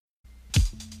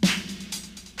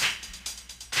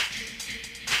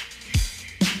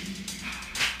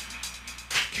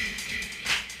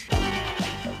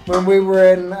when we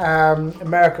were in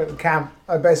America at the camp,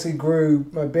 I basically grew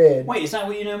my beard. Wait, is that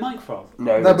where you know Mike from?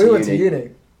 No, we went to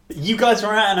uni. You guys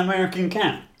were at an American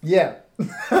camp? Yeah.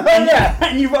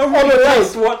 And you've On already a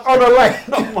just lake. watched... On a lake.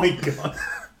 Oh my god.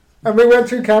 And we went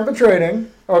through camp of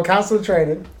training, or council of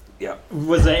training. Yeah.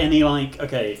 Was there any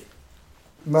okay...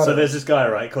 Murder. So there's this guy,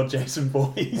 right, called Jason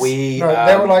Voorhees. We No,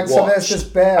 they were like, so there's watched- this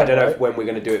bear. I don't know right? when we're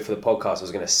going to do it for the podcast. I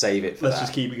was going to save it for Let's that.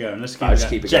 just keep it going. Just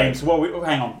keep it James, hang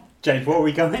on. James, what are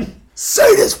we going?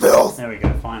 Say this, Bill! There we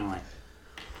go, finally.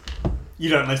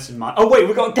 You don't listen, Mike. Oh, wait,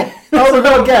 we got a guest. Oh, we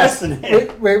got a guest. Person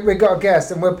here. We got a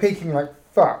guest, and we're peeking like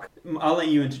fuck. I'll let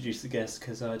you introduce the guest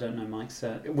because I don't know Mike's.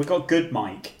 We got good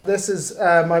Mike. This is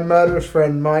my murderous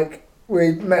friend Mike.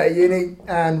 We met at uni,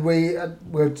 and we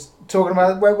were talking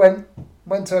about it.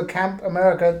 Went to a Camp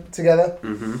America together.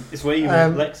 Mm-hmm. It's where you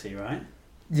met Lexi, right?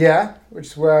 Yeah, which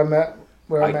is where I met.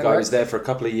 I was there for a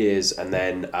couple of years, and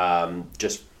then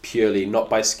just purely, not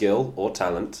by skill or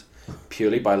talent,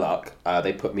 purely by luck,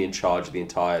 they put me in charge of the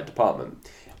entire department.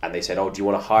 And they said, "Oh, do you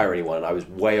want to hire anyone?" And I was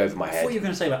way over my I head. thought you were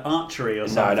going to say like archery or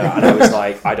something. No, and I was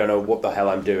like, I don't know what the hell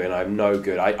I'm doing. I'm no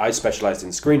good. I specialised in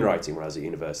screenwriting when I was at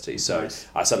university, so Nice.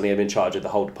 I suddenly am in charge of the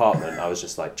whole department. I was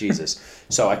just like, Jesus.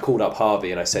 So I called up Harvey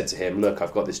and I said to him, "Look,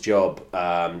 I've got this job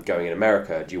going in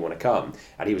America. Do you want to come?"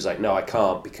 And he was like, "No, I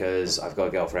can't because I've got a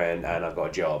girlfriend and I've got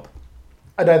a job."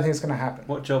 I don't think it's going to happen.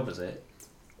 What job was it?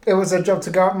 It was a job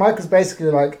to go. Mike was basically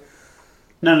like,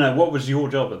 No. What was your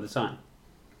job at the time?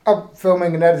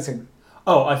 filming and editing.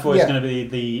 Oh, I thought it was Yeah. going to be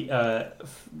the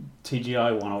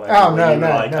TGI one or whatever. Oh, where no, you were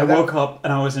no, like, no, I that- woke up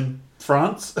and I was in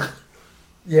France.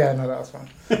 Yeah, no, that was fine.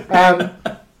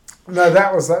 No,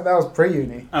 that was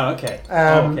pre-uni. Oh, okay.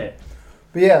 Okay.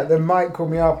 But yeah, then Mike called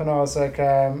me up and I was like,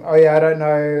 "Oh yeah, I don't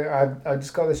know. I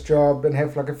just got this job. Been here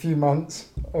for like a few months,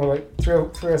 or like three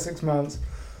or 6 months.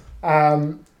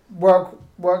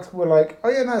 Works were like, oh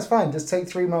yeah, no, it's fine. Just take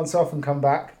 3 months off and come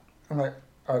back." I'm like,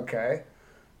 okay.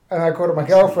 And I called up my He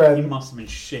girlfriend. must have been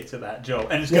shit at that job.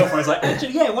 And his girlfriend was like,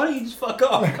 "Actually, yeah, why don't you just fuck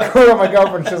off?" I called up my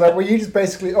girlfriend. She was like, "Well, you just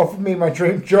basically offered me my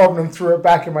dream job and then threw it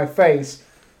back in my face."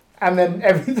 And then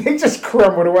everything just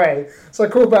crumbled away. So I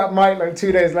called back Mike like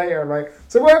 2 days later. I'm like,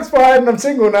 "So work's fine and I'm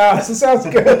single now, so sounds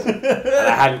good." And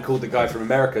I hadn't called the guy from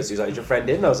America, so he was like, "Is your friend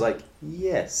in?" And I was like,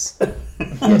 "Yes."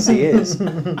 Yes, he is.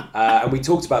 And we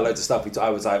talked about loads of stuff. I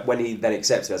was like, when he then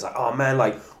accepted, I was like, "Oh man,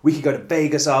 like we could go to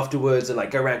Vegas afterwards and like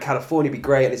go around California, it'd be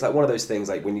great." And it's like one of those things,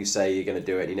 like when you say you're going to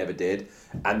do it and you never did.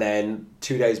 And then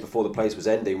 2 days before the place was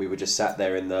ending, we were just sat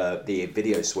there in the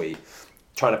video suite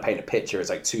trying to paint a picture. It's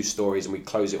like 2 stories and we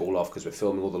close it all off because we're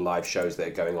filming all the live shows that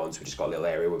are going on, so we just got a little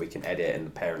area where we can edit and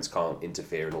the parents can't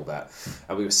interfere and all that.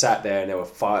 And we were sat there and there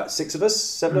were 6 of us,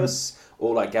 7 of us,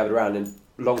 all like gathered around. And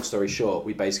long story short,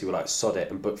 we basically were like, sod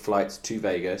it, and booked flights to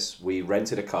Vegas. We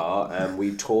rented a car and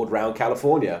we toured around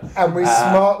California. And we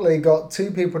smartly got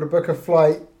 2 people to book a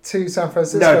flight to San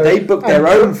Francisco. No, they booked their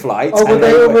own flights. Oh, were and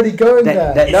they went- already going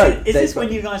there? Is this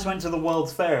when you guys went to the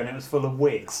World's Fair and it was full of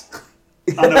wigs?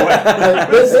 Unaware.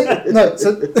 No,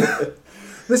 so this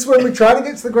is when we tried to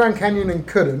get to the Grand Canyon and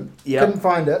couldn't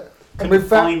find it. Couldn't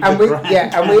find the Grand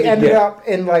and we Canyon. ended up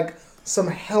in like some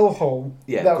hellhole.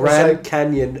 Yeah, that was Grand like,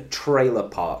 Canyon Trailer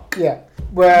Park. yeah,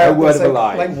 where No word it's of a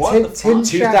lie. Like What tin, the tin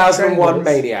fuck? shack 2001 trailers.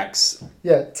 Maniacs.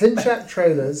 Yeah, tin shack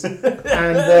trailers, and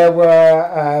there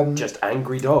were Just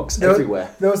angry dogs there,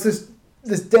 everywhere. There was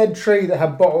this dead tree that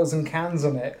had bottles and cans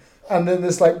on it, and then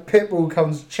this like pit bull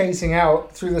comes chasing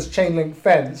out through this chain link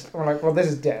fence. And we're like, well, this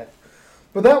is dead.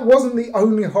 But that wasn't the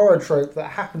only horror trope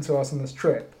that happened to us on this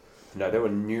trip. No, there were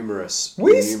numerous.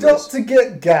 We stopped to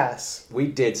get gas. We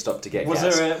did stop to get Was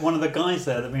gas. there one of the guys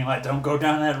there that being like, "Don't go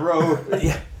down that road"?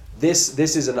 Yeah.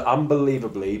 This is an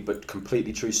unbelievably but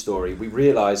completely true story. We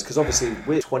realised, because obviously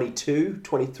we're 22,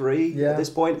 23 at this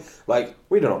point, like,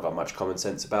 we don't got much common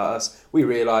sense about us. We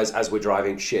realise as we're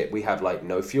driving, shit, we have like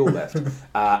no fuel left.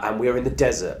 And we're in the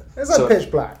desert. It's like pitch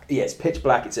black. Yeah, it's pitch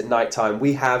black, it's at night time.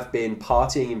 We have been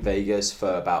partying in Vegas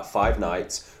for about 5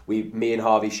 nights. Me and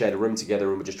Harvey shared a room together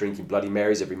and we're just drinking Bloody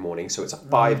Marys every morning, so it's a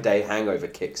 5-day hangover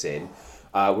kicks in.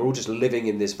 We're all just living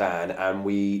in this van, and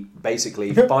we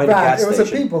basically find a gas station. It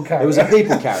was a people carrier. It was a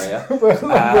people carrier.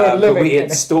 But we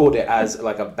had stored it as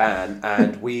like a van,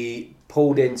 and we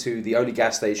pulled into the only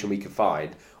gas station we could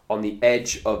find on the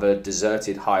edge of a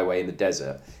deserted highway in the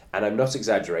desert. And I'm not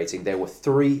exaggerating, there were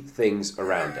 3 things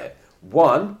around it.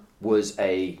 One was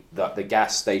the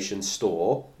gas station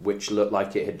store, which looked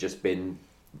like it had just been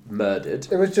murdered.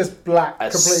 It was just black. A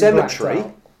completely cemetery.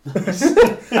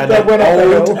 And That went up an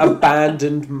the old hill.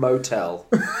 abandoned motel.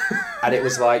 And it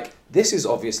was like, this is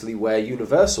obviously where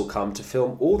Universal come to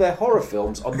film all their horror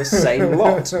films on the same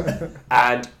lot.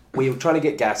 And we were trying to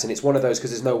get gas, and it's one of those,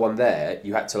 because there's no one there,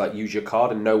 you had to like use your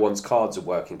card, and no one's cards are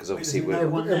working, because obviously There's no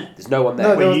one there. there's no one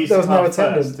No, there. there was no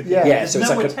attendant. Yeah. There's so it's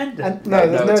no like attendant. And, no,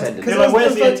 there's no attendant. You're like,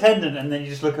 where's the attendant? And then you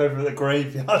just look over at the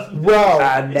graveyard. Well,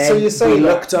 And then so you say we that,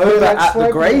 looked but over like at the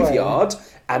swiping away. graveyard,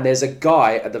 and there's a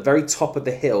guy at the very top of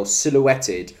the hill,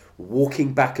 silhouetted,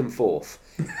 walking back and forth.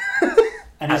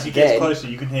 And as And you get then- closer,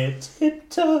 you can hear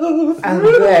tiptoe. And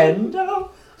through the then-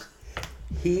 window.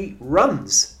 He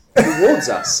runs towards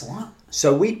us. What?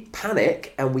 So we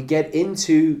panic and we get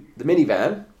into the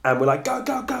minivan and we're like, go,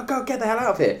 go, go, go, get the hell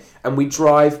out of here. And we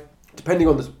drive, depending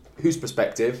on whose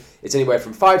perspective, it's anywhere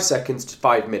from 5 seconds to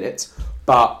 5 minutes.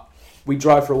 But we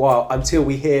drive for a while until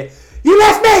we hear, you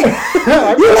left me!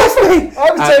 You left me!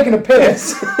 I was taking a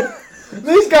piss.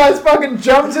 These guys fucking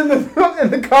jumped in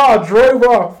the car, drove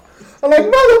off. I'm like,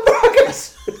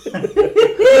 motherfuckers!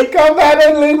 Come back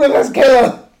and leave with us,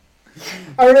 killer.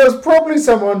 I mean, there was probably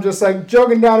someone just like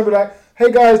jogging down and be like,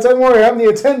 hey guys, don't worry, I'm the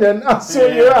attendant, I'll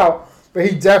sort you out. But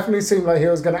he definitely seemed like he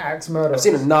was going to axe murder. I've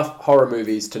seen enough horror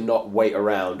movies to not wait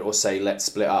around or say, let's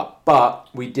split up. But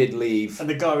we did leave And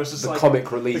the guy was just the like, comic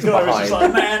relief the guy was behind. just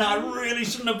like, man, I really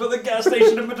shouldn't have put the gas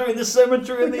station in between the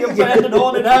cemetery and the abandoned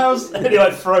haunted house. And he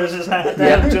like throws his hand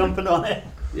down, jumping on it.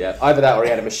 Yeah, either that or he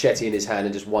had a machete in his hand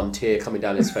and just one tear coming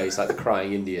down his face like the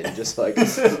crying Indian. Just like,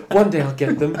 one day I'll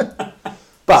get them.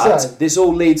 But So- this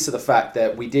all leads to the fact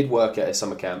that we did work at a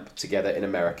summer camp together in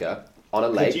America on a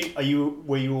lake.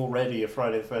 Were you already a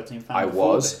Friday the 13th fan? I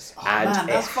before was, this? Oh, and man,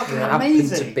 that's it fucking happened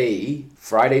amazing. to be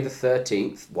Friday the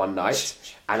 13th one night,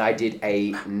 and I did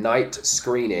a night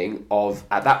screening of,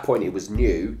 at that point it was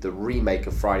new, the remake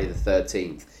of Friday the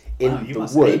 13th in Wow, you the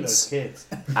must hate those woods. kids.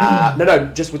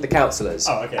 No, just with the counsellors.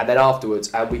 Oh, okay. And then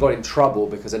afterwards, and we got in trouble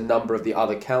because a number of the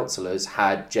other counsellors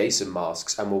had Jason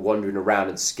masks and were wandering around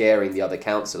and scaring the other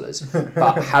counsellors.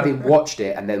 But having watched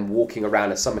it and then walking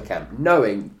around a summer camp,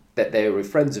 knowing that they were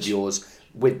friends of yours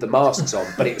with the masks on,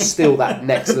 but it was still that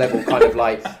next level kind of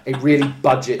like a really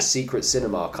budget secret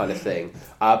cinema kind of thing.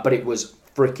 But it was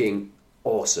freaking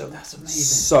awesome. That's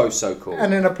amazing. So cool.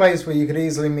 And in a place where you could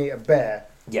easily meet a bear.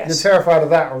 Yes. You're terrified of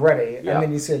that already, Yeah. and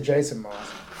then you see a Jason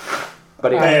mask.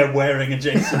 But it, They're wearing a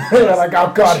Jason. They're like,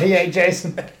 oh god, he ate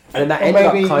Jason. and that Or ended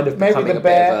maybe- up kind of maybe becoming the a bit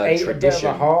bear of a ate a bit of a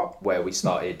tradition heart. where we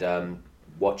started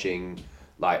watching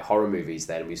like horror movies.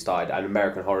 Then we started, and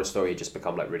American Horror Story had just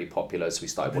become like really popular, so we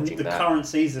started watching The that. current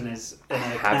season is in I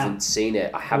a haven't camp. seen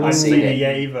it. I I haven't haven't seen seen it.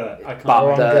 it either. I can't. But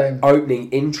Wrong the game. opening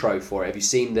intro for it, have you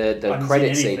seen the haven't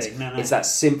credit seen scenes? anything, no. It's that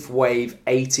synth wave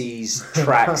 80s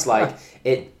tracks, like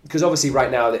it, because obviously right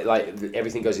now like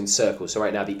everything goes in circles. So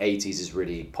right now the 80s is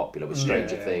really popular with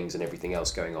Stranger Yeah. Things and everything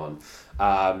else going on,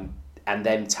 and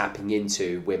then tapping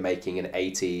into we're making an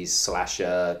 80s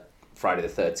slasher Friday the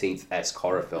 13th-esque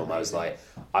horror film. I was like,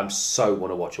 I'm so want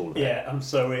to watch all of it. Yeah, I'm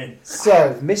so in. So,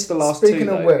 I've missed the last speaking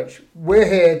two, of though. which, we're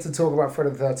here to talk about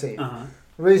Friday the 13th. Uh-huh.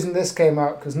 The reason this came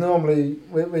up, because normally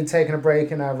we're taking a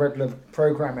break in our regular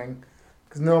programming,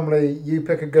 because normally you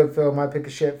pick a good film, I pick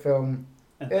a shit film.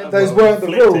 Those weren't the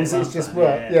rules, it's just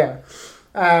work, yeah.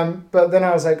 But then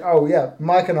I was like, oh yeah,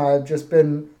 Mike and I have just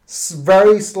been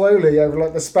very slowly over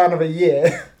like the span of a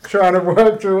year trying to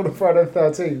work through all the Friday the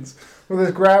 13th with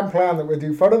this grand plan that we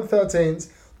do Friday the 13th,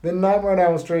 then Nightmare on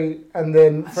Elm Street, and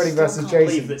then Freddy vs. I still can't Jason.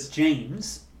 believe that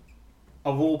James,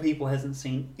 of all people, hasn't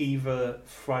seen either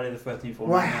Friday the 13th or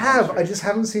Well, I Nightmare on Elm have. Street. I just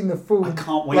haven't seen the full. I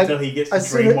can't wait like, till he gets I've to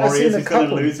seen Dream it- I've seen Warriors. a He's going to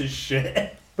couple. lose his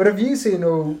shit. But have you seen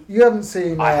all? You haven't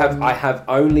seen. I have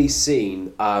only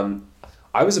seen.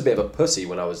 I was a bit of a pussy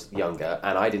when I was younger,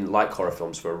 and I didn't like horror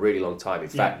films for a really long time. In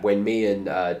fact, when me and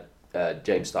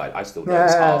James started, I still know him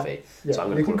as Harvey. Yeah, So I'm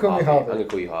you going can to call call me him Harvey. Harvey. I'm going to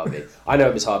call you Harvey. I know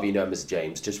him as Harvey. You know him as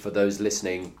James. Just for those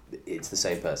listening, it's the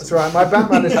same person. That's right. My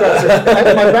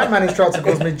Batman instructor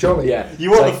calls me Jolly. Yeah.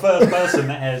 You are So- the first person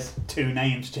that has two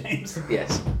names, James.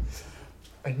 Yes.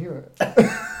 I knew it.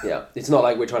 Yeah. It's not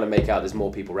like we're trying to make out there's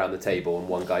more people around the table and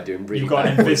one guy doing really You've got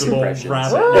bad an voice invisible impressions.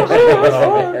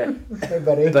 rabbit. Hey,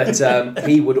 buddy.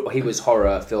 But he was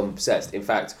horror film obsessed. In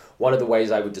fact, one of the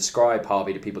ways I would describe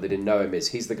Harvey to people that didn't know him is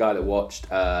he's the guy that watched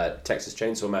Texas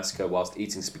Chainsaw Massacre whilst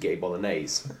eating spaghetti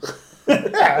bolognese.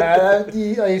 I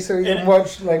used to even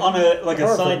watch like. On a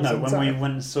horror side films note, all when the we time.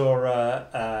 went and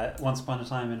saw Once Upon a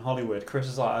Time in Hollywood, Chris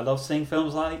was like, "I love seeing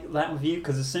films like that with you,"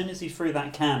 because as soon as he threw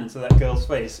that can into that girl's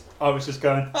face, I was just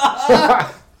going,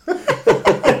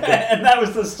 and that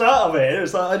was the start of it. It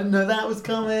was like I didn't know that was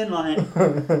coming. Like,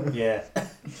 yeah,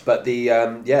 But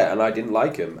and I didn't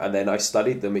like him. And then I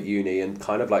studied them at uni and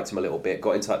kind of liked him a little bit.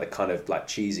 Got into like the kind of like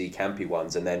cheesy, campy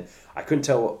ones. And then I couldn't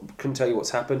tell you what's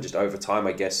happened. Just over time,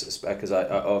 I guess, because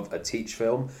of a Teach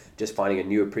film, just finding a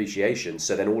new appreciation.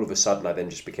 So then all of a sudden, I then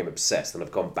just became obsessed, and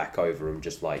I've gone back over and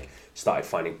just like started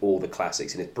finding all the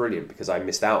classics, and it's brilliant because I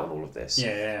missed out on all of this.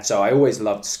 Yeah. So I always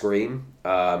loved Scream,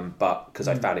 but because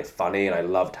I found it funny and I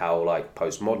loved how like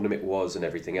postmodern it was and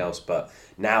everything else. But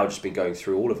now I've just been going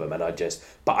through all of them, and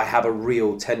but I have a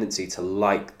real tendency to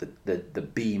like the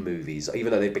B movies,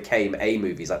 even though they became A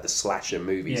movies, like the slasher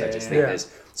movies. I just think there's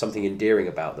something endearing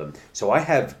about them. So I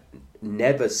have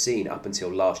never seen up until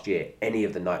last year any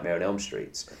of the Nightmare on Elm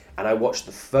Streets, and I watched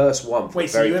the first one for the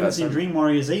so very you haven't first seen time. Dream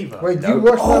Warriors either? Wait, No. you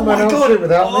watched Nightmare on Elm Street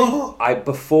without me?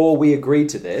 Before we agreed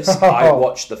to this, I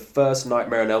watched the first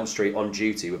Nightmare on Elm Street on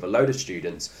duty with a load of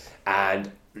students,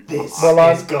 and this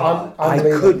I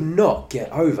could not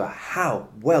get over how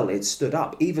well it stood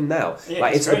up, even now. Yeah,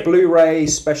 like it's the Blu-ray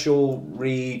special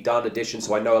redone edition,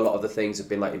 so I know a lot of the things have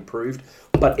been like improved.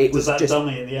 But it was Does that just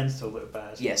dummy at the end still look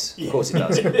bad? yes, of course it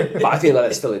does. But I feel like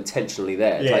it's still intentionally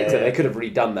there. Yeah, They could have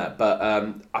redone that, but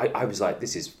I was like,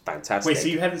 this is fantastic. Wait, so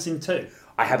you haven't seen 2?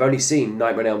 I have only seen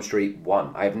Nightmare on Elm Street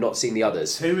 1. I have not seen the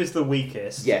others. 2 is the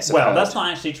weakest. Yes, Well, that's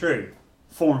not actually true.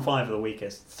 4 and 5 are the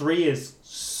weakest. 3 is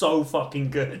so fucking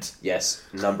good. Yes,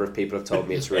 a number of people have told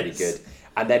me it's really Yes. good.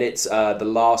 And then it's the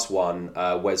last one,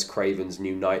 Wes Craven's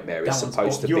New Nightmare, is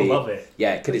supposed to be. You'll love it.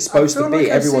 Yeah, because it's supposed to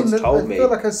be. Everyone's told me. I feel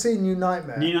like I've seen New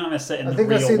Nightmare. New Nightmare set in I the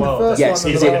think I've real seen the world. first Yes,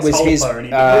 one it as was well. his and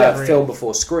he did film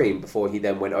before Scream, before he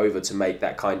then went over to make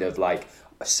that kind of like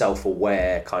a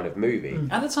self-aware kind of movie.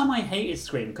 At the time, I hated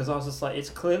Scream because I was just like,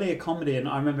 it's clearly a comedy, and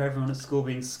I remember everyone at school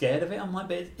being scared of it. I'm like,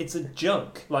 but it's a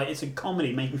joke. Like, it's a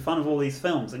comedy making fun of all these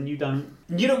films, and you don't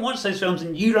watch those films,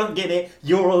 and you don't get it.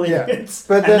 You're all idiots.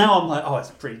 But and then- now I'm like, oh, it's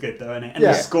pretty good though, isn't it? And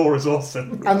Yeah. the score is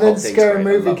awesome. And whole then thing's Scary great,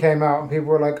 I Movie love it. came out, and people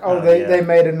were like, Oh, they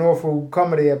made an awful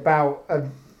comedy about a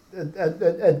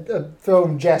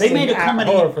film jesting They made a at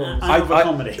comedy horror films. out of a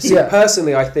comedy. See, Yeah.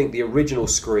 personally, I think the original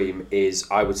Scream is,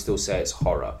 I would still say it's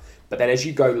horror. But then as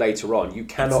you go later on, you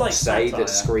cannot like say satire. that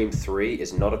Scream 3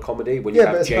 is not a comedy when you Yeah,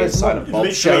 but have it's Jay and most Silent modern. Bob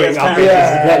Literally showing as up. characters.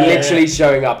 They're Yeah. literally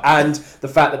showing up. And the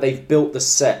fact that they've built the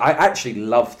set. I actually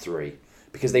love 3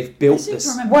 because they've I built seem to this.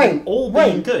 remember Wait, them all wait.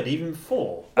 being good, even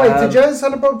 4. Wait, did Joe and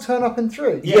Silent Bob turn up in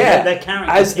 3? Yeah, their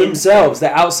characters as themselves.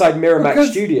 They're outside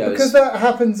Miramax Studios. Because that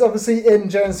happens obviously in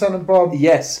Joe and Silent Bob.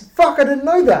 Yes. Fuck, I didn't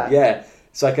know that. Yeah.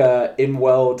 It's like a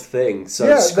in-world thing. So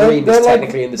Yeah, Scream is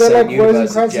technically in the they're same like universe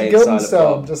as Rosencrantz Jay and and Silent Guildenstern,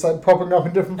 Bob. just like popping up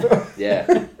in different films.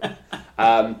 Yeah.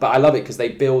 But I love it because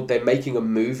they're making a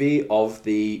movie of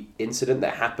the incident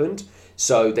that happened.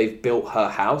 So they've built her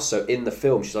house. So in the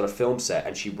film, she's on a film set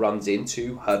and she runs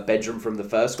into her bedroom from the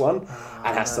first one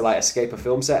and has to like escape a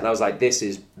film set. And I was like, this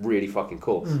is really fucking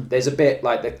cool. There's a bit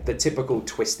like the typical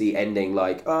twisty ending,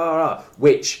 like,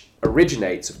 which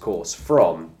originates, of course,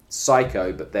 from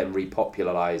Psycho, but then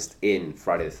repopularized in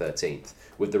Friday the 13th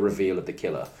with the reveal of the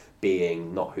killer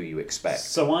being not who you expect.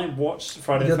 So I watched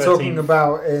Friday You're the 13th. talking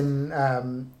about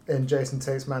in Jason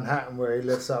Takes Manhattan, where he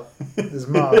lifts up his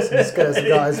mask and scares the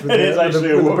guys with It is the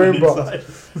actually a woman boombox.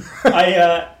 inside.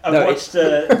 I No, watched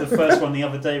the first one the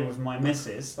other day with my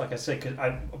missus. Like I said,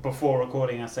 before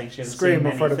recording, I was saying she hasn't Scream seen or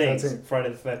many Friday the things. 13th? Friday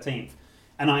the 13th.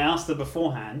 And I asked her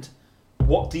beforehand,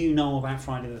 what do you know about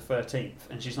Friday the 13th?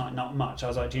 And she's like, not much. I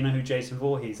was like, do you know who Jason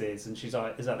Voorhees is? And she's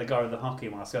like, is that the guy with the hockey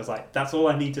mask? I was like, that's all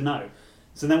I need to know.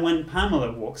 So then when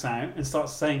Pamela walks out and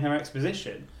starts saying her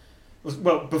exposition,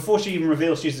 well, before she even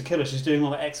reveals she's the killer, she's doing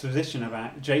all the exposition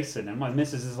about Jason, and my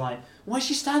missus is like, why is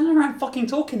she standing around fucking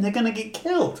talking? They're going to get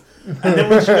killed. And then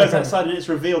when she goes outside and it's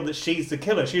revealed that she's the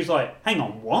killer, she's like, hang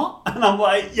on, what? And I'm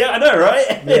like, yeah, I know, right?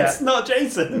 Yeah. It's not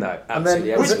Jason. No, And then- absolutely.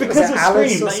 Yeah. Was Which it- because was of it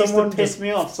Alice Scream, or that used to someone piss just-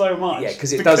 me off so much. Yeah,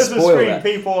 'cause it because does of spoil Scream, that.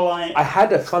 people are like, I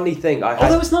had a funny thing.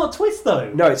 although it's not a twist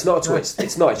though. No, it's not a twist.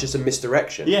 It's not. It's just a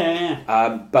misdirection.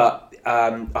 Yeah. But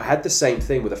I had the same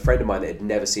thing with a friend of mine that had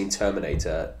never seen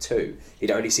Terminator 2.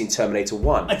 He'd only seen Terminator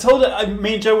 1. I told her,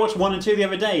 me and Joe watched 1 and 2 the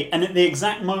other day, and at the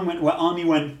exact moment where Arnie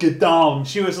went, "Get down,"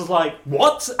 she was just like,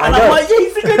 "What?" And I I'm know. like, "Yeah,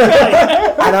 he's a good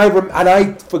guy." and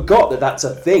I forgot that that's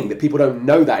a thing, that people don't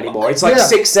know that anymore. It's like Yeah.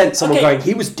 Sixth Sense, someone Okay. going,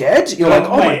 he was dead? You're like,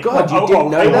 oh my Wait, god, you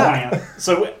didn't know that? hang on.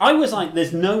 So I was like,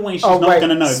 there's no way she's Oh, not wait, going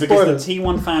to know spoilers. because the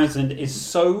T-1000 is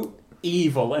so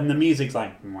evil and the music's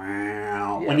like,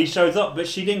 wow, when Yeah. he shows up, but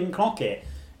she didn't clock it.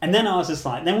 And then I was just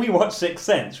like, then we watched Sixth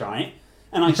Sense, right?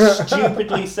 And I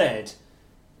stupidly said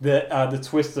that the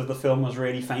twist of the film was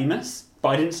really famous, but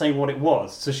I didn't say what it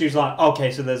was. So she was like,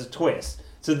 okay, so there's a twist.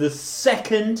 So the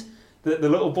second The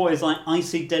little boy is like, I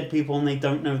see dead people and they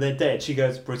don't know they're dead. She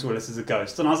goes, Bruce Willis is a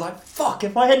ghost. And I was like, fuck,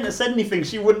 if I hadn't have said anything,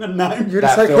 she wouldn't have known. You're That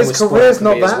just like, film his was spoiled career's for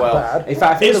not me as that well. bad. In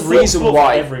fact, I think It's the reason spoiled for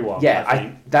why, everyone, yeah, I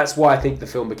think. that's why I think the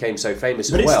film became so famous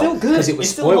But as it's well. still good. Because it was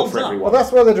It still spoiled holds for up. everyone. Well,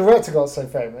 that's why the director got so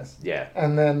famous. Yeah.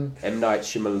 And then M. Night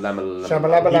Shyamalan.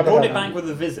 Shamalaba- He brought it back with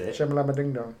a visit. Shamalama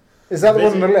Ding Dong. Is that the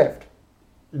one on the left?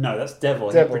 No, that's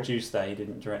Devil. Devil. He produced that. He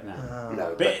didn't direct that.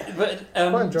 No, But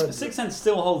Quite enjoyed Sixth Sense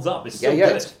still holds up. It's yeah, still yeah,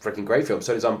 good. it's a freaking great film.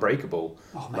 So does Unbreakable.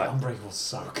 Oh man, Like- Unbreakable's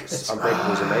so good.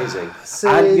 Unbreakable's amazing. See,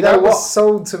 And you know that was what?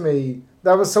 sold to me.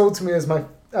 That was sold to me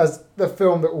as the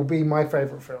film that will be my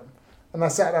favourite film. And I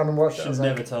sat down and watched it. I Should was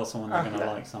never like, tell someone they're going to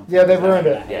like something. Yeah, they've without ruined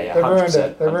it. having Yeah, that yeah, They ruined 100%,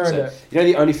 it. They ruined 100%. it. You know,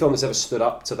 the only film that's ever stood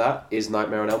up to that is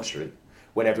Nightmare on Elm Street.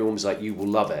 When everyone was like, "You will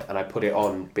love it," and I put it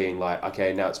on, being like,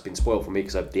 "Okay, now it's been spoiled for me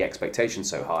because the expectation's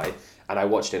so high." And I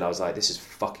watched it, and I was like, "This is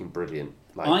fucking brilliant."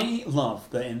 Like, I love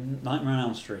that in Nightmare on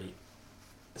Elm Street,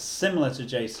 similar to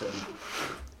Jason,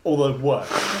 although worse.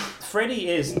 Freddy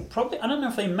is probably, I don't know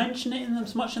if they mention it in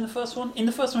as much in the first one. In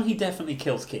the first one, he definitely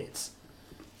kills kids.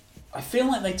 I feel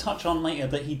like they touch on later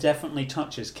that he definitely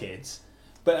touches kids.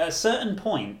 But at a certain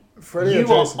point, Freddy or you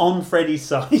are Jason? on Freddy's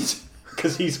side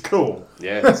because he's cool.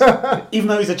 yeah, it's, Even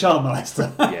though he's a child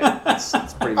molester. yeah,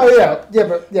 it's pretty much. Oh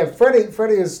yeah, but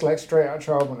Freddy is like straight out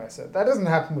child molester. That doesn't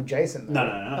happen with Jason. though.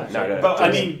 No. But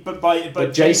I Jason- mean, but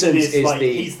Jason's Jason is is like,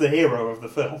 the- he's the hero of the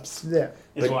films, Yeah.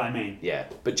 is But- what I mean. Yeah,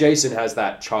 but Jason has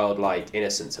that childlike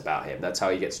innocence about him. That's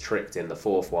how he gets tricked in the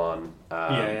fourth one.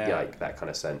 Yeah. Like that kind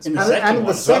of sense. In the And- second and the one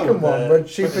as well, second one, where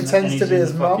she putting the- pretends and to he's be in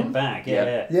his the fucking mum. bag. Yeah.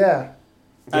 Yeah. Yeah.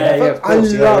 Yeah, of I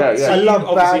course. love- yeah. So I you love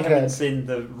obviously Baghead. haven't seen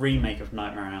the remake of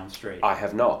Nightmare on Elm Street. I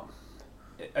have not.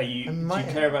 Are you? I Do you might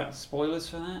care about spoilers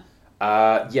for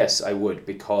that? Yes, I would,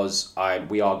 because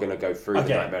we are going to go through the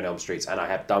Okay. Nightmare on Elm Streets, and I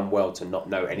have done well to not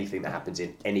know anything that happens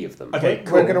in any of them. Okay,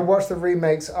 cool. We're going to watch the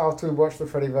remakes after we watch the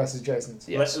Freddy vs. Jason's.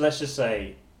 Yes. Let's just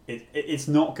say it's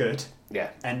not good, Yeah.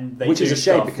 and they Which do is a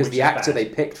shame stuff because which the is actor bad. they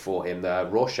picked for him, the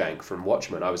Rorschach from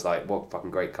Watchmen, I was like, what fucking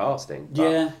great casting. But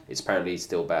Yeah. it's apparently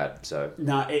still bad, so.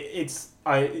 No, it's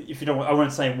if you don't, I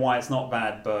won't say why it's not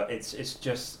bad, but it's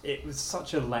just it was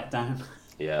such a letdown.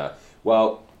 Yeah.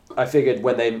 Well, I figured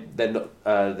when they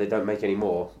don't make any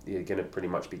more, you're going to pretty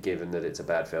much be given that it's a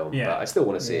bad film. Yeah. But I still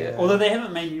want to see it. Although they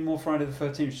haven't made any more Friday the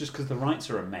 13th just because the rights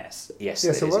are a mess. Yes,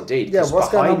 Yeah, it so is what- indeed. yeah, Because what's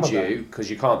going on behind with you, because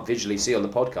you can't visually see on the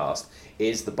podcast,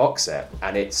 is the box set,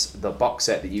 and it's the box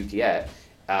set that you get.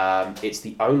 It's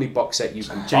the only box set you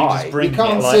can James buy. is bringing You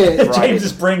can't it like see it. James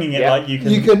is bringing it Yeah. like you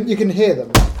can. You can hear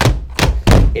them.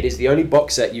 It is the only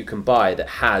box set you can buy that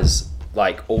has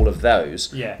like all of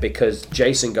those. Yeah. Because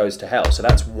Jason Goes to Hell. So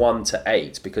that's 1 to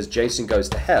 8. Because Jason Goes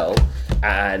to Hell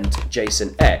and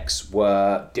Jason X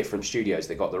were different studios.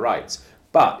 They got the rights.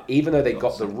 But even though they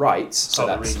got the rights, so Oh,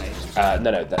 the that's remake.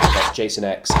 no, that's Jason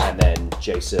X and then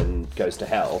Jason Goes to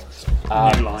Hell.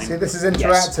 New line. See, this is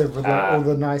interactive with like, all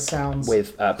the nice sounds.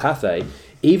 With Pathé,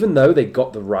 even though they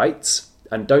got the rights,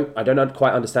 and I don't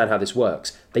quite understand how this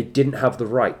works, they didn't have the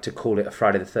right to call it a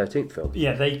Friday the 13th film.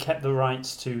 Yeah, they kept the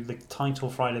rights to the title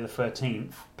Friday the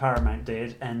 13th. Paramount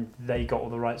did, and they got all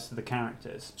the rights to the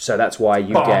characters. So that's why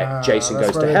you But- get Jason that's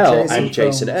Goes why to the Hell Jason and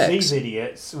Jason films- X. These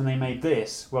idiots, when they made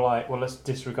this, were like, well, let's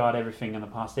disregard everything in the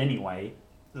past anyway.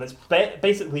 Let's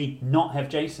basically not have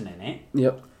Jason in it.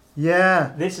 Yep.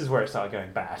 Yeah. This is where it started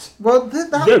going bad. Well, that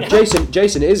No,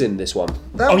 Jason is in this one.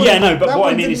 Oh, yeah, no, but that what I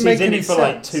one mean didn't is he's make in any it for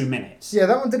like sense. 2 minutes. Yeah,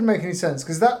 that one didn't make any sense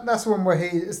because that's the one where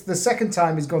it's the second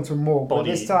time he's gone to a morgue, but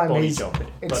Body- this time body he's job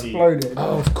it. Body- exploded.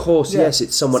 Oh, of course, Yeah. yes,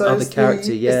 it's someone So other it's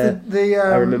character. Yeah,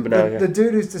 I remember now, yeah. The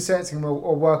dude who's dissecting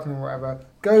or working or whatever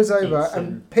goes over Eats and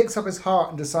him. picks up his heart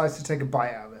and decides to take a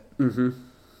bite out of it,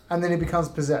 and then he becomes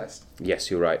possessed.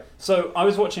 Yes, you're right. So I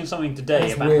was watching something today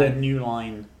That's about weird. how New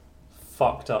Line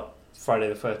fucked up Friday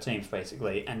the 13th,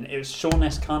 basically, and it was Sean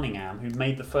S. Cunningham who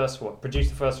made the first one,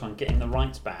 produced the first one, getting the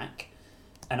rights back,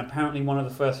 and apparently one of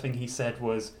the first thing he said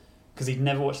was, because he'd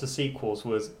never watched the sequels,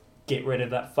 was get rid of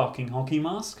that fucking hockey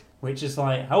mask, which is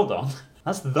like, hold on,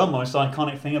 that's the most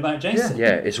iconic thing about Jason. Yeah,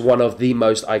 it's one of the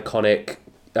most iconic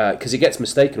because it gets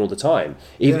mistaken all the time.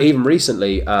 Yeah. Even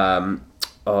recently, I've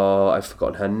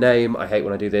forgotten her name. I hate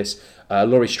when I do this.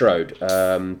 Laurie Strode.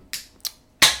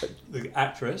 The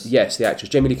actress. Yes, the actress,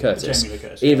 Jamie Lee Curtis. Jamie Lee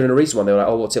Curtis, Even in a recent one, they were like,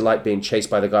 "Oh, what's it like being chased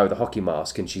by the guy with the hockey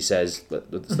mask?" And she says,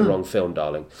 "That's the wrong film,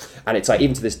 darling." And it's like,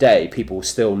 even to this day, people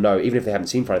still know, even if they haven't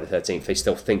seen Friday the 13th, they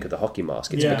still think of the hockey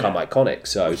mask. It's Yeah. become iconic.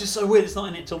 So Which is so weird, it's not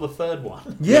in it till the third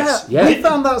one. Yeah, Yeah. we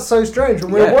found that so strange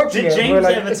when we were Yeah. watching Did it. and we James were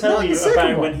like, ever "It's tell not you the second about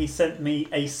one." when he sent me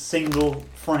a single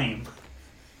frame?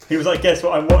 He was like, "Guess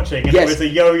what I'm watching?" And Yes. it was a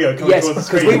yo-yo coming Yes, towards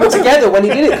the because screen. we were together when he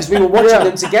did it, because we were watching Yeah.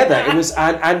 them together. It was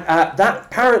and that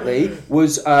apparently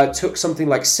was took something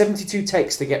like 72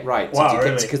 takes to get right. Wow,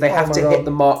 really? Because they Oh have my to God. hit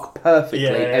the mark perfectly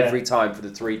Yeah, yeah, yeah. every time for the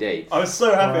 3D. I was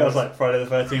so happy. I was Right. like, Friday the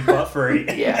 13th Part 3.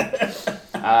 Yeah.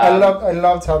 I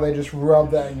loved how they just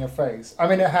rubbed that in your face. I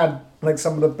mean, it had like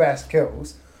some of the best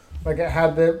kills. Like it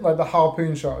had the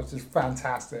harpoon shot was just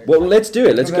fantastic. Well, let's do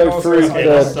it. Let's And then go also through it's like-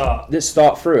 let's start. Let's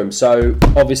start through them. So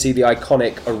obviously the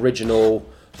iconic original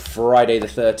Friday the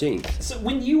 13th. So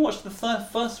when you watched the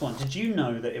first one, did you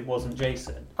know that it wasn't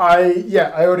Jason? I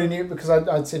already knew it because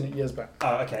I'd seen it years back.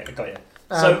 Oh, okay, I got you.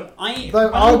 Um, So though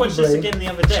when I watched this arguably- again the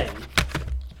other day.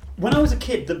 When I was a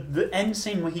kid, the end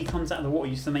scene where he comes out of the water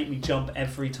used to make me jump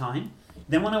every time.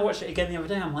 Then when I watched it again the other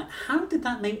day, I'm like, how did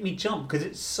that make me jump? Because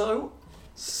it's so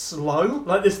slow.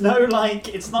 Like there's no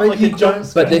like, it's not But like you a jump.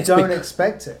 don't, But you it's don't bec-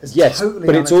 expect it. It's Yes, totally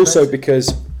but it's also unexpected.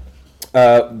 because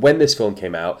when this film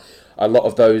came out, a lot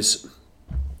of those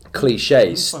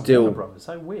cliches It's like still. Warner Brothers,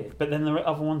 so weird. But then the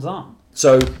other ones aren't.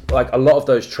 So, like, a lot of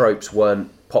those tropes weren't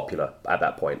popular at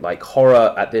that point. Like,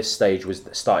 horror at this stage was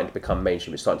starting to become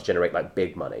mainstream. It was starting to generate, like,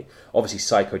 big money. Obviously,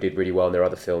 Psycho did really well in their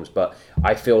other films, but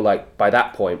I feel like by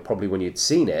that point, probably when you'd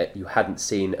seen it, you hadn't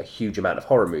seen a huge amount of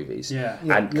horror movies. Yeah.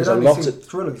 Yeah, And you'd because a only lot seen of...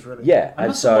 thrillers, really. Yeah, I and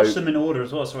must have so... watched them in order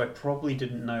as well, so I probably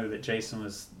didn't know that Jason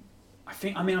was. I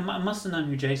must have known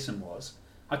who Jason was.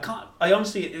 I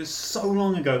honestly, it was so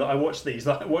long ago that I watched these.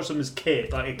 Like I watched them as a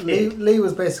kid. Lee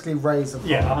was basically raised upon.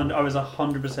 Yeah, I was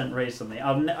 100% raised on the.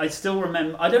 I still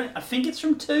remember. I think it's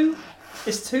from 2.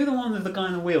 Is 2 the one with the guy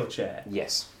in the wheelchair?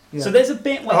 Yes. Yeah. So there's a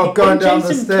bit where Oh, going when down the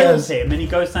Jason stairs. kills him and he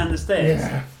goes down the stairs.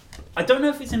 Yeah. I don't know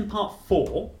if it's in part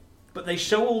 4, but they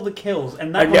show all the kills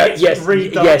and that one Yeah, gets yes,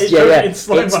 redone. yes, It yeah, shows yeah. it in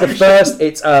slow It's the motion. first.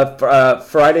 It's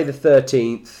Friday the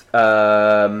 13th,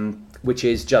 which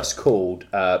is just called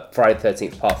Friday the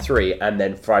 13th Part 3, and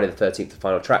then Friday the 13th The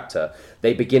Final Tractor.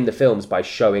 They begin the films by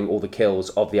showing all the kills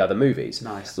of the other movies.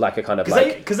 Nice. Like a kind of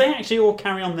like Because they actually all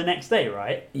carry on the next day,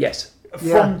 right? yes.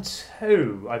 Yeah. From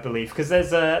 2, I believe, because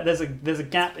there's a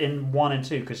gap in 1 and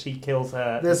 2 because she kills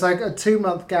her. There's like a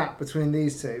 2-month gap between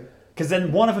these two. Because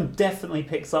then one of them definitely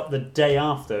picks up the day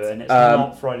after, and it's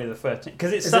not Friday the 13th.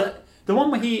 Because it's Is some- it- the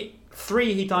one where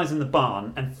 3 he dies in the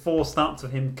barn, and 4 starts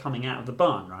with him coming out of the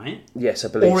barn, right? Yes, I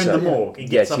believe Or in so. the morgue. He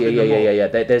Yes, gets up yeah, in yeah, the yeah, morgue. yeah,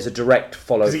 yeah. There's a direct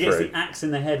follow Because he gets through. the axe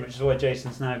in the head, which is why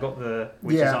Jason's now got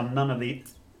which is Yeah. on none of the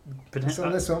So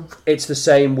potential. this one. It's the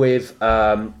same with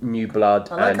New Blood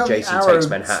I like and how the Jason arrow Takes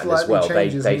Manhattan as slightly well. They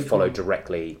changes they each follow one.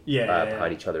 directly Yeah.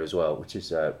 behind each other as well, which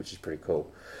is pretty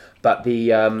cool. But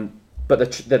the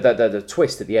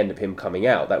twist at the end of him coming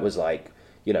out, that was like,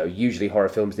 you know, usually horror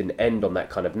films didn't end on that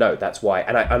kind of note. That's why,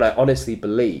 and I honestly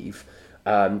believe.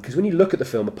 Because when you look at the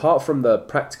film, apart from the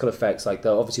practical effects, like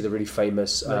obviously the really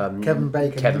famous Kevin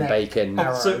Bacon neck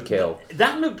arrow. So kill.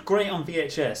 that looked great on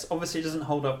VHS. Obviously, it doesn't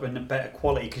hold up in a better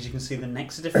quality because you can see the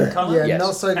neck's a different colour. Yeah, Yes.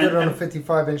 not so good And- on a and-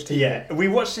 55-inch TV. Yeah, we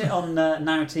watched it on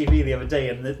Now TV the other day,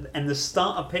 and the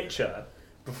starter picture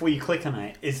before you click on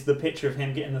it is the picture of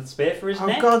him getting the spear for his Oh,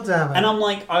 neck. God damn it. And I'm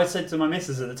like, I said to my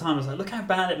missus at the time, I was like, look how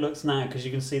bad it looks now because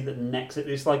you can see that the neck's.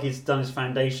 It's like he's done his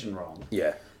foundation wrong.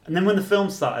 Yeah. And then when the film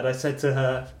started, I said to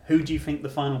her, "Who do you think the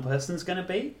final person's going to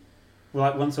be?"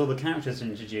 Like once all the characters are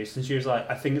introduced, and she was like,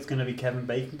 "I think it's going to be Kevin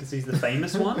Bacon because he's the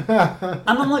famous one." And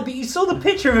I'm like, "But you saw the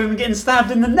picture of him getting stabbed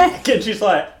in the neck," and she's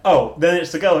like, "Oh, then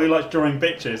it's the girl who likes drawing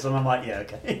pictures." And I'm like, "Yeah,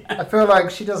 okay." I feel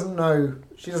like she doesn't know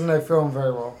film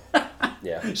very well.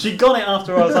 Yeah. She got it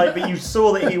after I was like, "But you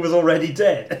saw that he was already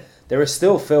dead." There are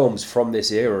still films from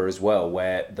this era as well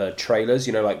where the trailers,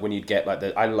 you know, like when you'd get like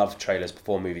I love trailers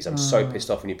before movies. I'm so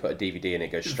pissed off when you put a DVD and it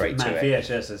goes straight Man, to it.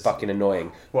 VHS is Fucking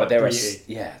annoying. What, but there are, beauty.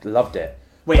 yeah, loved it.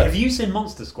 Wait, But- have you seen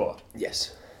Monster Squad?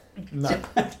 Yes. No.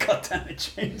 God damn it,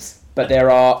 James. But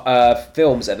there are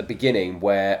films at the beginning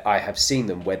where I have seen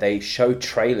them where they show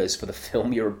trailers for the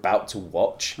film you're about to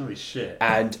watch. Holy shit.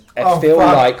 And I Oh, feel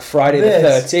fuck like Friday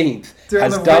this. the 13th Doing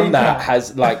has the done that, recap.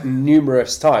 has like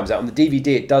numerous times. On the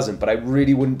DVD it doesn't, but I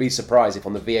really wouldn't be surprised if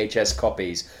on the VHS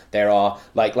copies there are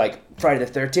like Friday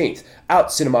the 13th,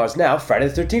 out cinemas now, Friday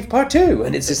the 13th Part 2.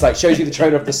 And it's just like shows you the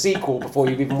trailer of the sequel before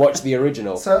you've even watched the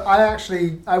original. So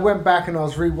I went back and I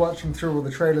was rewatching through all the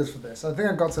trailers for this. I think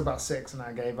I got to about 6 and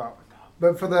I gave up.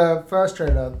 But for the first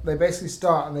trailer, they basically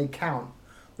start and they count.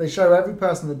 They show every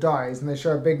person that dies and they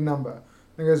show a big number.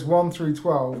 It goes 1 through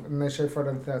 12 and they show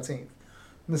Friday the 13th.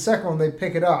 And the second one, they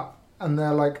pick it up and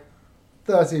they're like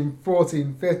 13,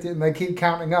 14, 15, and they keep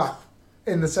counting up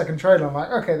in the second trailer. I'm like,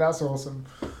 okay, that's awesome.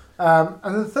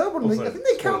 And the third one, Also, I think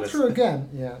they count spoilers. through again.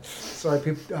 Yeah, sorry,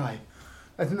 people die.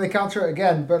 I think they count through it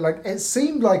again, but like it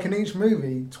seemed like in each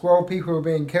movie, 12 people were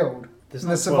being killed, There's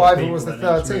And not the 12 survivor people was the in each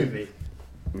 13th. movie.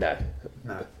 No.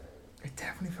 No. It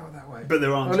definitely felt that way. But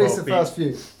there aren't Or at least the 12 first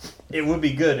few. It would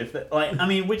be good if,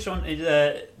 which one?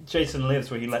 Jason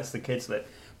Lives, where he lets the kids live.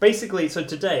 Basically, so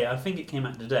today, I think it came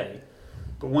out today,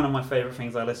 but one of my favourite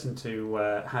things I listened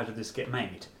to, How Did This Get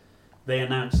Made? They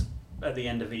announced, at the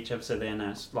end of each episode, they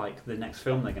announced, like, the next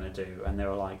film they're going to do, and they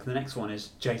were like, the next one is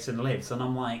Jason Lives, and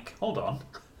I'm like, hold on.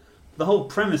 The whole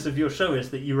premise of your show is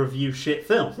that you review shit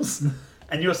films,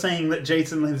 and you're saying that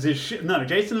Jason Lives is shit. No,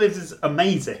 Jason Lives is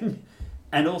amazing,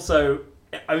 and also...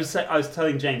 I was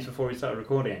telling James before we started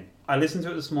recording. I listened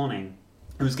to it this morning.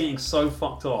 It was getting so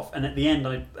fucked off, and at the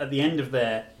end of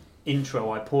their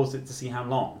intro, I paused it to see how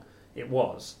long it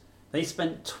was. They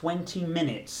spent 20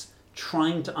 minutes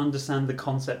trying to understand the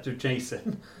concept of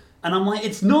Jason, and I'm like,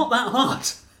 it's not that hard.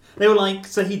 They were like,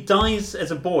 so he dies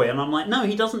as a boy, and I'm like, no,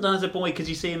 he doesn't die as a boy because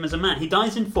you see him as a man. He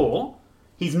dies in 4.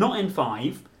 He's not in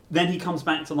 5. Then he comes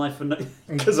back to life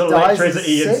because of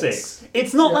electricity in 6.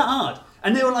 It's not that hard.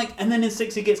 And they were like, and then in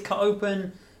 6 he gets cut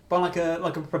open by like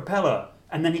a propeller,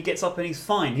 and then he gets up and he's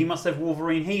fine. He must have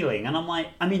Wolverine healing, and I'm like,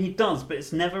 I mean, he does, but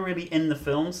it's never really in the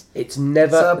films. It's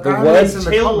never So the apparently word. it's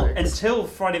in the comics. Until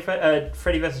Freddy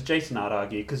vs Jason, I'd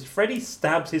argue, because Freddy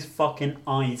stabs his fucking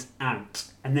eyes out,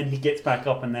 and then he gets back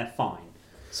up and they're fine.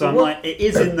 So I'm like, it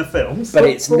is in the films. But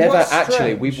it's But never what's actually.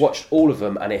 strange- We've watched all of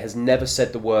them, and it has never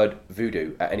said the word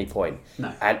voodoo at any point.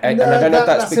 No. And No, I don't know if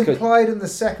that's because. implied in the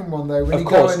second one, though. When Of you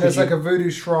course, go in, there's 'cause like a voodoo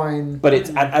shrine. But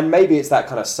it's and maybe it's that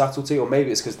kind of subtlety, or maybe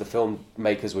it's because the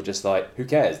filmmakers were just like, who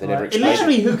cares? They never Right. explained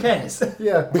Literally, it. who cares?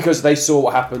 Yeah. Because they saw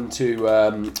what happened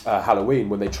to Halloween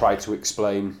when they tried to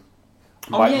explain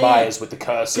Oh, Mike yeah, Myers with the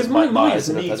curse Because of Mike Mike Myers. Myers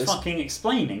And needs fucking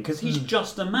explaining, because he's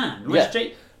just a man. Yeah.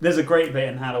 There's a great bit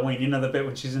in Halloween, you know, the bit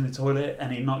when she's in the toilet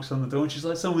and he knocks on the door and she's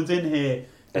like, someone's in here.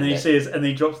 And then he says, and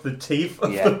he drops the teeth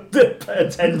of the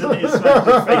attendant and he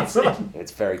smashes his face in.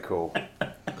 It's very cool.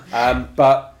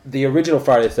 But the original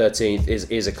Friday the 13th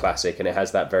is a classic, and it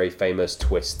has that very famous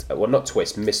twist. Well, not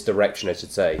twist, misdirection, I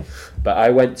should say. But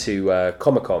I went to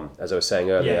Comic-Con, as I was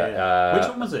saying earlier. Yeah. Which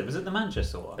one was it? Was it the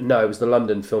Manchester one? No, it was the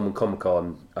London Film and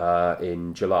Comic-Con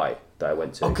in July that I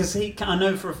went to. Oh, because I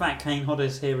know for a fact Kane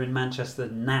Hodder's here in Manchester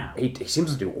now. He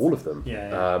seems to do all of them.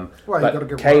 Yeah. Well, you gotta but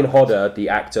give Kane one. Hodder, the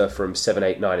actor from 7,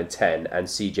 8, 9 and 10, and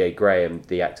CJ Graham,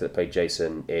 the actor that played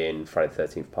Jason in Friday the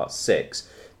 13th Part 6,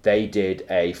 they did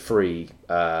a free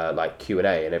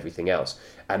Q&A and everything else.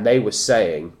 And they were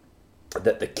saying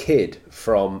that the kid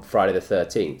from Friday the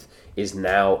 13th is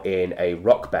now in a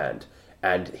rock band,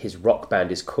 and his rock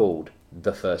band is called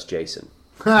The First Jason.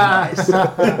 Nice.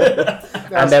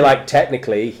 And they're like,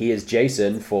 technically, he is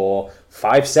Jason for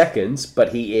 5 seconds,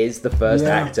 but he is the first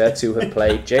actor to have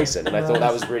played Jason. And I thought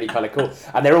that was really kind of cool.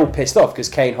 And they're all pissed off because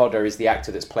Kane Hodder is the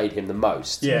actor that's played him the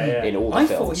most in all the I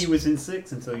films. thought he was in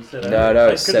 6 until you said No, I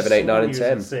it's could've 7, 8, 9 sworn and he was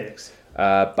 10. in 6.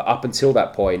 But up until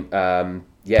that point,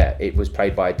 it was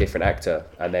played by a different actor.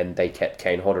 And then they kept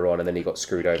Kane Hodder on, and then he got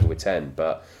screwed over with 10.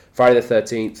 But Friday the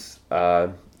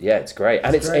 13th... it's great,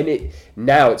 and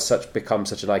now it's become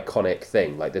such an iconic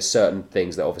thing. Like, there's certain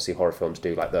things that obviously horror films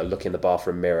do, like the look in the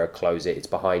bathroom mirror, close it, it's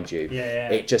behind you.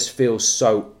 It just feels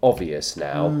so obvious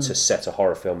now to set a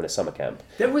horror film in a summer camp.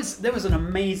 There was an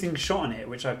amazing shot in it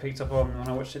which I picked up on when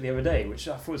I watched it the other day, which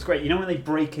I thought was great. You know when they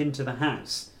break into the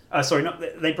house?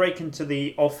 They break into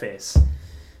the office,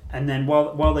 and then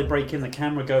while they break in, the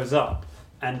camera goes up.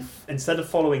 And instead of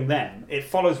following them, it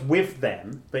follows with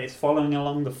them, but it's following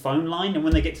along the phone line. And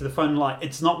when they get to the phone line,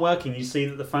 it's not working. You see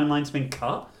that the phone line's been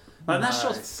cut. Like, that's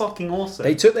just fucking awesome.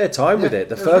 They took their time with it.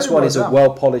 The first really one well is a done.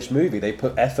 well-polished movie. They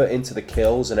put effort into the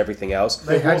kills and everything else.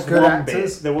 They had good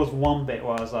actors. There was one bit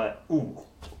where I was like, ooh,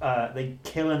 they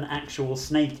kill an actual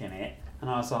snake in it. And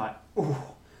I was like, ooh.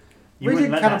 You We wouldn't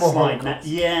did let that Cannibal slide. Holocaust.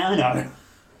 Yeah, I know.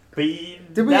 But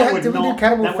Did we do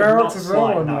Cannibal Ferox as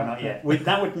well, or No, not? not yet.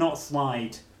 That would not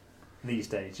slide these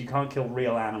days. You can't kill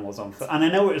real animals on foot. And I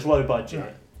know it was low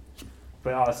budget,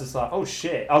 but I was just like, oh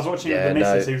shit. I was watching it with the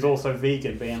missus, who's also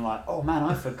vegan, being like, oh man,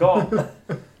 I forgot.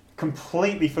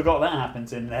 Completely forgot that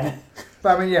happens in there.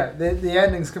 But I mean, the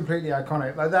ending's completely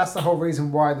iconic. Like, that's the whole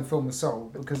reason why the film was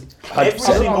sold, because 100%. Every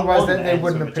single otherwise one they ends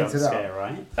wouldn't with have a picked jump it up. scare,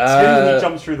 right? Till he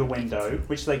jumps through the window,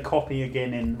 which they copy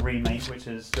again in Remake, which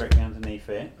is directly underneath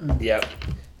it. Yeah.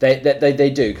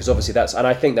 They do, because obviously and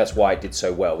I think that's why it did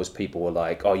so well, was people were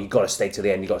like, oh, you got to stay to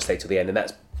the end, and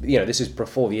that's, this is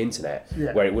before the internet,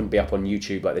 where it wouldn't be up on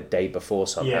YouTube like the day before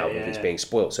somehow if it's being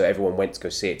spoilt, so everyone went to go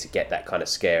see it to get that kind of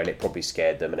scare, and it probably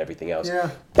scared them and everything else.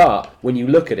 But when you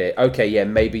look at it,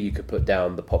 maybe you could put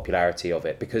down the popularity of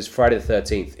it, because Friday the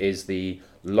 13th is the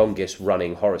longest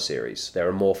running horror series. There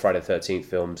are more Friday the 13th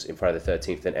films in Friday the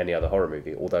 13th than any other horror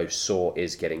movie, although Saw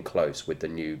is getting close with the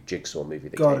new Jigsaw movie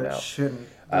that God, came it out. shouldn't.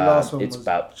 The last one It's was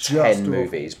about just 10 awful.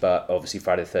 movies, but obviously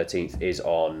Friday the 13th is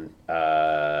on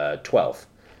 12.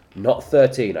 Not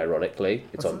 13, ironically.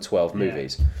 It's on 12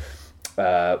 movies.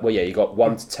 You got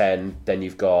 1 to 10, then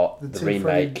you've got the two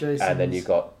remake, Freddy and then you've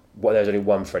got... Well, there's only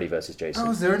one Freddy versus Jason.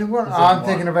 Oh, is there only one? There's I'm only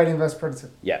thinking one. of Alien vs Predator.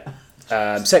 Yeah.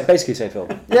 Basically same film.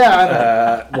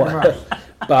 Yeah, I know. Pretty much.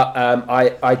 But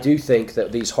I do think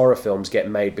that these horror films get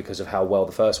made because of how well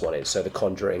the first one is. So The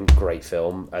Conjuring, great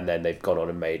film, and then they've gone on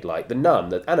and made like The Nun,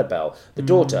 the Annabelle, The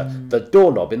Daughter, the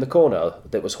doorknob in the corner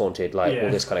that was haunted, like all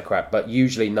this kind of crap. But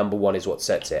usually number one is what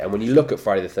sets it. And when you look at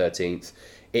Friday the 13th,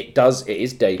 it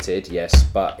is dated, yes,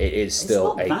 but it is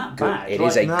still not that good. bad. It Like,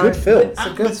 is a no, good film. it's a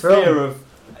good Atmosphere film. of...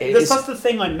 It That's is- that's the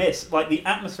thing I miss. Like, the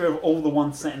atmosphere of all the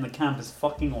ones set in the camp is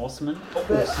fucking awesome.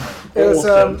 Awesome. It was,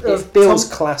 Awesome. it was It feels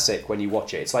Tom- classic when you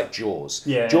watch it. It's like Jaws.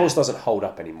 Yeah. Jaws doesn't hold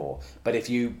up anymore. But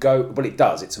if you go... Well, it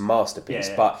does. It's a masterpiece.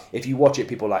 Yeah. But if you watch it,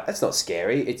 people are like, that's not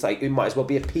scary. It's like, it might as well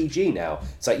be a PG now.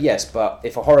 It's like, yes, but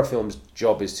if a horror film's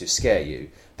job is to scare you,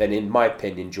 then in my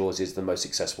opinion, Jaws is the most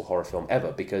successful horror film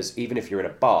ever. Because even if you're in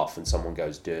a bath and someone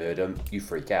goes, dude, you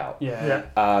freak out. Yeah.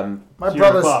 My So you're in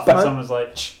a brother's bath and my, someone's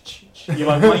like, "Shh." You're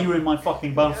like, why are you in my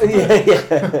fucking bathroom?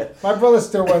 yeah. my brother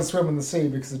still won't swim in the sea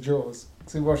because of Jaws.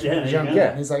 Because he watched it when he was there you younger. go.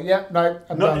 And he's like, yeah, no,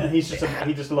 I'm No, done. he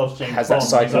just loves James Has that Bond.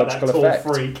 He's like psychological that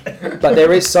tall effect. freak. But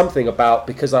there is something about,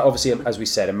 because obviously, as we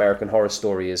said, American Horror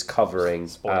Story is covering...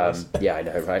 Spoilers. yeah, I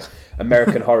know, right?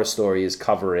 American Horror Story is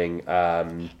covering...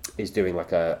 is doing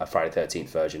like a Friday the 13th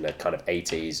version, a kind of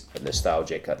 80s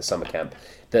nostalgic at the summer camp.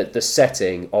 The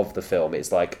setting of the film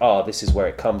is like, this is where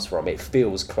it comes from. It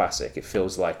feels classic. It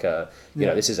feels like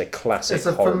this is a classic It's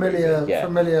a horror familiar, movie. Yeah.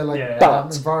 familiar like Yeah.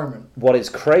 But- environment. What is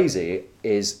crazy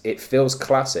is it feels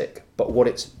classic, but what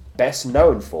it's best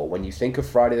known for when you think of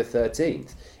Friday the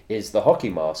 13th is the hockey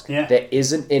mask. Yeah. There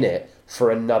isn't in it for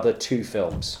another 2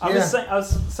 films. I Yeah.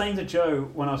 was saying to Joe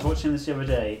when I was watching this the other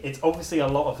day, it's obviously a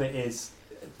lot of it is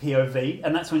POV,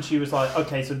 and that's when she was like,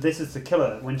 okay, so this is the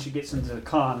killer when she gets into the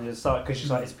car and because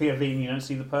she's like, it's POV and you don't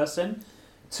see the person.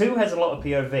 2 has a lot of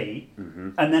POV,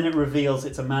 and then it reveals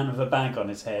it's a man with a bag on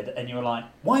his head, and you're like,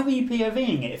 why were you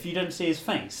POVing it if you don't see his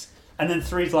face? And then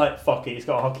 3's like, fuck it, he's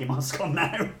got a hockey mask on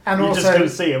now. And You're also, just going to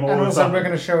see him all and the also time. we're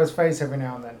going to show his face every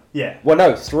now and then. Yeah. Well,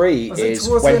 no, 3 Was it is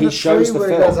towards the when end he of shows 3 the where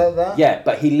he film. goes like that? Yeah,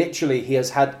 but he has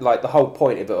had, like, the whole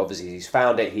point of it, obviously, he's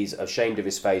found it, he's ashamed of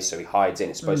his face, so he hides it,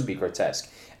 and it's supposed to be grotesque.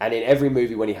 And in every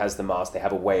movie when he has the mask, they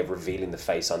have a way of revealing the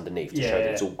face underneath to show that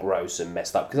it's all gross and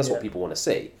messed up, because that's what people want to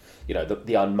see. You know,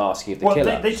 the unmasking of the Well,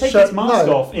 killer. they take So- his mask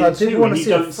no, off no, in people 2 wanna and you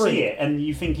see it don't free. see it, and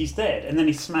you think he's dead, and then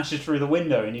he smashes through the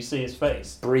window and you see his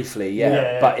face. Briefly, yeah.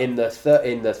 Yeah. But in the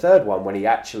third one, when he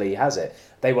actually has it,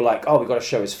 they were like, we've got to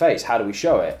show his face. How do we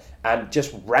show it? And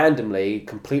just randomly,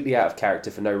 completely out of character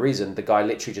for no reason, the guy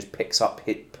literally just picks up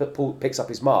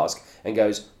his mask and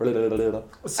goes,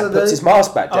 So and puts his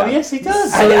mask back down. Oh, yes, he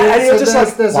does. And you're just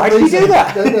like, there's why a did he reason, do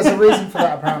that? There's a reason for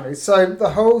that apparently. So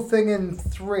the whole thing in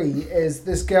 3 is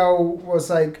this girl was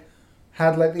like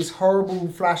had like these horrible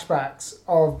flashbacks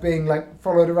of being like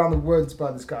followed around the woods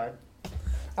by this guy,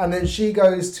 and then she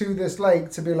goes to this lake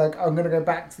to be like, I'm gonna go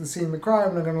back to the scene of the crime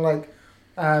and I'm gonna like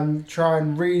try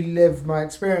and relive my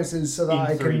experiences so that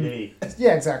I In can 3D.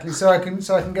 yeah, exactly. So I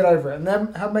can get over it. And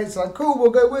then her mates are like, cool, we'll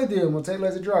go with you and we'll take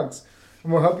loads of drugs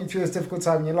and we'll help you through this difficult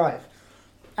time in your life.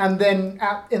 And then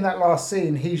in that last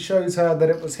scene, he shows her that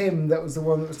it was him that was the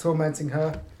one that was tormenting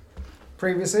her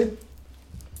previously.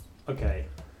 Okay.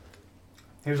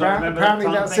 He was like, remember Apparently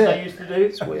that that's thing I it. used to do?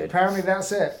 It's weird. Apparently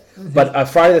that's it. But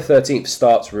Friday the 13th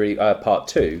starts really, part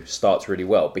 2 starts really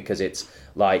well because it's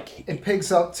like... It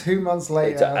picks up 2 months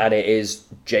later. And it is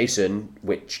Jason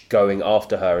which going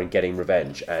after her and getting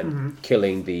revenge and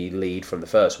killing the lead from the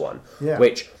first one, Yeah.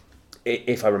 which,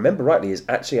 if I remember rightly, is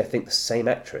actually, I think, the same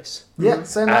actress. Yeah,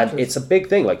 same And actress. it's a big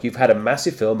thing. Like, you've had a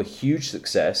massive film, a huge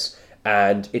success,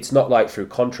 and it's not like through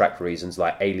contract reasons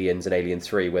like Aliens and Alien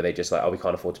 3 where they just like, we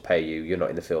can't afford to pay you, you're not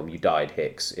in the film, you died,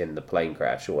 Hicks, in the plane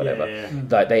crash or whatever. Yeah.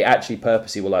 Like, they actually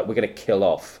purposely were like, we're going to kill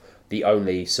off the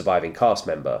only surviving cast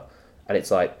member. And it's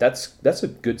like, that's a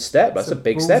good step. That's a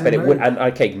big step. And it would, and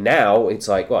okay, now it's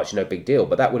like, well, it's no big deal.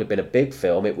 But that would have been a big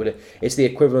film. It's the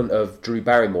equivalent of Drew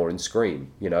Barrymore in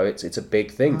Scream. You know, it's a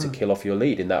big thing to kill off your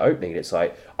lead in that opening. And it's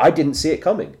like, I didn't see it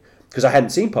coming. because I hadn't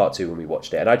seen part 2 when we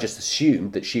watched it, and I just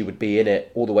assumed that she would be in it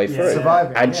all the way through.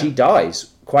 Surviving, and she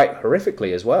dies quite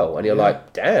horrifically as well. And you're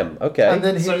like, damn, okay. And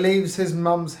then he leaves his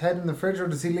mum's head in the fridge, or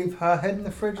does he leave her head in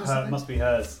the fridge or something? It must be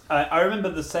hers. I remember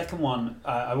the second one,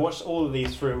 I watched all of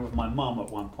these through with my mum at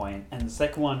one point, and the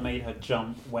second one made her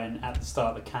jump when at the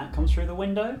start the cat comes through the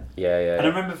window. Yeah. And I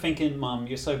remember thinking, Mum,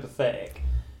 you're so pathetic.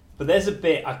 But there's a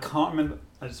bit, I can't remember,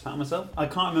 I just found myself, I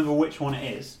can't remember which one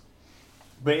it is,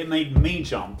 but it made me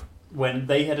jump when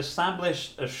they had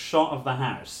established a shot of the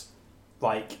house,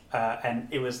 and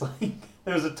it was like,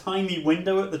 there was a tiny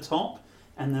window at the top,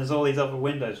 and there's all these other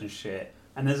windows and shit,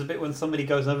 and there's a bit when somebody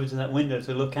goes over to that window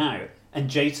to look out, and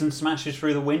Jason smashes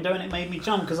through the window, and it made me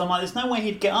jump, because I'm like, there's no way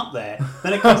he'd get up there.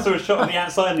 Then it comes to a shot of the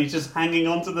outside, and he's just hanging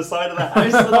onto the side of the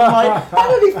house, and I'm like,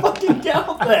 how did he fucking get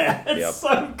up there? It's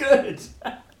so good.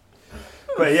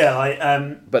 But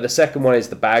yeah, but the second one is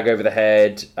the bag over the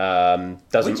head.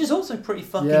 Doesn't, which is also pretty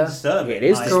fucking disturbing. It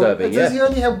is disturbing. Does he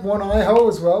only have one eye hole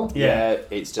as well? Yeah,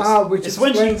 it's just. Which it's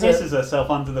when she pisses herself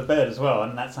under the bed as well,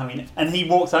 and that's how he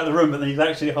walks out the room, but then he's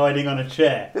actually hiding on a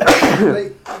chair.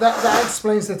 that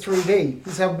explains the 3D.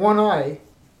 He's had one eye,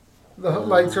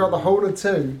 throughout the whole of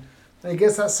 2. And he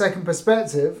gets that second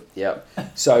perspective. Yep.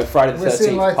 So Friday the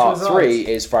 13th Part 3 eyes.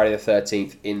 is Friday the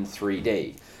 13th in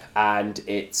 3D. And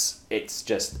it's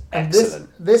just excellent.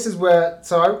 This is where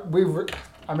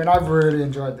I've really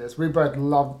enjoyed this. We both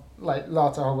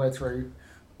laughed the whole way through,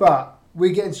 but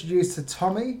we get introduced to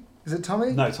Tommy. Is it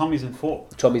Tommy? No, Tommy's in 4.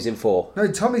 Tommy's in 4.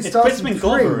 No, Tommy starts in 3.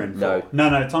 Glover in 4. No.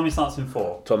 No, Tommy starts in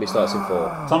 4. Tommy starts in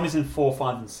 4. Tommy's in 4,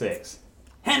 5, and 6.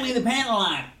 Hand me the panel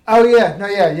line. Oh yeah, no,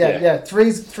 yeah.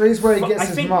 Three's where he gets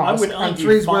his mask, and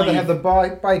 3's where they have the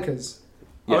bikers.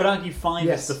 I would argue 5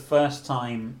 Yes. is the first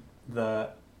time the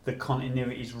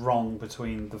continuity is wrong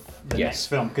between the next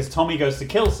film, because Tommy goes to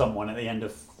kill someone at the end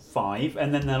of 5,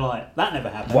 and then they're like, that never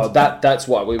happened. Well, that's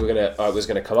what I was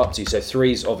gonna come up to. So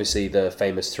 3's obviously the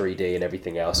famous 3D and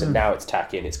everything else, and now it's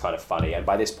tacky and it's kind of funny. And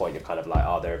by this point, you're kind of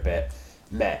like, they're a bit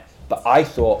meh. But I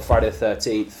thought Friday the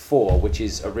 13th 4, which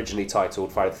is originally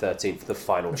titled Friday the 13th, the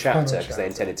final chapter, because they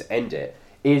intended to end it,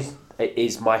 is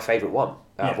my favourite one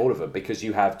out of all of them, because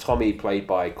you have Tommy played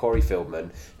by Corey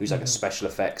Feldman, who's like a special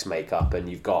effects makeup, and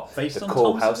you've got based the on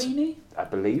cool Tom house. Savini? I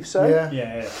believe so.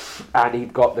 Yeah. And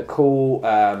you've got the cool,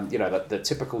 the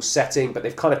typical setting, but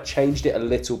they've kind of changed it a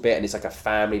little bit, and it's like a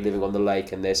family living on the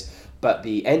lake and this. But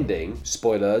the ending,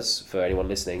 spoilers for anyone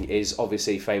listening, is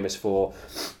obviously famous for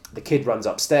the kid runs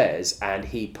upstairs and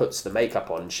he puts the makeup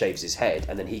on and shaves his head,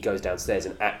 and then he goes downstairs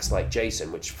and acts like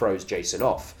Jason, which throws Jason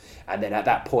off. And then at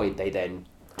that point, they then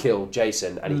kill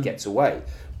Jason and he gets away.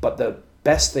 But the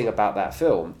best thing about that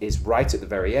film is right at the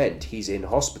very end, he's in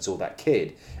hospital, that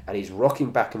kid, and he's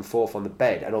rocking back and forth on the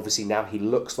bed, and obviously now he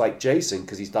looks like Jason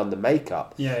because he's done the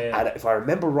makeup. Yeah. And if I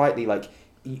remember rightly,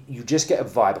 you just get a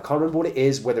vibe. I can't remember what it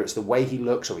is, whether it's the way he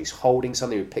looks or he's holding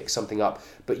something or he picks something up,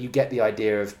 but you get the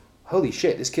idea of, holy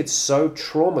shit, this kid's so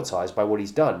traumatized by what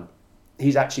he's done,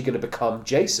 he's actually going to become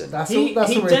Jason. That's He what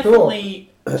we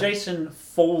definitely, Jason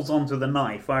falls onto the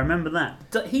knife. I remember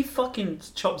that. He fucking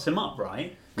chops him up,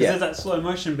 right? Because there's that slow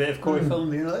motion bit of Corey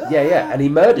Feldman being like, and he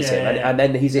murders him, Yeah. and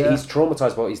then he's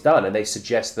traumatized by what he's done, and they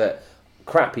suggest that,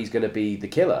 crap, he's going to be the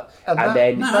killer. And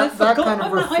then... No, That kind of I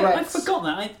reflects... forgot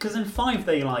that, because in 5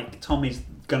 they Tommy's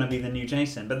going to be the new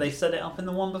Jason, but they set it up in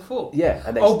the one before. Yeah.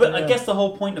 And I guess the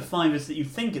whole point of 5 is that you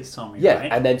think it's Tommy, right?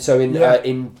 And then so in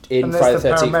And Friday there's the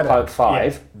the 13th paramedic. Part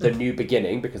 5, the new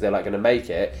beginning, because they're going to make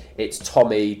it, it's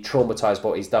Tommy, traumatised by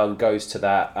what he's done, goes to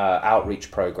that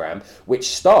outreach programme,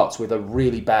 which starts with a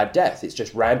really bad death. It's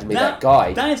just randomly that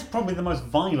guy... That is probably the most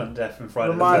violent death in Friday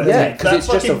the Remind 13th. me. Yeah, 'cause that it's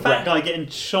just fucking a fat guy getting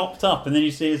chopped up, and then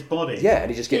you see his body. Yeah,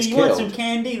 and he just gets You want some killed.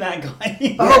 candy, that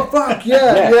guy? Oh fuck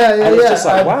yeah. And it's just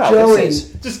like, wow, Joey, this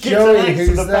is... Just gives an axe to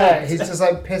who's the there, back. he's just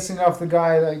pissing off the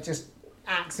guy, just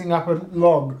axing up a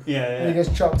log. Yeah. And he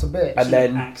gets chopped to bits. And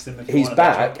then Axe him if you he's wanted to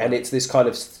back, chop and him. it's this kind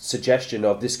of suggestion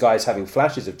of this guy's having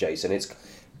flashes of Jason.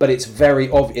 But it's very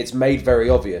it's made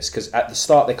very obvious, because at the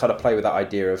start they kind of play with that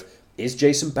idea of, is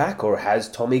Jason back, or has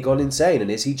Tommy gone insane, and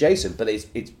is he Jason? But it's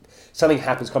something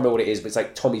happens, can't remember what it is, but it's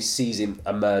like Tommy sees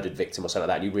a murdered victim or something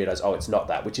like that, and you realise, it's not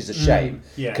that, which is a shame,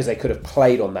 because they could have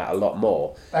played on that a lot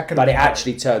more. That could have But it been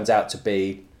actually turns out to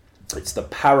be, it's the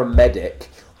paramedic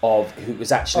of who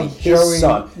was actually Of his Joey,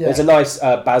 son. yeah. There's a nice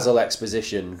Basil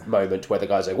exposition moment where the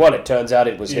guy's like, well, it turns out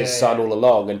it was his son all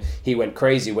along, and he went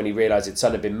crazy when he realised his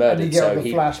son had been murdered, And you get so the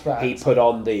he flashbacks. put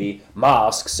on the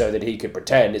mask so that he could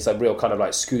pretend. It's a real kind of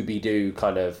like Scooby-Doo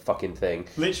kind of fucking thing.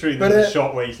 Literally, But there's a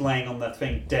shot where he's laying on that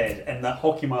thing dead, and that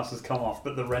hockey mask has come off,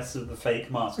 but the rest of the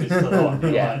fake mask is still on.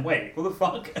 You're Yeah. like, wait, what the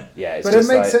fuck? Yeah, it's But it just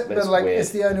makes like, it, but it's like weird. it's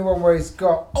the only one where he's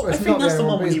got. Oh, I it's think not that's the the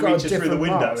only one but when he's he got a reaches through the different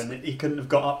window mask. and he couldn't have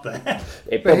got up there.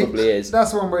 It But probably is.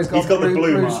 That's the one where he's got the blue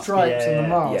blue mask, stripes in the yeah.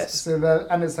 mask. Yes. So that,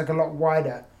 and it's like a lot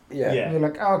wider. Yeah. Yeah. And you're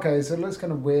like, oh, okay, so it looks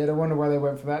kind of weird. I wonder why they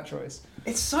went for that choice.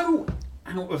 It's so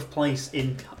out of place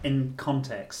in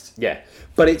context. Yeah,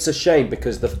 but it's a shame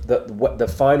because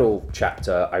the final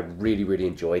chapter I really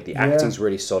enjoyed. The acting's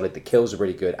really solid. The kills are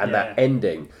really good, and that Yeah.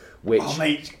 ending, which Oh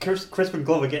mate, Crispin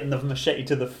Glover getting the machete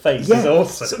to the face is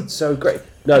awesome. so great.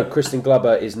 No, Kristen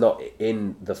Glover is not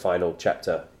in the final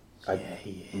chapter. Yeah,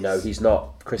 he is. No, he's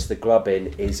not. Kristen Glover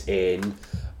is in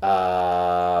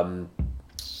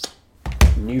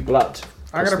New Blood.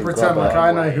 I'm going to Kristen pretend Glover. like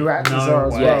I know who actors No are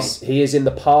as way. well. Yes, he is in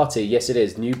the party. Yes, it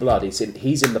is New Blood. He's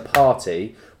in the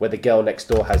party where the girl next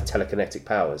door has telekinetic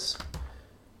powers.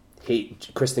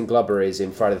 Kristen Glover is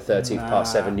in Friday the 13th Part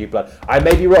 7 New Blood. I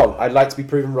may be wrong. I'd like to be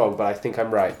proven wrong, but I think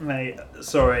I'm right. Mate,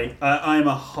 sorry, I'm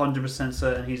 100%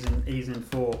 certain he's in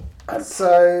 4.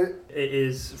 So, It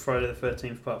is Friday the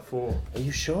 13th Part 4. Are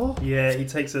you sure? Yeah, he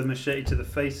takes a machete to the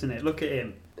face in it. Look at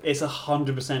him. It's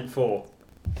 100% 4.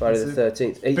 Friday the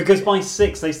 13th. Because by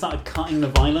 6 they started cutting the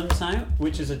violence out,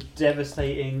 which is a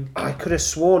devastating. I could have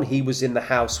sworn he was in the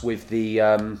house with the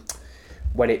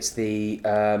when it's the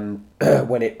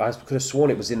I could have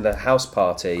sworn it was in the house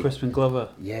party. Crispin Glover.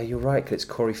 Yeah, you're right. Because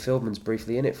Corey Feldman's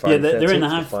briefly in it. Yeah, Friday they're in the 13th,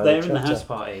 house. final They're in the chapter. house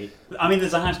party. I mean,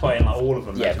 there's a house party in like all of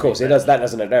them. Yeah, of course. It does. That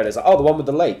doesn't know. It's like, oh, the one with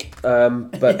the lake.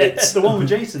 But it's the one with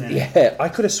Jason in it. yeah. I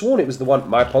could have sworn it was the one.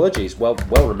 My apologies. Well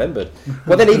remembered.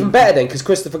 Well, then even better then, because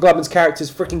Christopher Glover's character is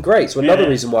freaking great. So another Yeah.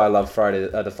 reason why I love Friday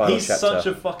the final He's chapter. such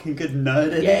a fucking good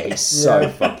nerd in Yeah, it. he's so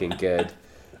fucking good.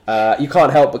 You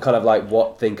can't help but kind of like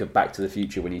think of Back to the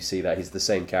Future when you see that. He's the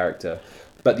same character.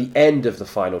 But the end of the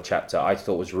final chapter I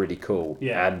thought was really cool.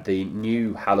 Yeah. And the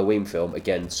new Halloween film,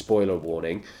 again, spoiler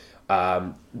warning,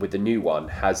 with the new one,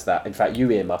 has that. In fact, you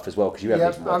earmuff as well, because you haven't yeah,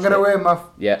 even I'm watched going to it. wear my.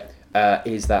 Yeah.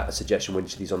 Is that a suggestion when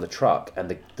she's on the truck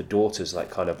and the daughter's like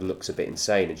kind of looks a bit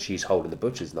insane and she's holding the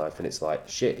butcher's knife and it's like,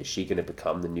 shit, is she going to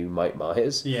become the new Mike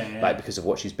Myers? Yeah, yeah. Like because of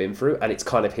what she's been through, and it's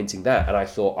kind of hinting that, and I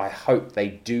thought I hope they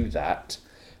do that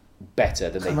better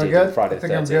than they Am I did good? in Friday I the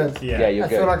think I'm 13th. good. Yeah. You're I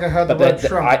good. feel like I heard the But word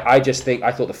Trump. I just think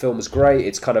I thought the film was great.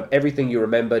 It's kind of everything you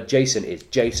remember. Jason is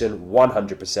Jason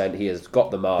 100%. He has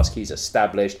got the mask. He's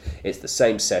established. It's the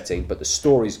same setting, but the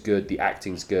story's good, the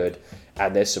acting's good,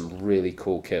 and there's some really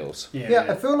cool kills. Yeah,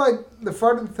 I feel like the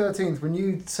Friday the 13th, when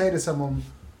you say to someone,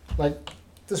 like,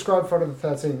 describe Friday the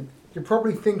 13th, you're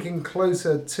probably thinking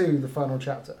closer to the final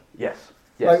chapter. Yes.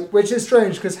 Like, which is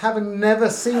strange because having never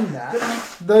seen that,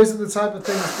 those are the type of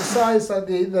things. Besides like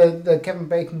the Kevin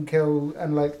Bacon kill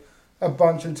and like a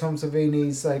bunch of Tom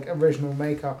Savini's like original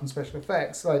makeup and special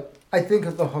effects, like I think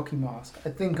of the hockey mask. I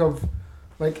think of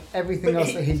like everything But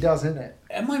else that he does in it.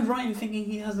 Am I right in thinking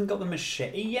he hasn't got the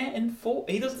machete yet in 4?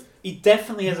 He does. He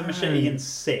definitely has a machete in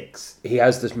 6. He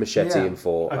has this machete Yeah. in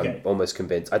 4. Okay. I'm almost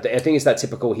convinced. I think it's that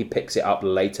typical. He picks it up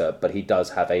later, but he does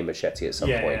have a machete at some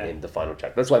Yeah, point yeah. in the final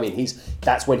chapter. That's what I mean.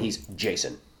 That's when he's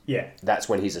Jason. Yeah. That's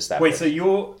when he's established. Wait,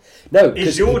 so no, is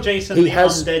 'cause your Jason he the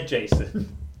has undead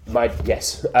Jason?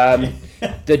 yes.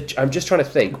 I'm just trying to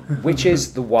think which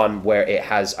is the one where it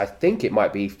has. I think it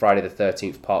might be Friday the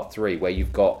 13th Part 3, where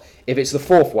you've got. If it's the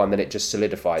fourth one, then it just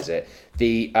solidifies it.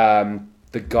 The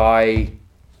guy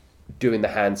doing the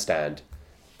handstand,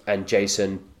 and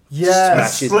Jason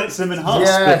smashes, Splits him in half.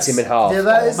 Yeah. splits him in half. Yeah,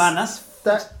 that Oh is. man, that's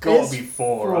that gotta is be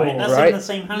 4, 4, right? That's right? in the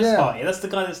same house Yeah. party. That's the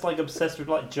guy that's like obsessed with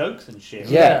like jokes and shit.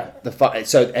 Yeah,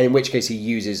 so and in which case he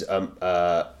uses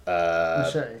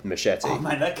machete. Oh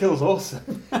man, that kill's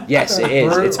awesome. Yes, it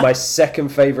is. It's my second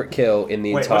favorite kill in the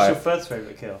Wait, what's entire. your first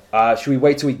favourite kill? Should we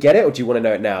wait till we get it, or do you want to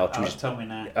know it now? Should we Just tell me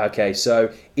now. Okay, so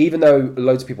even though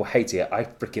loads of people hate it, I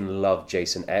freaking love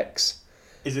Jason X.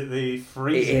 Is it the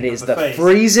freezing? It of is the the face?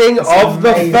 freezing of the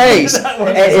amazing. face. That was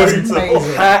It is brutal.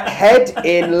 head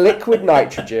in liquid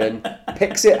nitrogen,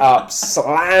 picks it up,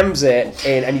 slams it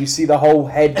in, and you see the whole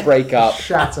head break up.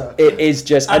 Shatter. It is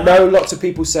just. I know lots of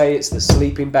people say it's the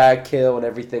sleeping bag kill and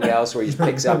everything else, where he just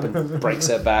picks it up and breaks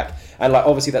her back, and like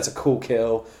obviously that's a cool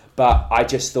kill. But I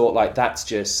just thought like that's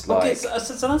just like. Okay, so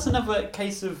that's another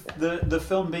case of the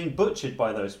film being butchered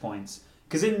by those points.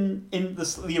 Because in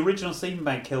the original sleeping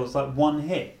bag kill was like one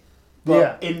hit.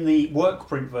 But in the work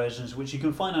print versions, which you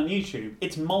can find on YouTube,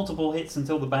 it's multiple hits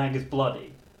until the bag is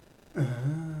bloody.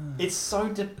 It's so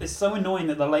annoying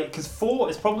that the late because 4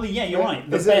 is probably you're right.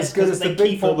 The Is it as best good because as they the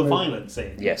keep all Bigfoot the movie? violence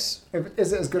in. Yes.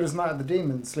 Is it as good as Night of the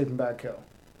Demons, Sleeping Bag Kill?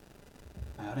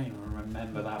 I don't even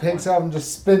remember that Picks one. up and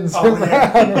just spins Oh, him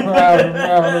yeah. round and round and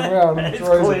round and round and It's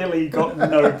throws it. clearly got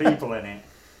no people in it.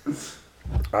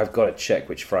 I've got to check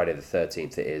which Friday the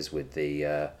 13th it is with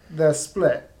the They're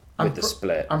split.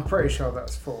 split. I'm pretty sure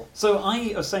that's 4. So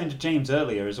I was saying to James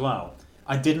earlier as well,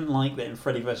 I didn't like that in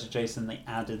Freddy vs. Jason they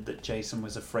added that Jason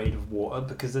was afraid of water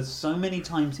because there's so many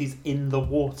times he's in the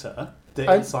water that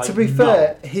it's like to be no.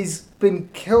 fair, he's been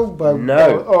killed by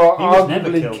No. or He was never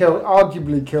arguably killed by-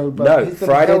 arguably killed by No, he's been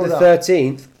Friday held the up.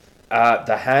 13th,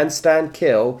 the handstand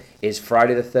kill is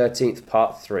Friday the 13th,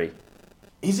 part 3.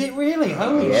 Is it really?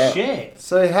 Holy Yeah. shit!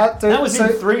 So he had to, That was so,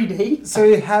 in 3D. so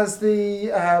he has the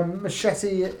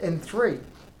machete in 3.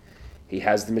 He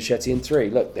has the machete in 3.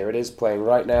 Look, there it is playing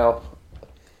right now.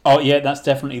 Oh yeah, that's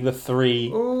definitely the 3.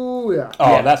 Oh yeah.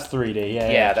 Oh, Yeah. that's 3D.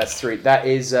 Yeah, that's 3. That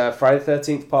is Friday the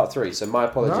 13th, part 3. So my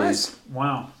apologies. Nice.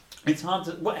 Wow, it's hard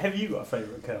to. What have you got a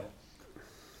favourite kill?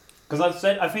 Because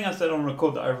I think I said on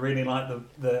record that I really like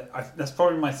that's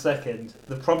probably my second.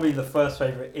 Probably the first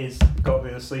favourite is got to be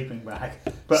the sleeping bag,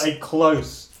 but a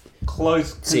close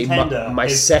See, contender. my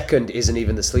second isn't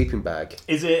even the sleeping bag.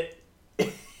 Is it?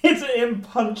 Is it him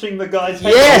punching the guy's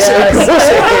head? Yes, Yes. of course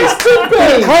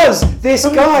it is. Because this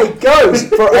guy goes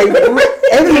for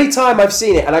every time I've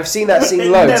seen it, and I've seen that scene It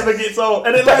loads. never gets old,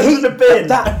 and it But lands in a bin.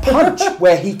 that punch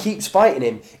where he keeps fighting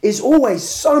him is always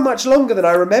so much longer than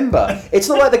I remember. It's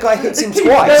not like the guy hits him Keep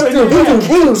twice. going, He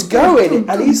keeps going,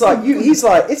 and he's like,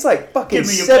 it's like fucking Give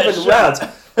me your 7 best rounds. shot.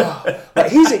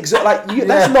 Like he's that's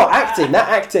not acting. That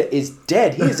actor is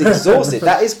dead. He is exhausted.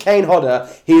 That is Kane Hodder.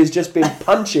 He has just been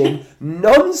punching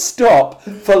non-stop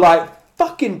for like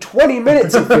fucking 20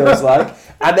 minutes. It feels like,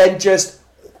 and then just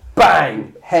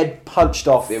bang, head punched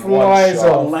off in one Flies shot.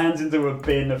 off. Lands into a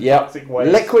bin of Yep. toxic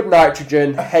waste. Liquid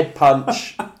nitrogen, head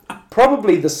punch,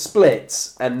 probably the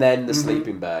splits, and then the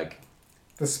sleeping bag.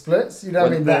 The splits? You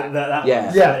don't mean that? Yeah.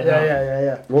 one.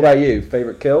 Yeah. What about you?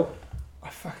 Favorite kill? I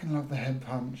fucking love the head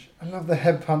punch. I love the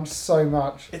head punch so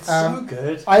much. It's so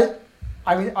good.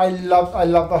 I mean, I love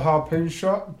the harpoon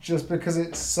shot just because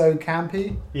it's so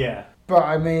campy. Yeah. But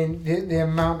I mean, the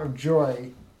amount of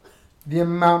joy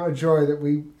that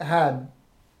we had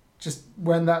just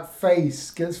when that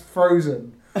face gets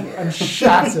frozen and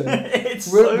shattered. It's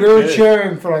we so were good.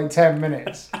 cheering for like 10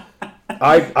 minutes.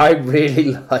 I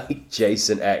really like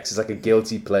Jason X. It's like a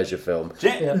guilty pleasure film.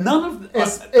 Yeah. None of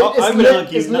It's I would lit,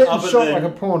 argue it's lit and other shot than, like a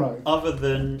porno. other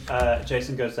than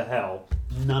Jason Goes to Hell,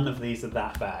 none of these are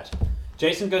that bad.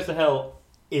 Jason Goes to Hell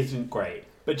isn't great,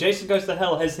 but Jason Goes to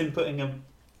Hell has him putting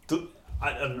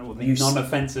I don't know what the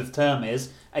non-offensive term is,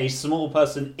 a small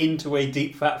person into a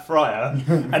deep fat fryer,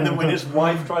 and then when his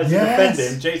wife tries to defend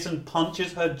him, Jason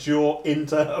punches her jaw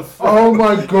into her fryer. Oh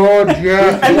my god,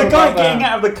 yeah. And the What guy about getting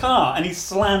that? out of the car and he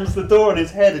slams the door on his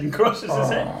head and crushes his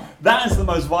head. That is the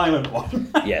most violent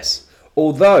one. Yes.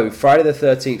 Although Friday the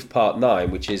 13th Part 9,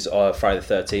 which is Friday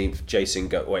the 13th, Jason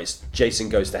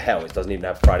Goes to Hell. It doesn't even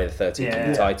have Friday the 13th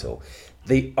in the title.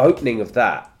 The opening of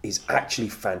that is actually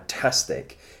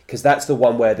fantastic. Because that's the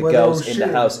one where the Where girl's they're in the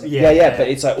all house. shooting. Yeah, but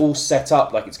it's like all set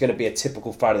up like it's going to be a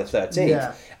typical Friday the 13th.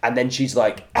 Yeah. And then she's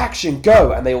like, action,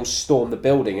 go! And they all storm the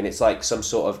building, and it's like some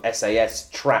sort of SAS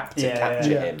trap to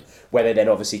capture him, where they then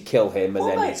obviously kill him, and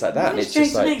then it's like that. And it's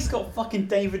just Jason like, X got fucking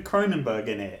David Cronenberg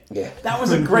in it. Yeah. That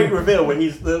was a great reveal when they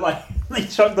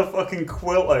chuck the fucking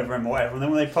quilt over him or whatever, and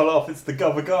then when they pull it off, it's the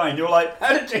other guy, and you're like,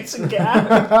 how did Jason get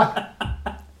out?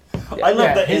 I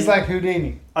love that. He's like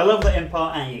Houdini. I love that in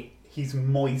Part 8. He's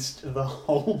moist the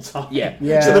whole time. Yeah.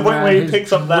 Yeah, to the point man, where he he's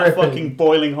picks up that dripping. fucking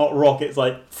boiling hot rock, it's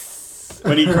like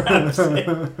when he grabs it.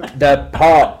 The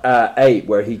part 8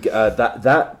 where he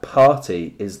that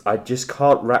party is, I just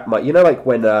can't wrap my, you know, like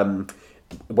when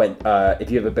if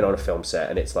you've ever been on a film set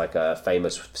and it's like a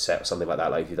famous set or something like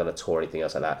that, like if you've done a tour or anything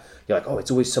else like that, you're like, oh,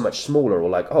 it's always so much smaller, or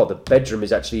like, oh, the bedroom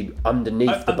is actually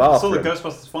underneath the I saw bathroom. the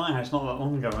Ghostbusters Firehouse not that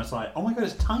long ago, and it's like, oh my god,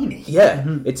 it's tiny. Yeah,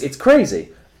 it's crazy.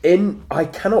 I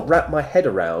cannot wrap my head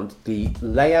around the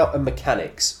layout and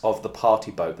mechanics of the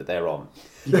party boat that they're on.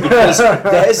 Because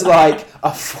there's like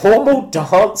a formal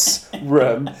dance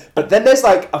room, but then there's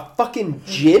like a fucking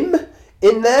gym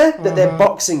in there that they're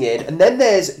boxing in, and then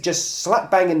there's just slap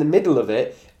bang in the middle of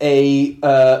it a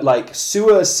like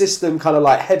sewer system kind of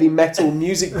like heavy metal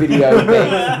music video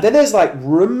thing. Then there's like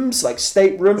rooms, like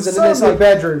state rooms, and then there's like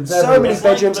bedrooms. so everywhere. many It's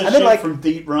like bedrooms, the and then shit like from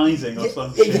Deep Rising or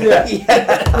something. yeah,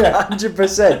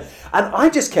 100%. And I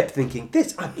just kept thinking,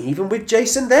 I'm even with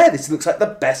Jason there. This looks like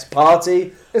the best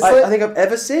party I think I've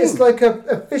ever seen. It's like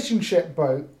a fishing ship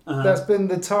boat that's been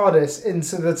the TARDIS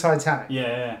into the Titanic.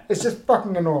 Yeah. It's just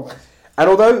fucking enormous. And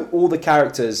although all the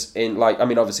characters in, like, I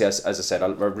mean, obviously, as I said, I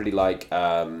really like,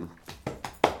 I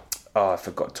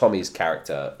forgot Tommy's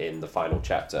character in the final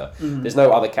chapter. There's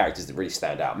no other characters that really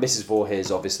stand out. Mrs.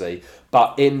 Voorhees, obviously,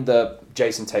 but in the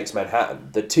Jason Takes Manhattan,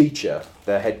 the teacher,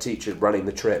 the head teacher running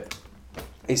the trip,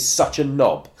 is such a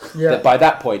knob that by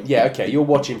that point, you're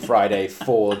watching Friday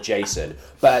for Jason,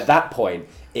 but at that point,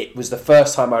 it was the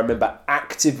first time I remember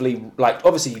actively, like,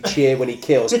 obviously you cheer when he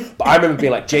kills, but I remember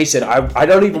being like, Jason, I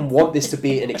don't even want this to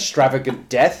be an extravagant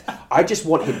death. I just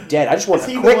want him dead. I just want Is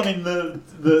a he quick... the one in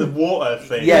the water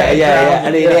thing? Yeah.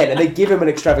 And they give him an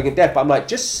extravagant death, but I'm like,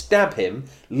 just stab him,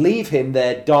 leave him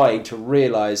there dying to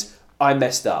realise I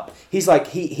messed up. He's like,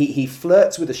 he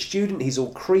flirts with a student, he's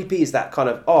all creepy, he's that kind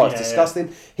of, it's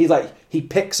disgusting. He's like, he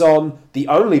picks on the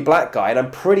only black guy, and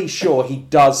I'm pretty sure he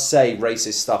does say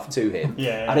racist stuff to him.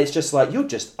 And it's just like, you're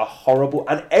just a horrible,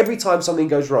 and every time something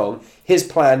goes wrong, his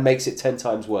plan makes it 10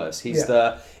 times worse. He's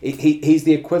he's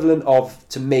the equivalent of,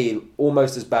 to me,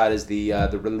 almost as bad as the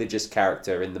religious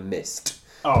character in The Mist.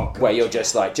 Oh, God. Where you're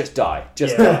just like, just die.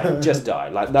 Just die.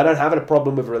 Like, I don't have a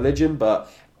problem with religion,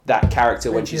 but that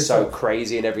character when she's so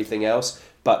crazy and everything else,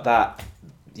 but that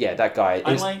guy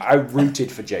is, I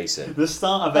rooted for Jason. The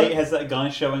start of 8 has that guy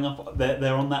showing up,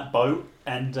 they're on that boat,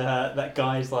 and that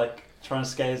guy's like trying to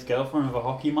scare his girlfriend with a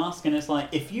hockey mask, and it's like,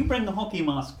 if you bring the hockey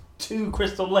mask to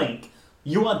Crystal Lake,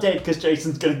 you are dead because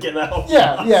Jason's going to get that hockey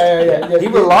mask. Yeah. He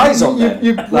relies on that.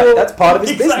 Like, that's part of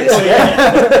his business.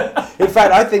 In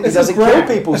fact, I think he doesn't kill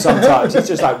people sometimes. He's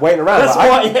just like waiting around. That's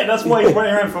why he's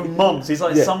waiting around for months. He's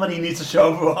like, somebody needs to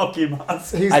show up with a hockey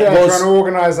mask. He's there trying to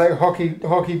organise like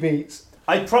hockey beats.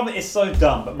 It's so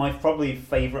dumb, but my probably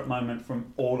favourite moment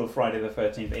from all of Friday the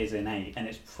 13th is in 8, and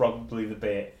it's probably the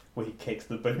bit where he kicks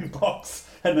the boombox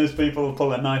and those people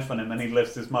pull a knife on him and he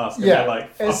lifts his mask and they're like,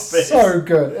 fuck it's this. So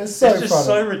good. It's so It's just funny.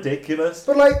 so ridiculous.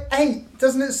 But like 8,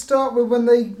 doesn't it start with when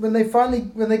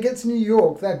they get to New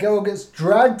York, that girl gets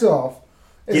dragged off,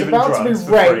 is Given about to be drugs for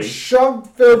free. raped, shoved,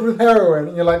 filled with heroin,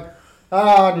 and you're like,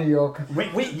 New York.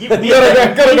 You've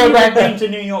gotta go back. been to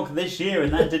New York this year,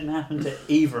 and that didn't happen to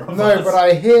either of us. No, but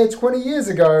I hear 20 years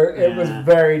ago it was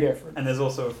very different. And there's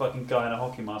also a fucking guy in a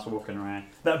hockey mask walking around.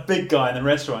 That big guy in the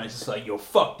restaurant is just like, yo,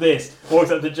 fuck this.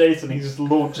 Walks up to Jason, he just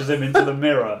launches him into the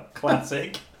mirror.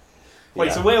 Classic.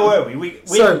 Wait, so where were we? We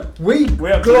up to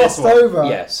this glossed one. over.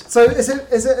 Yes. So is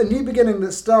it a new beginning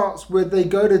that starts with they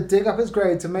go to dig up his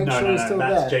grave to make sure he's still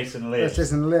that's there? Jason Lives. That's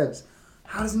Jason Lives.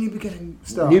 How does New Beginning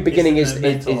start? New Beginning It's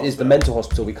is the mental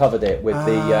hospital. We covered it with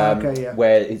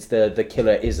where it's the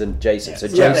killer isn't Jason. So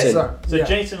Jason.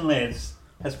 Jason Lives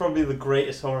has probably the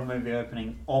greatest horror movie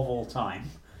opening of all time.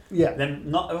 Yeah. Then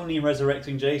not only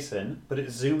resurrecting Jason, but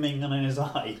it's zooming in on his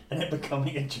eye and it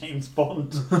becoming a James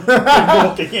Bond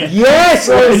walking in. Yes.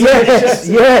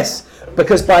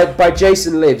 Because by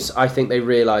Jason Lives, I think they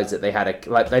realised that they had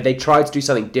they tried to do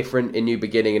something different in New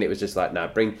Beginning, and it was just like,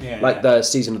 no, the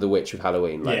Season of the Witch with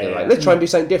Halloween. Let's try and do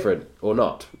something different or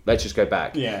not. Let's just go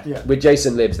back. Yeah. With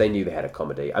Jason Lives, they knew they had a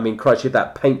comedy. I mean, Christ, you had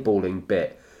that paintballing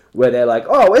bit where they're like,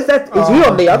 "Oh, is he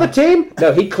on the other team?"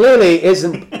 No, he clearly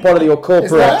isn't one of your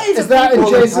corporate. Is that in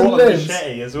Jason Lives?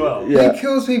 As well. Yeah. He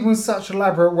kills people in such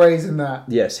elaborate ways in that.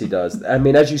 Yes, he does. I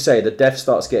mean, as you say, the death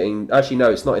starts getting. Actually,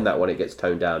 no, it's not in that one. It gets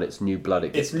toned down. It's New Blood.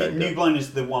 It gets toned down. New Blood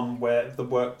is the one where the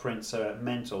work prints are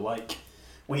mental. Like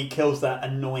when he kills that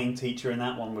annoying teacher in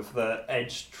that one with the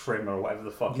edge trimmer or whatever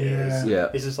the fuck it is. Yeah.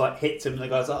 It's just like hits him and the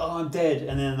guy's like, "Oh, I'm dead,"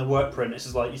 and then in the work print, it's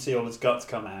just like you see all his guts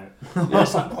come out. And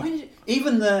it's like, why did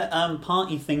even the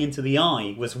party thing into the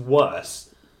eye was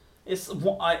worse. It's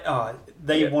what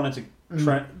they wanted to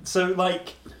so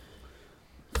like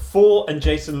 4 and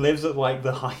Jason Lives are like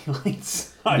the highlights.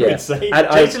 I would say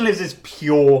Jason Lives is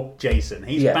pure Jason.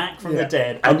 He's back from the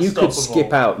dead, and you could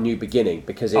skip out New Beginning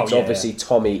because it's obviously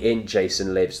Tommy in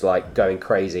Jason Lives like going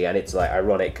crazy, and it's like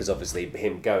ironic because obviously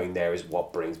him going there is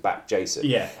what brings back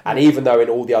Jason. And even though in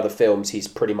all the other films he's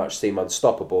pretty much seemed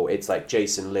unstoppable, it's like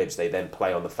Jason Lives. They then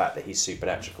play on the fact that he's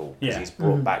supernatural because he's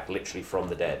brought back literally from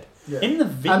the dead. In the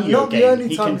video game,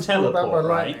 he can teleport,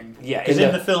 right? Yeah, because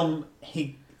in the film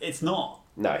it's not.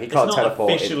 No, he It's can't not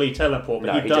teleport. officially teleport, but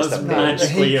No, he he just does appears.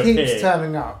 magically he appear. keeps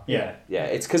turning up. Yeah. Yeah,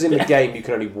 it's because in the game you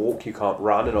can only walk, you can't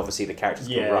run, and obviously the characters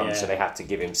can Yeah, run, yeah. so they had to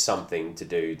give him something to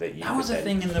do that you That could was a then...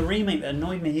 thing in the remake that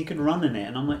annoyed me. He could run in it,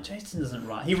 and I'm like, Jason doesn't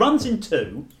run. He runs in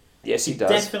 2. Yes, he does.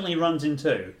 Definitely runs in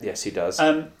 2. Yes, he does.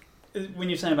 When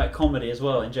you're saying about comedy as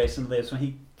well in Jason Lives, when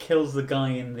he kills the guy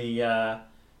in the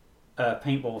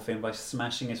paintball thing by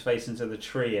smashing his face into the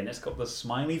tree, and it's got the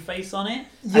smiley face on it.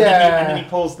 And then he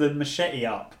pulls the machete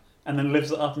up and then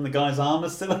lifts it up, and the guy's arm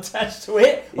is still attached to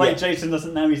it. Like Jason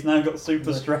doesn't know he's now got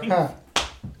super strength.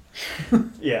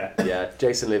 Yeah. Yeah,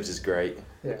 Jason Lives is great.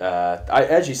 Yeah.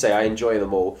 As you say, I enjoy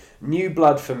them all. New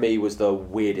Blood for me was the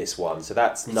weirdest one, so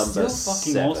that's It's number still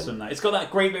fucking 7. awesome though. It's got that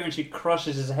great bit when she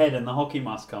crushes his head and the hockey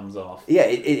mask comes off. Yeah,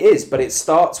 it is, but it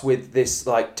starts with this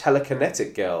like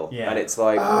telekinetic girl, Yeah. and it's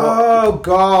like, Oh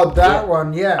God, that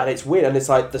one, and it's weird, and it's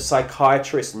like the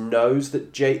psychiatrist knows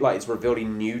that like it's revealed he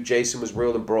knew Jason was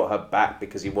real and brought her back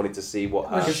because he wanted to see what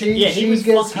her. He was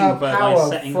gets fucking her with her by power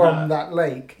setting from her. that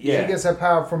lake. Yeah. She gets her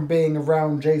power from being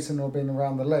around Jason or being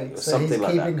around the lake. So Something he's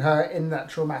like keeping that. her in that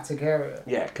traumatic area.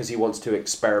 Yeah, because he wants to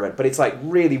experiment, but it's like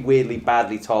really weirdly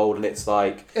badly told, and it's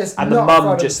like, It's and the not mum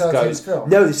Friday just the 13th goes, film.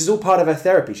 "No, this is all part of her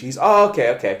therapy." She's, "Oh,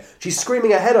 okay." She's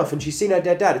screaming her head off, and she's seen her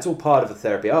dead dad. It's all part of the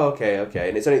therapy. Oh, okay,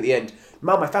 and it's only at the end.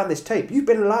 Mum, I found this tape. You've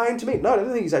been lying to me. No, I don't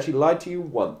think he's actually lied to you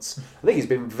once. I think he's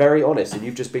been very honest, and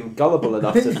you've just been gullible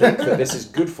enough to think that this is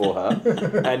good for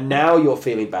her, and now you're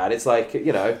feeling bad. It's like,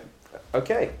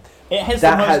 okay. It has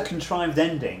That the most had- contrived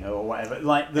ending or whatever.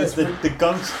 Like the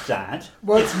ghost dad.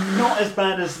 Well, It's not as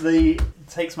bad as the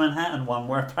Takes Manhattan one,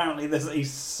 where apparently there's a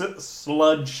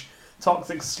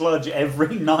toxic sludge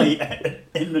every night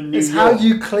in the New It's York. how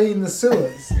you clean the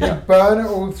sewers. You burn it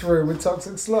all through with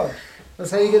toxic sludge.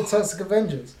 That's how you get Toxic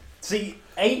Avengers. See,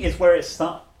 8 is where it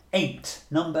starts.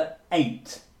 Number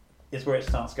 8 is where it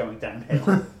starts going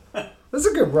downhill. That's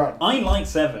a good run. I like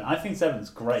 7. I think 7's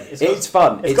great. It's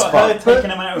fun. It's got fun. her taking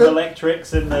him out with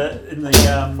electrics in the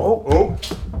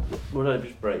What did I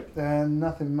just break?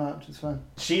 Nothing much. It's fine.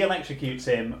 She electrocutes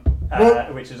him,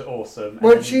 Well- which is awesome.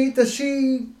 Well, And then does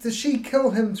she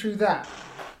kill him through that?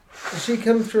 Does she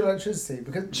kill him through electricity?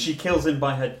 Because she kills him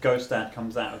by her ghost dad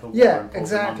comes out of the water. yeah, and pulls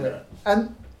exactly. Him under.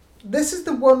 And this is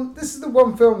the one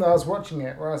film that I was watching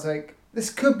it where I was like, this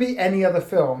could be any other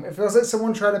film. It feels like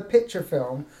someone tried to pitch a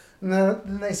film, and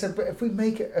then they said, but if we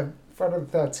make it a Friday the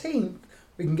 13th,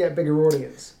 we can get a bigger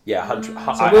audience. Yeah, 100. So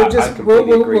I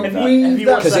completely agree with Have that. you, have you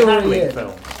watched That the story Howling in. film?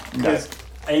 No. Because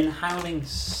in Howling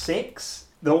 6,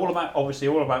 they're all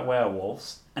about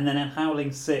werewolves, and then in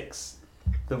Howling 6,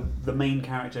 the main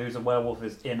character who's a werewolf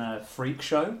is in a freak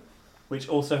show, which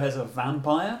also has a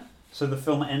vampire. So the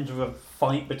film ends with a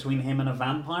fight between him and a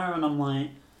vampire, and I'm like,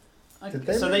 Did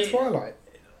they make Twilight?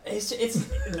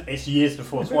 It's years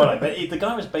before Twilight, but the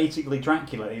guy was basically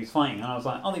Dracula he was fighting, and I was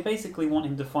like, oh, they basically want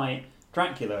him to fight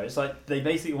Dracula. It's like they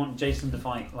basically want Jason to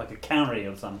fight like a Carrie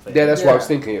or something. Yeah, that's what I was Yeah.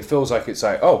 thinking. It feels like it's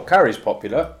like, oh, Carrie's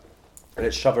popular, and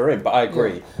let's shove her in. But I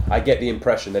agree. I get the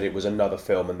impression that it was another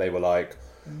film, and they were like,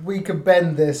 We could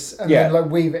bend this and Yeah. then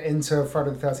weave it into a Friday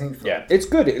the 13th film. yeah, it's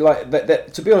good.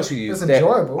 To be honest with you, It's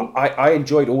enjoyable. I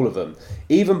enjoyed all of them,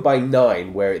 even by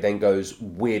 9, where it then goes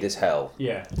weird as hell.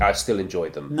 Yeah. I still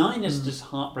enjoyed them. 9 is just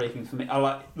heartbreaking for me. I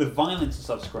like the violence and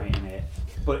stuff's great in it,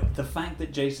 but the fact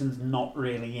that Jason's not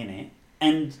really in it,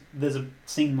 and there's a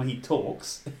scene where he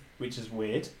talks, which is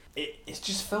weird. It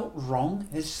just felt wrong.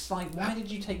 It's just like, why did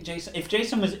you take Jason? If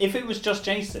it was just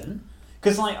Jason,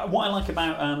 because like what I like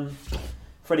about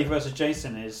Freddy vs.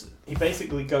 Jason is he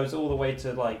basically goes all the way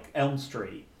to like Elm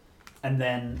Street, and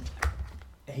then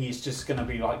he's just going to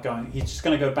be like he's just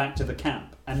going to go back to the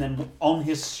camp, and then on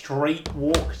his straight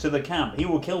walk to the camp, he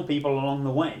will kill people along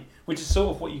the way, which is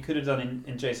sort of what you could have done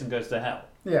in Jason Goes to Hell.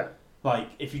 Yeah. Like,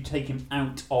 if you take him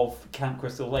out of Camp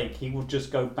Crystal Lake, he will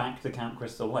just go back to Camp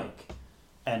Crystal Lake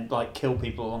and like kill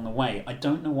people along the way. I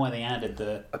don't know why they added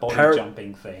the body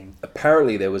jumping thing.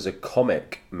 Apparently, there was a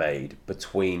comic made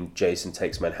between Jason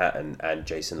Takes Manhattan and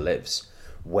Jason Lives,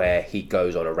 where he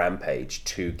goes on a rampage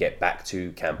to get back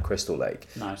to Camp Crystal Lake.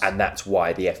 Nice. And that's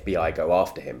why the FBI go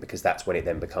after him, because that's when it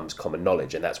then becomes common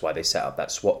knowledge, and that's why they set up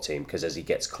that SWAT team, because as he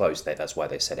gets close, that's why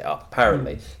they set it up.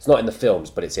 Apparently. It's not in the films,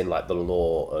 but it's in like the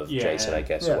lore of Jason, I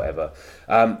guess, or whatever.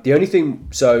 The only thing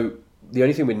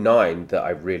with 9 that I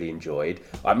really enjoyed,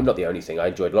 I mean, not the only thing, I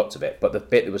enjoyed lots of it, but the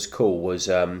bit that was cool was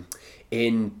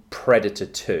in Predator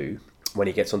 2, when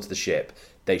he gets onto the ship,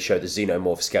 they show the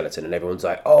xenomorph skeleton, and everyone's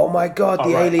like, "Oh my god,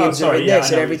 the right. aliens are in Yeah, this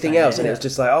I know and everything what you're else," saying, and it was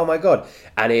just like, "Oh my god!"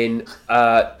 And in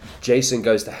Jason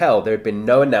Goes to Hell, there had been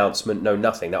no announcement, no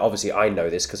nothing. Now, obviously, I know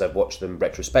this because I've watched them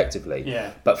retrospectively.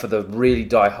 Yeah. But for the really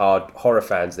die-hard horror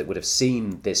fans that would have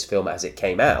seen this film as it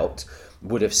came out,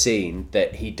 would have seen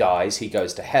that he dies, he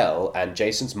goes to hell, and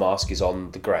Jason's mask is on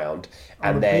the ground,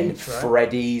 and the then beach, right?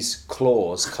 Freddy's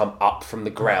claws come up from the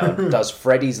ground, does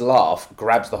Freddy's laugh,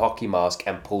 grabs the hockey mask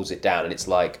and pulls it down, and it's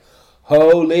like,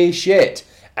 holy shit.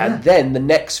 And then the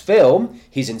next film,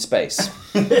 he's in space.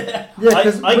 Yeah,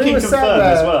 because I we can were sat confirm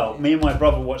there. as well. Me and my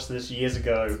brother watched this years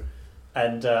ago,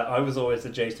 and I was always the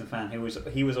Jason fan.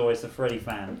 He was always the Freddy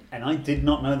fan, and I did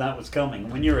not know that was coming.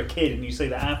 When you're a kid and you see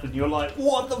that happen, you're like,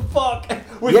 "What the fuck?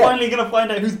 We're Yeah. finally gonna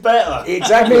find out who's better."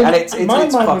 Exactly, and it's my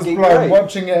mind was fucking blown great.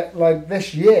 watching it like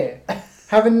this year,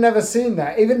 having never seen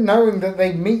that, even knowing that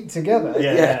they meet together.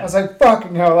 Yeah. I was like,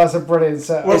 "Fucking hell, that's a brilliant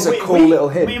set." Well, it's a cool little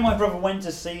hint. Me and my brother went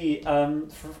to see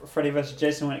Freddy vs.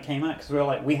 Jason when it came out because we were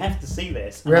like, we have to see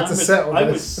this. We have to settle I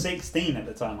this. was 16 at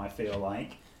the time, I feel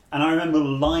like. And I remember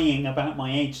lying about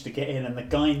my age to get in, and the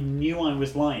guy knew I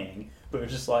was lying, but was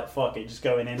just like, fuck it, just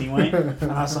go in anyway. And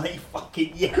I was like,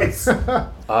 fucking yes.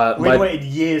 We waited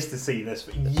years to see this.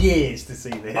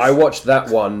 I watched that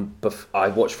one. I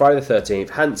watched Friday the 13th,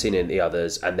 hadn't seen any of the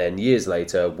others, and then years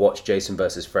later watched Jason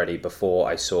versus Freddy before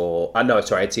I saw.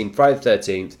 I'd seen Friday the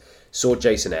 13th, saw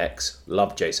Jason X,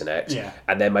 loved Jason X, Yeah.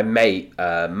 and then my mate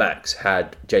Max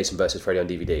had Jason versus Freddy on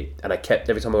DVD, and I kept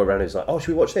every time I went around, he was like, "Oh, should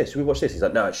we watch this? Should we watch this?" He's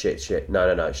like, "No, it's shit, no,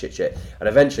 it's shit." And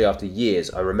eventually, after years,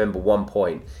 I remember one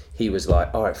point he was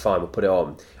like, "All right, fine, we'll put it on,"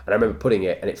 and I remember putting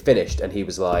it, and it finished, and he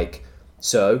was like,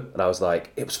 "So?" And I was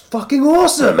like, "It was fucking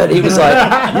awesome." And he was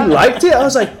like, "You liked it?" I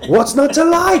was like, "What's not to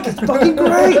like? It's fucking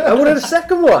great. I wanted a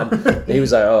second one." And he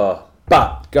was like, "Oh."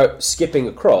 But skipping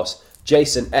across,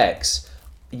 Jason X,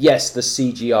 yes, the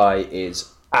CGI is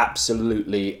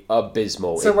absolutely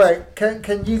abysmal. So wait,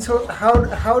 can you talk?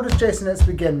 How does Jason X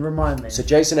begin? Remind me. So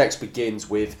Jason X begins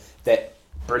with that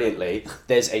brilliantly.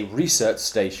 There's a research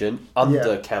station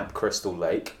under Camp Crystal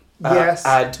Lake. Yes.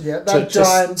 And that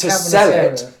giant to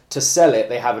cavernous sell it,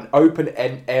 they have an open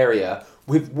end area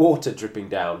with water dripping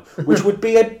down, which would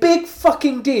be a big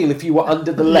fucking deal if you were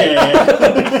under the lake. Yeah.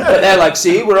 But they're like,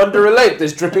 "See, we're under a lake,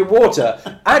 there's dripping water."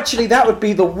 Actually, that would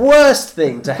be the worst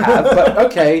thing to have, but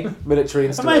okay, military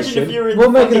installation. Imagine if you're in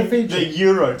We'll make it a feature. the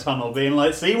Euro tunnel being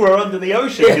like, see, we're under the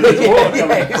ocean because there's water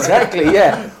coming through. Exactly,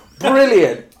 yeah.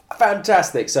 Brilliant.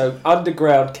 Fantastic. So,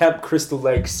 underground Camp Crystal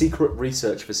Lake secret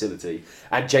research facility,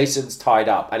 and Jason's tied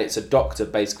up, and it's a doctor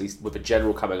basically with a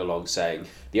general coming along saying,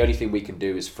 "The only thing we can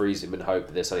do is freeze him and hope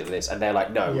that there's something like this." And they're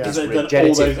like, "No, Yeah. it's They've done all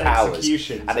regenerative those powers."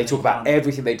 executions And they talk about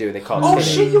everything they do, and they can't Oh kill him.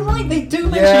 shit, you're right. They do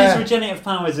mention Yeah. his regenerative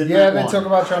powers in Yeah, that they one. talk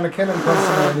about trying to kill him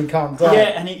constantly and he can't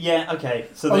die. Yeah, okay.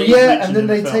 So Oh they yeah, mentioned and then in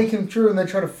they the film. take him through and they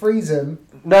try to freeze him.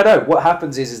 No. What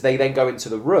happens is they then go into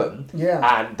the room,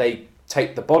 Yeah. and they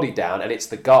take the body down, and it's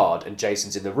the guard, and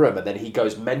Jason's in the room, and then he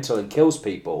goes mental and kills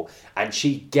people, and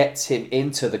she gets him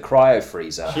into the cryo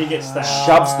freezer. She gets stabbed.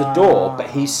 Shoves the door, but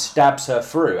he stabs her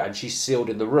through, and she's sealed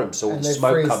in the room. So all And the they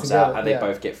smoke freeze comes together, out, and they yeah.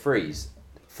 both get freezed.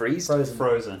 Freezed?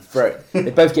 Frozen. Frozen. They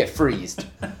both get freezed.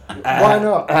 Why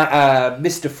not?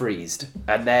 Mr. Freezed,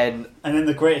 and then And then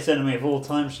the greatest enemy of all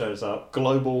time shows up,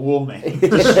 global warming.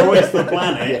 Destroys the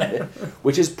planet. yeah,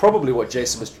 which is probably what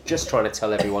Jason was just trying to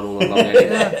tell everyone all along.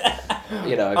 Anyway.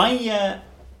 You know,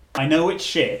 I know it's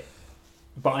shit,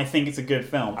 but I think it's a good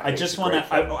film. I think just it's a want to.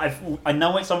 great film. I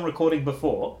know it's on recording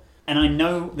before, and I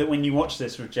know that when you watch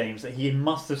this with James, that he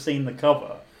must have seen the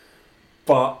cover,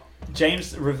 but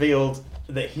James revealed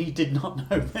that he did not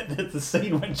know that there's the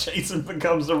scene when Jason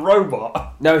becomes a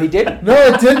robot. no, he didn't. No,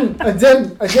 I didn't.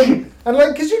 And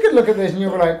like, because you could look at this and you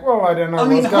were like, well, I don't know I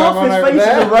mean, what's going half on his over face is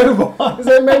a there. robot. Is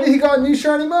that maybe he got a new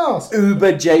shiny mask?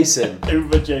 Uber Jason.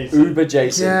 Uber Jason. Uber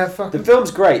Jason. Yeah, fucking- The film's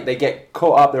great. They get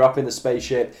caught up, they're up in the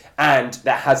spaceship, and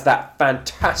that has that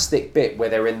fantastic bit where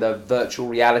they're in the virtual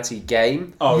reality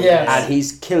game. Oh Yes. yeah. And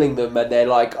he's killing them, and they're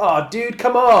like, "Oh, dude,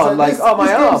 come on!" It's Like, "Oh, my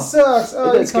this arm." game sucks.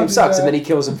 Oh, This game sucks, and then he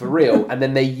kills them for real. And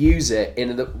then they use it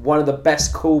in one of the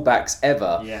best callbacks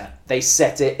ever. Yeah. They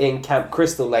set it in Camp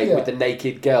Crystal Lake Yeah. with the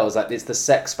naked girls, like it's the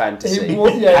sex fantasy.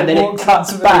 Yeah, and then he it walks cuts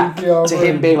into the back VR to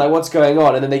him room. being like, "What's going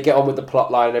on?" And then they get on with the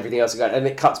plot line and everything else, and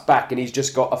it cuts back, and he's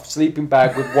just got a sleeping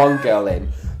bag with one girl in,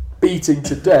 beating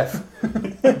to death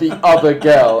the other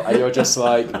girl, and you're just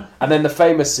like, and then the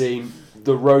famous scene,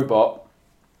 the robot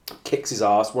kicks his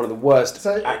ass, one of the worst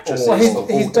So actresses well, of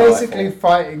all he's time. basically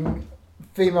fighting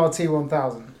female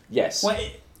T-1000. Yes.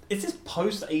 Wait, is this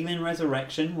post Alien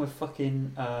Resurrection with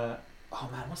fucking Oh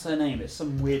man, what's her name? It's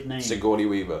some weird name. Sigourney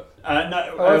Weaver. No,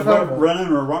 I've heard of it.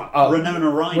 Winona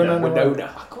Ryder.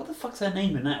 Winona. Oh, what the fuck's her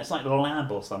name in that? It's like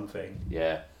Lab or something.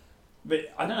 Yeah.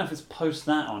 But I don't know if it's post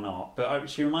that or not. But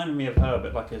she reminded me of her,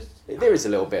 but like There is a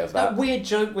little bit of that that. weird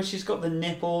joke where she's got the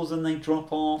nipples and they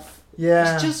drop off.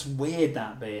 Yeah. It's just weird,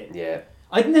 that bit. Yeah.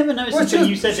 I'd never noticed Well, until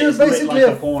you said she was it's lit basically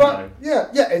like a porno. yeah,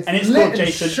 it's And it's lit called and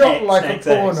Jason shot X, like XX.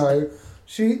 a porno.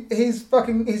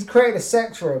 He's created a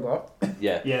sex robot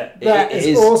Yeah. Yeah. that It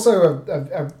is also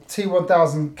a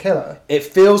T-1000 killer. It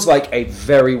feels like a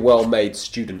very well-made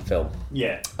student film.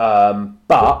 Yeah.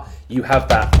 But you have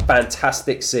that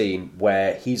fantastic scene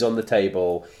where he's on the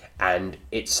table and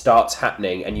it starts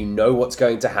happening and you know what's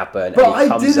going to happen But and he I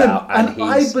comes didn't, out and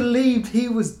I he's... believed he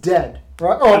was dead.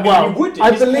 Right? Oh, I mean, well, you would.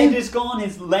 I His believe head is gone.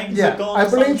 His legs yeah, are gone. I or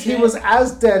some believed he shit. was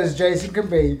as dead as Jason can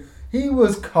be. He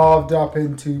was carved up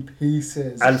into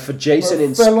pieces. And for Jason but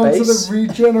in fell onto space... the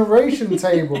regeneration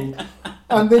table,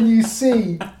 and then you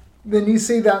see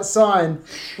that sign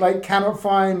like cannot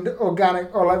find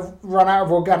organic or like run out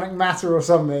of organic matter or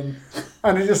something,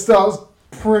 and it just starts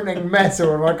printing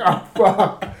metal. And like, oh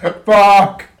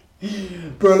fuck,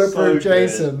 bulletproof So good.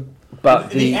 Jason.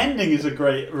 But the ending is a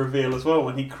great reveal as well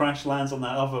when he crash lands on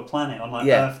that other planet on like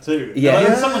Yeah. Earth 2. Yeah. Like,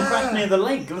 Yeah. someone crashed near the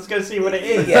lake. Let's go see what it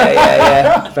is.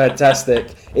 yeah, fantastic.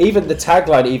 Even the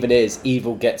tagline even is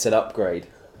 "Evil gets an upgrade."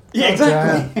 Yeah,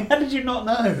 exactly. How did you not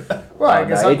know? Right, Oh,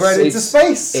 gets no, upgraded to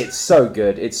space. It's so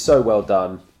good. It's so well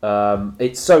done.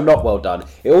 It's so not well done.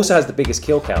 It also has the biggest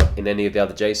kill count in any of the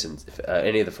other Jasons,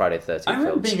 any of the Friday the 13th I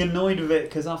remember films. being annoyed with it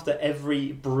because after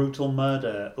every brutal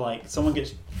murder, like someone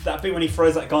gets that bit when he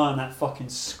throws that guy on that fucking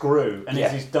screw, and Yeah.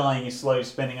 as he's dying, he's slowly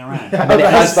spinning around. And it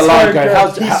has the So line going, good.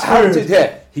 how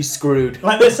did he's screwed.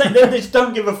 Like they're saying, they just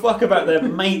don't give a fuck about their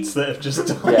mates that have just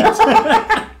died.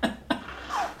 Yeah.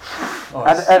 Oh,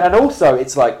 and also,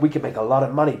 it's like, we can make a lot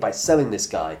of money by selling this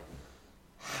guy.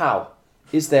 How?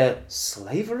 Is there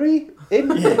slavery in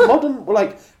modern?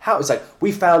 Like, how? It's like,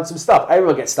 we found some stuff.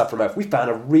 Everyone gets stuff from Earth. We found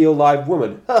a real live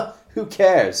woman. Huh, who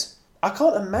cares? I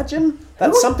can't imagine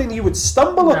that's something you would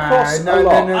stumble across a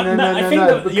lot. I think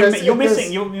that because you're because-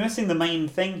 missing. You're missing the main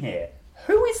thing here.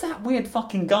 Who is that weird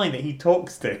fucking guy that he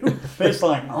talks to? It's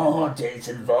like, oh,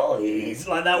 Jason Voorhees,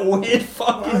 like that weird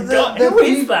fucking guy. Who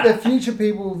is The that? future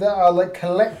people that are like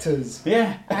collectors.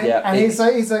 Yeah. And, Yeah, and it- he's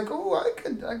like, oh,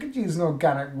 I could use an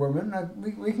organic woman.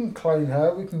 We can clone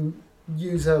her. We can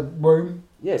use her womb.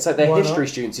 Yeah, it's like they're Why history not?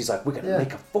 students. He's like, we're going to Yeah.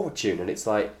 make a fortune. And it's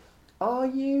like, are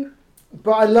you?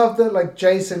 But I love that like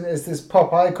Jason is this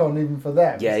pop icon even for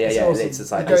them. Yeah. Awesome. It's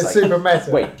like, it goes it's like, super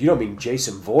meta. wait, you don't mean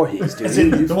Jason Voorhees, do As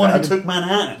you? in, the one who took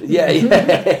Manhattan. Yeah. He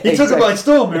took it by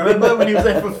storm, remember, when he was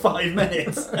there for 5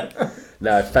 minutes?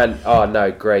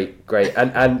 No, great.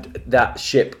 And that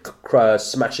ship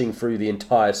smashing through the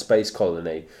entire space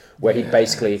colony, where he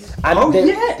basically... And Oh, then-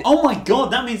 yeah. Oh, my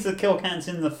God. That means the kill count's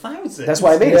in the thousands. That's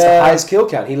what I mean. It's the Yeah. highest kill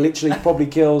count. He literally probably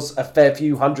kills a fair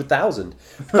few 100,000.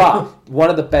 But one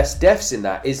of the best deaths in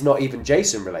that is not even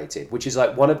Jason related, which is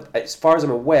like as far as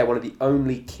I'm aware, one of the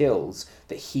only kills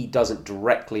that he doesn't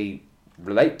directly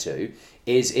relate to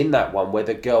is in that one where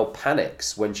the girl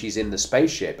panics when she's in the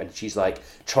spaceship and she's like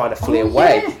trying to flee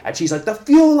away, yeah. and she's like, the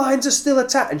fuel lines are still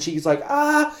attacked, and she's like,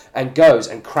 and goes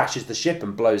and crashes the ship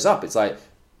and blows up. It's like,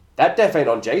 that death ain't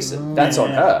on Jason. That's on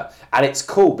yeah. her. And it's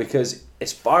cool because,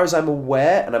 as far as I'm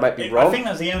aware, and I might be I wrong... think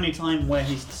that's the only time where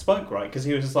he spoke right, because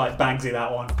he was just like, Bagsy,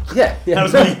 that one. Yeah. That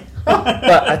was me.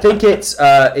 But I think it's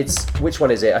which one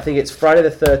is it? I think it's Friday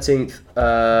the 13th,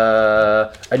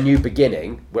 A New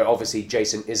Beginning, where obviously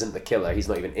Jason isn't the killer. He's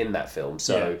not even in that film.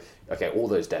 So, okay, all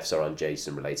those deaths are on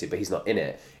Jason related, but he's not in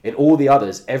it. In all the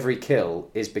others, every kill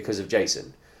is because of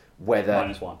Jason. Whether...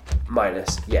 -1.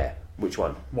 Minus, yeah. Which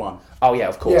one? 1. Oh, yeah,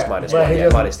 of course, Yeah, minus where one. he Yeah,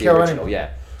 doesn't minus the kill original, anyone. yeah.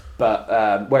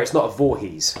 But where it's not a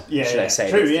Voorhees, Yeah, should I yeah. say?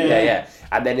 True, It's- yeah.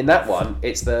 And then in that one,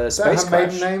 it's the space her maiden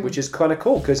crash, name? which is kind of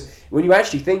cool because when you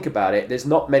actually think about it, there's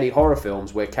not many horror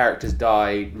films where characters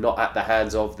die not at the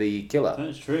hands of the killer.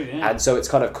 That's true, yeah. And so it's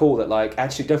kind of cool that, like,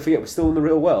 actually, don't forget, we're still in the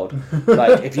real world.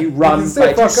 Like, if you run, can still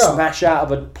like, if you fuck up. smash out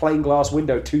of a plain glass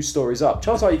window 2 stories up,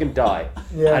 chances are you can die.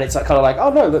 Yeah. And it's like, kind of like,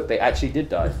 oh no, look, they actually did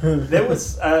die. There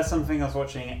was something I was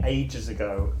watching ages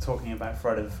ago talking about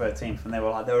Friday the 13th, and they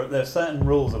were like, there are certain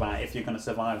rules about if you're going to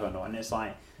survive or not, and it's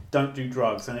like, don't do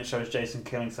drugs, and it shows Jason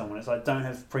killing someone. It's like, don't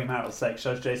have premarital sex,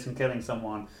 shows Jason killing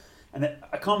someone. And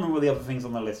I can't remember what the other things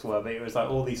on the list were, but it was like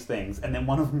all these things, and then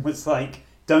one of them was like,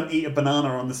 don't eat a banana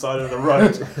on the side of the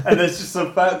road, and there's just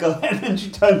a fat girl, and then she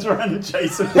turns around and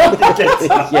Jason gets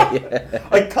up. yeah.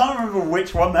 I can't remember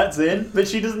which one that's in, but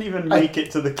she doesn't even make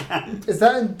it to the camp. Is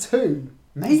that in 2?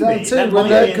 Maybe. Is that two? That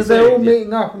might be Because in they're all two.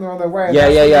 meeting up and they're on their way. and Yeah,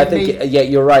 that's yeah, when yeah. I they think meet-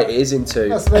 you're right. It is in 2.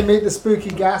 That's when they meet the spooky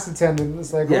gas attendant.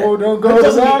 It's like, Yeah. oh, don't But go.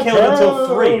 doesn't back, get killed until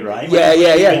oh. 3, right? Yeah,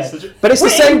 yeah, yeah. It's such a- But it's the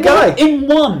Wait, same in guy. one- In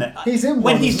 1. He's in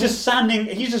When one, he's isn't just standing,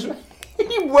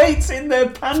 he waits in their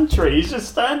pantry. He's just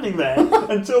standing there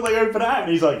until they open out,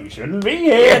 and he's like, "You shouldn't be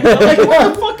here." I'm like,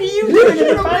 "What the fuck are you doing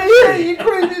in the pantry?" you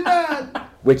creepy man.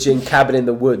 Which in Cabin in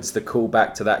the Woods, the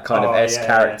callback to that kind of Oh, S yeah,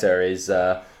 character is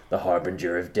the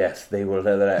harbinger of death. They will.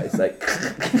 It's like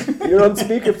you're on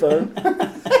speakerphone.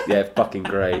 Yeah, fucking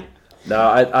great. No,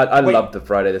 I Wait. love the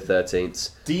Friday the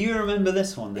 13th. Do you remember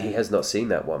this one? Then? He has not seen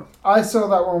that one. I saw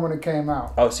that one when it came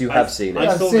out. Oh, so you have seen I it.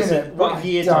 I've saw seen this. it, but What I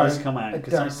year did this don't- come out? I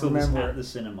Because I don't saw this remember. at the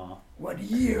cinema. What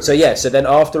year? So yeah, so then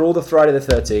after all the Friday the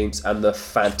 13th and the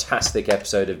fantastic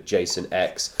episode of Jason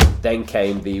X, then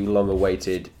came the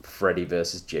long-awaited Freddy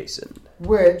versus Jason.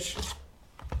 Which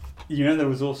You know, there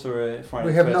was also a Friday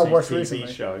We the have not 13th watched TV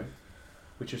recently. show,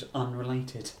 which was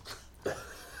unrelated.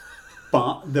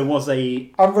 But there was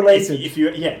a unrelated. If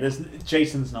you there's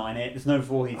Jason's not in it. There's no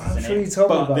Voorhees I'm in sure it. you told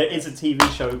me But about there that. is a TV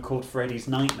show called Freddy's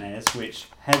Nightmares, which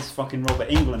has fucking Robert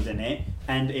Englund in it,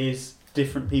 and is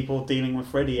different people dealing with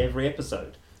Freddy every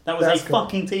episode. That was That's a cool.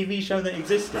 fucking TV show that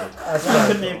existed. That's Why right.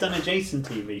 couldn't they have done a Jason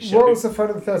TV show? What was the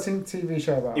Friday the 13th TV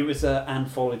show about? It was an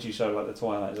anthology show like The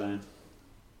Twilight Zone.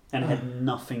 And it had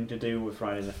nothing to do with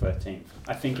Friday the 13th.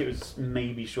 I think it was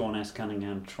maybe Sean S.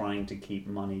 Cunningham trying to keep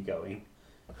money going.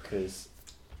 Because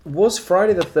Was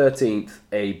Friday the 13th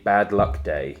a bad luck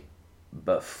day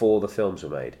before the films were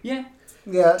made? yeah,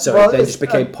 yeah, So well, it then it's- just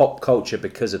became pop culture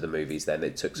because of the movies then?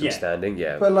 It took some Yeah. standing?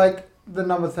 Yeah. But like the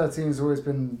number 13 has always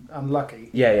been unlucky.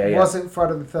 Yeah, yeah, yeah. Was it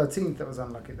Friday the 13th that was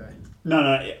unlucky though? no.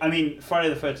 I mean,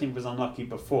 Friday the 13th was unlucky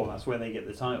before. That's where they get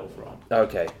the title from.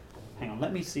 Okay. Hang on,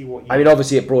 let me see what. I mean,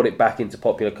 obviously it brought it back into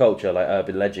popular culture, like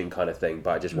urban legend kind of thing,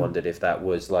 but I just wondered if that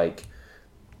was like...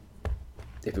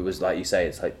 If it was like you say,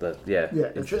 it's like the... Yeah.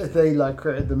 Yeah, if they like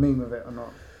created the meme of it or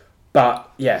not.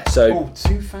 But, yeah, so... Oh,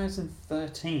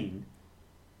 2013.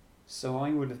 So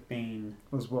I would have been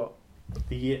Was what?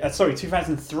 the year. Sorry,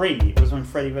 2003 was when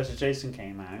Freddy vs. Jason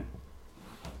came out.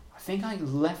 I think I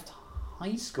left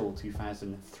high school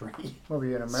 2003. What were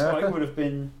you in So I America? would have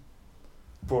been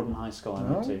Broaden High School. I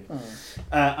went to.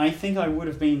 Oh. I think I would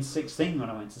have been 16 when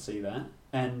I went to see that,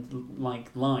 and like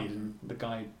lied, and the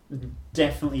guy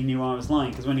definitely knew I was lying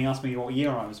because when he asked me what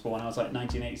year I was born, I was like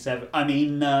 1987. I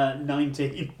mean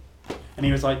 19, and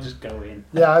he was like, "Just go in."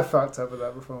 Yeah, I fucked up with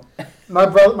that before. My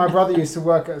brother used to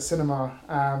work at a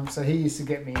cinema, so he used to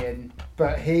get me in.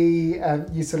 But he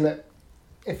used to let,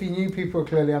 if he knew people were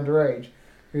clearly underage,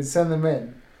 he would send them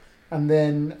in, and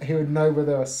then he would know where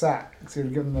they were sat, because he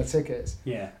would give them their tickets.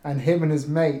 Yeah. And him and his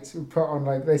mates would put on,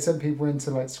 like, they sent people in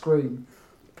to like Scream,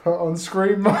 put on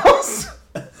Scream masks.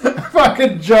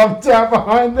 Fucking jumped out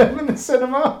behind them in the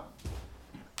cinema.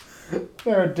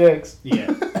 They're dicks.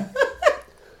 Yeah.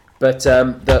 But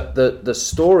the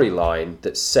storyline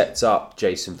that sets up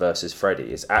Jason versus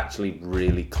Freddy is actually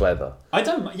really clever I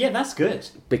don't. Yeah, that's good.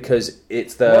 because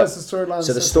it's What's the storyline?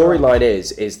 So the storyline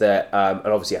is that, and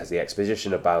obviously it has the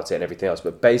exposition about it and everything else,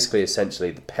 but basically, essentially,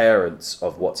 the parents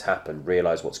of what's happened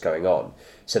realise what's going on.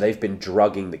 So they've been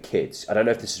drugging the kids. I don't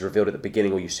know if this is revealed at the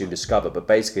beginning or you soon discover, but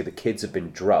basically the kids have been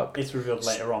drugged. It's revealed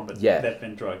later on, but Yeah. they've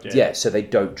been drugged. Yeah, so they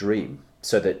don't dream.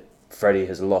 So that Freddy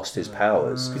has lost his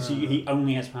powers. Because he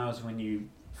only has powers when you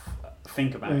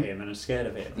think about him and are scared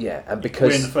of him. Yeah, and We're in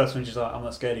because... the first one, she's like, "I'm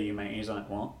not scared of you, mate." And he's like,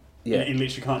 "What?" Yeah. He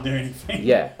literally can't do anything.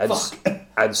 Yeah, and, Fuck.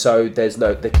 and so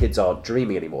the kids aren't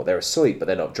dreaming anymore. They're asleep, but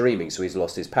they're not dreaming, so he's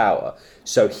lost his power.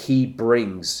 So he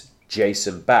brings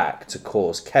Jason back to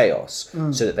cause chaos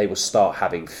so that they will start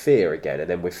having fear again, and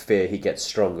then with fear he gets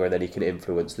stronger, and then he can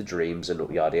influence the dreams and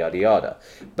yada yada yada.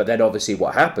 But then obviously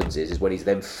what happens is when he's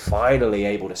then finally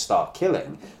able to start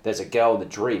killing, there's a girl in the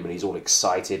dream and he's all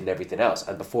excited and everything else,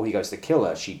 and before he goes to kill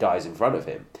her, she dies in front of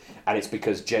him, and it's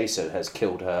because Jason has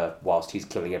killed her whilst he's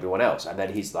killing everyone else, and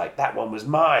then he's like, that one was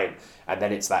mine, and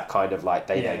then it's that kind of like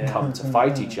they then come to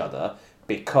fight each other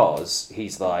because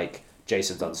he's like,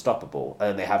 Jason's unstoppable, and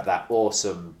then they have that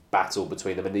awesome battle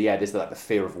between them. And yeah, there's like the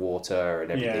fear of water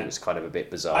and everything. Yeah. Was kind of a bit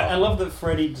bizarre. I love that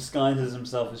Freddy disguises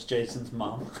himself as Jason's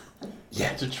mum.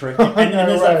 Yeah. To trick him. And No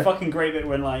there's way. that fucking great bit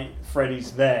when like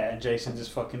Freddy's there and Jason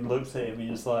just fucking looks at him and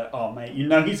he's like, "Oh mate, you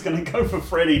know he's gonna go for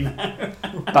Freddy now."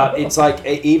 But it's like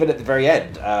even at the very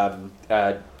end,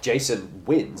 Jason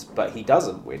wins, but he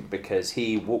doesn't win because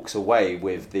he walks away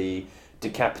with the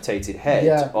decapitated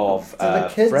head of Do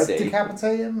the kids Freddy.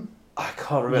 decapitate him? I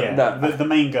can't remember. Yeah, No, the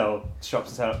main girl chops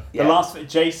his head off. Yeah. The last bit,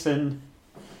 Jason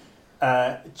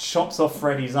chops off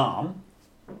Freddy's arm,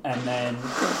 and then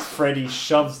Freddy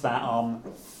shoves that arm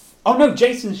Oh no,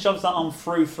 Jason shoves that arm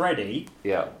through Freddy,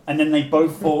 Yeah. and then they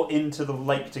both fall into the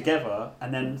lake together,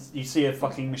 and then you see a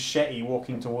fucking machete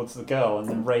walking towards the girl, and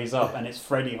then raise up, and it's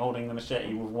Freddy holding the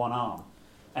machete with one arm,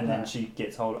 and then she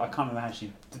gets hold. I can't remember how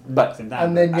she knocks him down.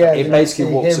 And then It you basically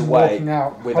see walks him away walking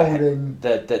out with holding.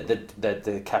 the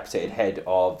decapitated head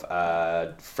of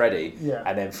Freddy, Yeah.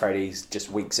 and then Freddy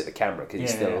just winks at the camera because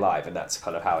he's Yeah, still yeah. alive, and that's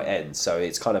kind of how it ends. So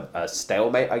it's kind of a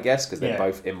stalemate, I guess, because they're Yeah.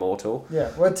 both immortal. Yeah,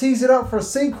 well, tease it up for a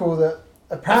sequel that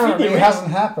apparently the ori-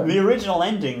 hasn't happened. The original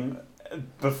ending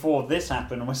before this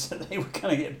happened was that they were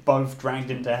going to get both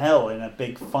dragged into hell in a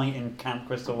big fight in Camp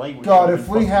Crystal Lake. which God, would if have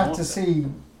we been have fucking to awesome. see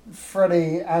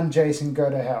Freddy and Jason go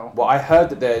to hell, Well, I heard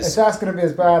that if there's that's going to be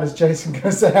as bad as Jason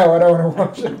goes to hell, I don't want to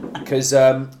watch it. because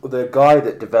the guy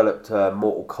that developed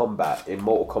Mortal Kombat in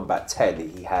Mortal Kombat 10,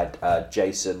 he had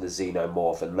Jason, the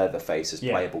Xenomorph, and Leatherface as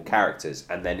Yeah. playable characters,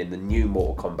 and then in the new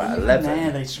Mortal Kombat Even 11,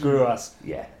 there they screw us.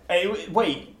 yeah,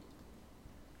 Wait,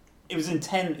 it was in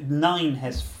 10. 9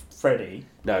 has Freddy,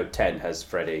 no, 10 has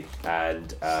Freddy,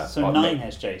 and so oh, 9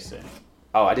 has Jason.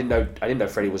 Oh, I didn't know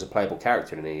Freddy was a playable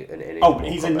character in any Oh, Mortal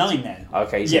he's in Kombat. 9 then.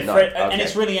 Okay, he's Yeah, in 9. Fred, Okay. and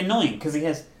it's really annoying because he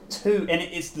has two, and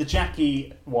it's the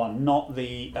Jackie one, not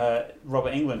the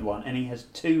Robert England one, and he has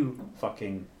two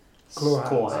fucking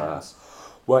Claw hands. hands.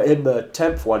 Well, in the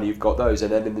 10th one, you've got those,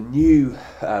 and then in the new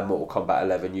Mortal Kombat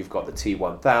 11, you've got the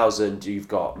T-1000, you've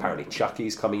got apparently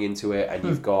Chucky's coming into it, and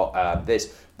you've got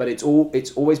this. But it's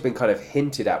always been kind of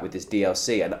hinted at with this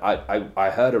DLC, and I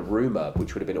heard a rumor,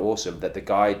 which would have been awesome, that the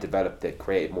guy that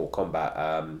created Mortal Kombat,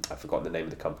 I've forgotten the name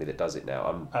of the company that does it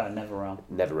now. NetherRealm.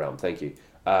 NetherRealm, thank you.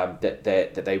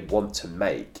 That they want to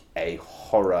make a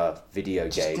horror video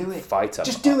Just do game it. fighter.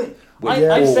 Just do it. With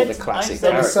I've all said, the classic I've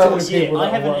said characters. So for many years, people I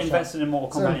that haven't watch invested in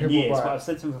Mortal So many Kombat in people years, buy but it. I've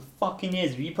said to him for fucking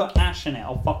years, if you put Ash in it,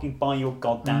 I'll fucking buy your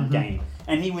goddamn game.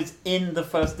 And he was in the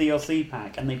first DLC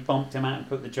pack, and they bumped him out and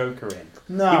put the Joker in.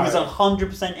 No. He was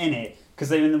 100% in it, because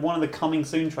they were in one of the Coming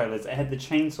Soon trailers, it had the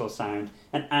chainsaw sound,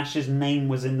 and Ash's name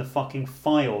was in the fucking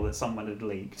file that someone had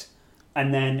leaked.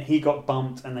 And then he got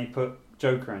bumped, and they put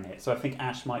Joker in it. So I think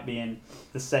Ash might be in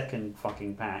the second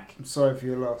fucking pack. I'm sorry for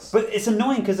your loss. But it's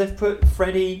annoying because they've put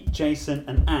Freddy, Jason,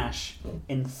 and Ash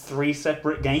in 3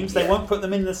 separate games. They won't put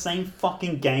them in the same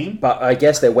fucking game. But I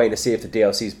guess they're waiting to see if the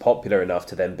DLC is popular enough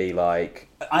to then be like,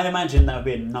 I'd imagine that would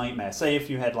be a nightmare. Say if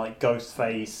you had like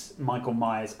Ghostface, Michael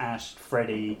Myers, Ash,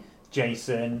 Freddy,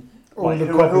 Jason, All like, the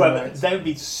whoever. copyrights. There would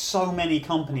be so many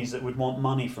companies that would want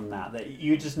money from that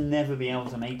you'd just never be able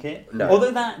to make it. No.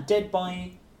 Although that Dead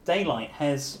by Daylight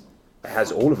has it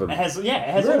has all of them. all of it. Yeah,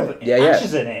 Ash yeah.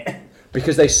 is in it.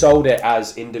 Because they sold it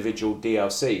as individual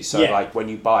DLC. So, Yeah. like, when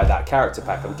you buy that character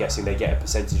pack, I'm guessing they get a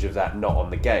percentage of that not on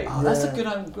the game. Oh, that's a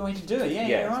Yeah. good way to do it. Yeah,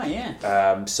 Yeah. you're right.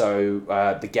 Yeah. So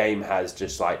the game has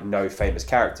just like no famous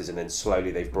characters, and then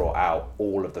slowly they've brought out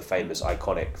all of the famous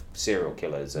iconic serial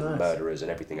killers and Nice. murderers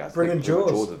and everything else. Bring in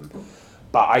Jaws. Of them.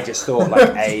 But I just thought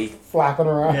like a Flapping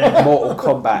around. Yeah. Mortal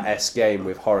Kombat-esque game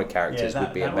with horror characters Yeah,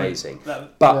 would be that amazing.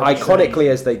 that- But Yeah, iconically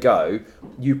as they go,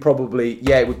 you probably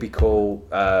it would be cool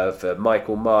for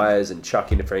Michael Myers and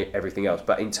Chucky and everything else.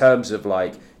 But in terms of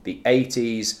like the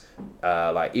 80s,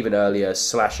 like even earlier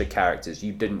slasher characters,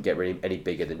 you didn't get really any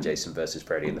bigger than Jason versus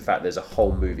Freddy. And the fact there's a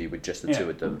whole movie with just the Yeah. two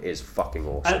of them is fucking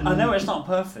awesome. I know it's not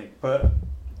perfect, but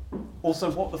also,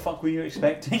 what the fuck were you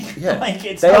expecting? Yeah. Like,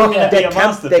 it's They not are- going to be they a can-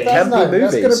 masterpiece. they can- That's be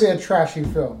that's going movies. to be a trashy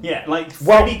film. Yeah, like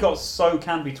Well- Freddy got so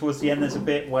campy towards the end. There's a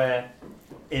bit where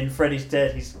in Freddy's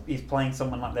Dead, he's playing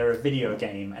someone like they're a video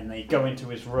game, and they go into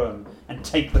his room and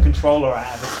take the controller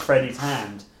out of Freddy's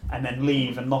hand, and then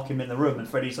leave and lock him in the room. And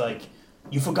Freddy's like,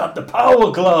 "You forgot the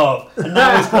power glove," and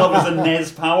now his glove is a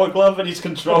NES power glove, and he's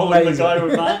controlling the guy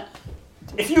with that.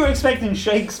 If you were expecting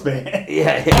Shakespeare,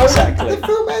 Yeah, exactly. The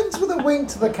film ends with a wink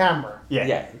to the camera. Yeah,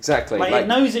 exactly. like, it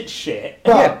knows it's shit.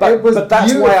 But Yeah, but, it was but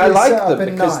that's why I beautifully like set up them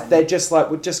in because 9. they're just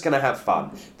like we're just gonna have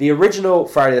fun. The original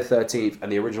Friday the 13th and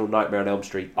the original Nightmare on Elm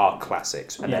Street are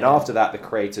classics, and then Yeah. after that, the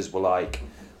creators were like,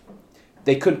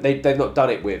 they've not done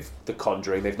it with The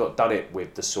Conjuring, they've not done it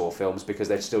with the Saw films because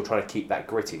they're still trying to keep that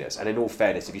grittiness. And in all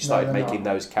fairness, if you started No, making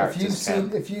those characters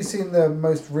If you've seen the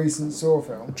most recent Saw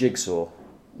film, Jigsaw,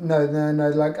 no,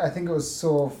 like I think it was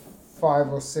Saw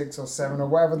 5 or 6 or 7 or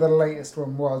whatever the latest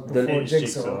one was before It's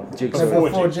Jigsaw. Jigsaw. No, Before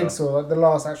before Jigsaw. Jigsaw, like the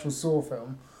last actual Saw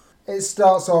film. It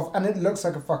starts off and it looks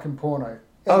like a fucking porno.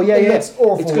 Oh yeah, yeah. Looks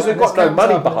awful. It's because and they've got it's no camped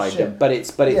money up and behind shit. them,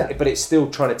 but Yeah. it's still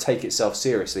trying to take itself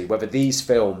seriously. Whether these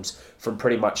films from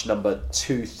pretty much number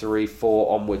 2, 3,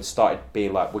 4 onwards started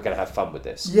being like, we're going to have fun with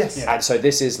this. Yes. Yeah. And so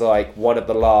this is like one of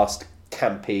the last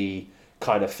campy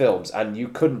kind of films, and you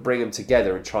couldn't bring them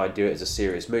together and try and do it as a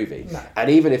serious movie. No. And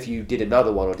even if you did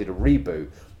another one or did a reboot,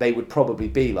 they would probably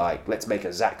be like, let's make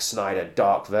a Zack Snyder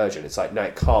dark version. It's like, no,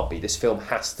 it can't be. This film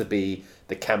has to be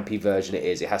the campy version it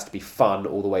is. It has to be fun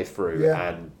all the way through. Yeah.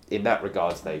 And in that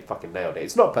regards, they fucking nailed it.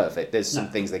 It's not perfect. There's some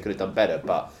things they could have done better,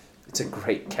 but it's a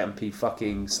great campy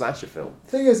fucking slasher film.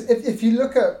 Thing is, if you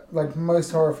look at like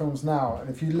most horror films now, and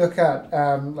if you look at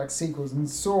like sequels, and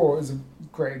Saw is a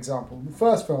great example. The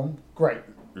first film, great,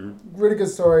 really good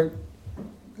story.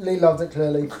 Lee loved it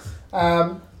clearly.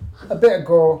 A bit of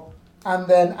gore, and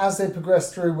then as they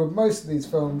progress through with most of these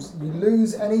films, you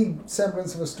lose any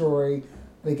semblance of a story.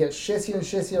 They get shittier and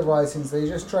shittier writings. They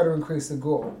just try to increase the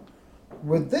gore.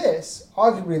 With this,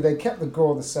 arguably they kept the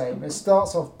gore the same. It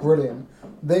starts off brilliant.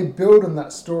 They build on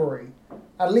that story,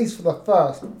 at least for the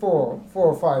first four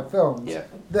or five films. Yeah.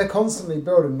 They're constantly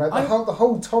building. Like the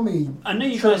whole Tommy. I know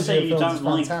you trilogy guys say of you films don't is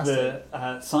like fantastic.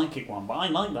 the psychic one, but I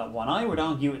like that one. I would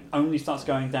argue it only starts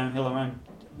going downhill around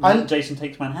Jason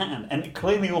Takes Manhattan, and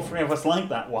clearly all three of us like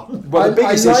that one. Well, the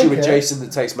biggest I like issue with it. Jason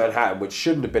That Takes Manhattan, which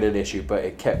shouldn't have been an issue, but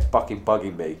it kept fucking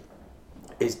bugging me,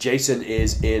 is Jason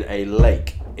is in a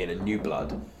lake in a New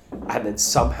Blood, and then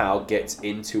somehow gets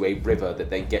into a river that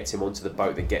then gets him onto the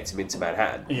boat that gets him into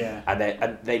Manhattan. Yeah.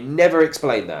 And they never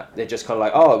explain that. They're just kind of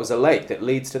like, oh, it was a lake that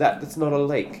leads to that. That's not a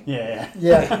lake. Yeah.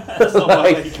 Yeah. That's not what I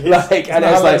like, think it is. like, and not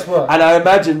I was how like, this works. and I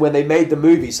imagine when they made the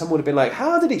movie, someone would have been like,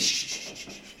 how did he?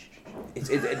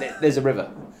 There's a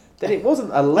river. Then it wasn't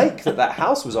a lake that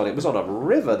house was on. It was on a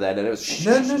river then, and it was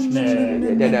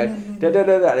No.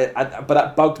 But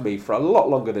that bugged me for a lot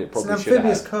longer than it It's an probably should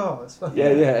amphibious have. car. It's fine.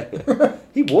 Yeah.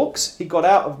 He walks. He got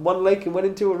out of one lake and went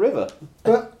into a river.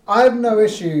 But I have no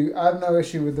issue. I have no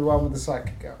issue with the one with the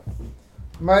psychic girl.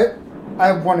 I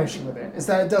have one issue with it. Is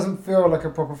that it doesn't feel like a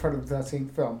proper Friday the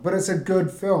 13th film, but it's a good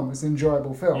film. It's an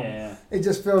enjoyable film. Yeah. It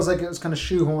just feels like it was kind of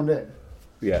shoehorned in.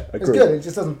 Yeah, It's good. It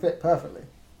just doesn't fit perfectly.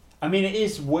 I mean, it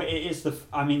is the.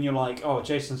 I mean, you're like, oh,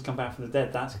 Jason's come back from the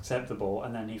dead. That's acceptable,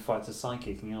 and then he fights a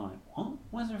psychic, and you're like, what?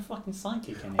 Why is there a fucking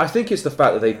psychic in it? I think it's the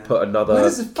fact that they put Where another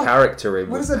does the fuck- character in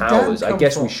where with does the powers. dad I come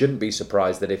guess from? we shouldn't be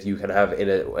surprised that if you can have in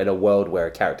a world where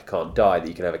a character can't die, that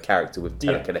you can have a character with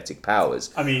Yeah. telekinetic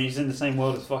powers. I mean, he's in the same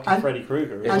world as fucking And- Freddy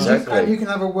Krueger. And, Exactly. you can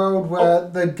have a world where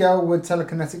the girl with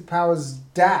telekinetic powers'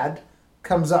 dad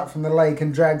comes up from the lake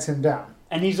and drags him down.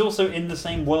 And he's also in the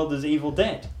same world as Evil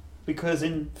Dead. Because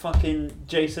in fucking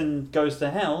Jason Goes to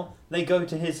Hell, they go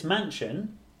to his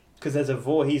mansion, because there's a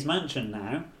Voorhees mansion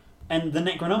now, and the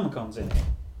Necronomicon's in it.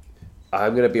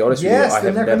 I'm going to be honest Yes, with you.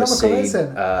 I the have never Necronomicon is seen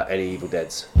in. any Evil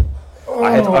Deads. Oh.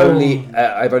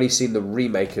 I've only seen the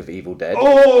remake of Evil Dead,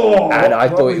 Oh! and I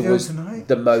What thought we it doing was tonight?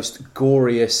 the most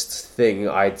goriest thing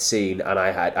I'd seen, and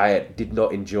I did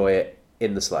not enjoy it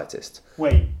in the slightest.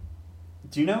 Wait,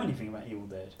 do you know anything about Evil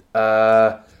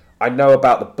Dead? I know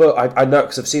about the book. I know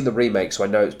because I've seen the remake, so I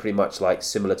know it's pretty much like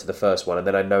similar to the first one. And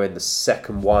then I know in the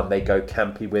second one they go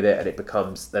campy with it, and it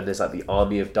becomes then there's like the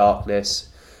Army of Darkness.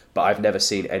 But I've never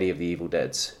seen any of the Evil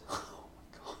Deads.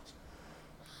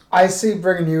 I see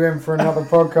bringing you in for another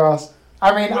podcast.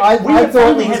 I mean, We I thought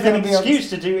finally it was had going an to be... excuse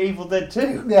to do Evil Dead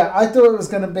 2. Yeah, I thought it was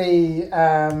going to be...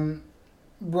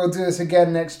 we'll do this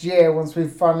again next year once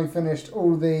we've finally finished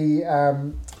all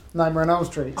the Nightmare on Elm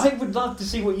Street. I would love to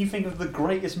see what you think of the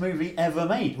greatest movie ever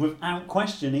made, without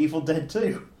question, Evil Dead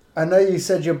 2. I know you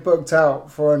said you're booked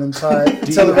out for an entire... you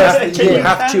till the rest have- of the do you year.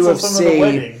 have to cancel have some of the seen-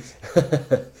 weddings?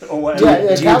 Or whatever. Yeah,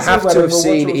 Do you cancel have Wedding, to have we'll watch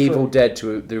seen all Evil three. Dead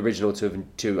to the original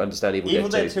to understand Evil, Evil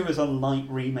Dead Dead 2? 2 is a light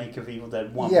remake of Evil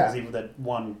Dead 1, Yeah. because Evil Dead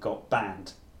 1 got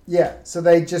banned. Yeah, so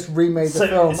they just remade the So-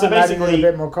 film so and added in a basically-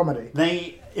 bit more comedy.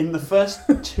 They, in the first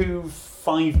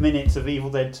 5 minutes of Evil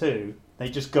Dead 2, they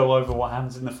just go over what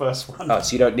happens in the first one. Oh,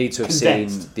 so you don't need to have seen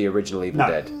Condensed. the original Evil No.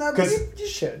 Dead. No, but 'Cause- you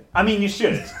should. I mean, you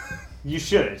should. You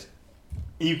should.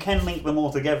 You can link them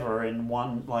all together in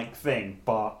one thing,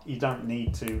 but you don't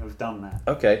need to have done that.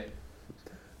 Okay.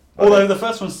 Although the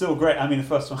first one's still great. I mean, the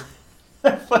first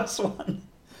one.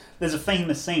 There's a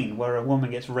famous scene where a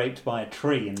woman gets raped by a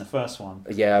tree in the first one.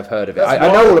 Yeah, I've heard of it. That's I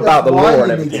why- know all about the that's why lore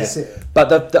and you need everything. to see it.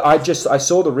 But I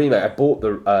saw the remake. I bought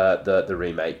the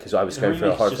remake because I was The going for a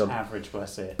remake's horror just film. average,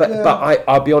 bless it. But Yeah.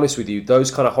 I'll be honest with you,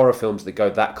 those kind of horror films that go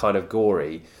that kind of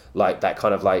gory, like that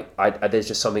kind of there's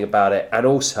just something about it. And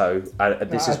also,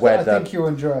 this is where I think you'll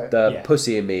enjoy it. the Yeah.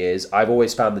 pussy in me is. I've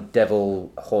always found the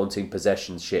devil haunting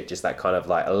possession shit just that kind of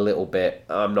like a little bit.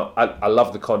 I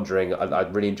love The Conjuring. I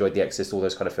really enjoyed The Exorcist, all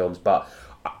those kind of films, but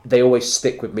they always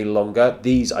stick with me longer.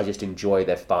 These I just enjoy.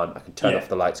 They're fun. I can turn Yeah. off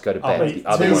the lights, go to Oh, bed. but The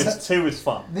other ones, two is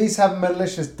fun. These have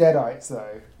malicious deadites,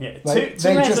 though. Yeah, Like, two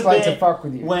they has just a like bit to fuck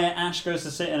with you. where Ash goes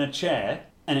to sit in a chair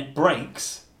and it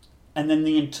breaks, and then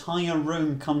the entire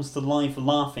room comes to life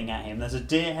laughing at him. There's a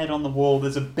deer head on the wall,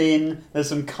 there's a bin, there's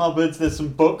some cupboards, there's some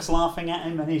books laughing at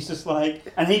him, and he just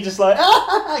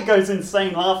goes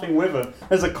insane laughing with them.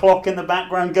 There's a clock in the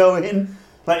background going.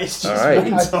 Like, it's just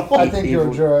mental. I think you'll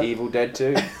enjoy it. Evil Dead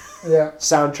 2. Yeah.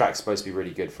 Soundtrack's supposed to be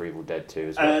really good for Evil Dead 2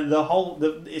 as well.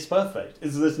 It's perfect.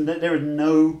 There are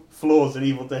no flaws in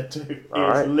Evil Dead 2.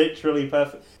 It's literally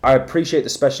perfect. I appreciate the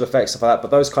special effects stuff like that, but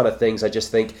those kind of things, I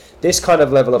just think this kind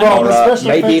of level of Well, the horror, special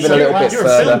maybe even a little bit You're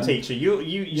further. a film teacher.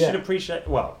 You should appreciate.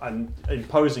 Well, I'm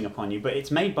imposing upon you, but it's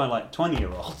made by like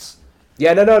 20-year-olds.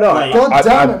 Yeah, no. Like, God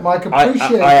damn it, Mike!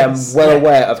 Appreciate I am this. well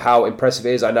aware of how impressive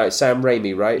it is. I know it's Sam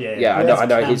Raimi, right? Yeah. I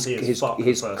know his Campy as fuck, the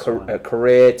first one.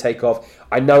 career takeoff.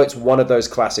 I know it's one of those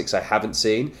classics I haven't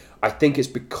seen. I think it's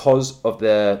because of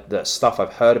the stuff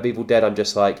I've heard of Evil Dead. I'm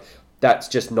just like, that's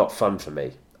just not fun for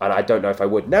me, and I don't know if I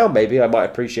would now. Maybe I might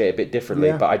appreciate it a bit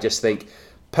differently, but I just think.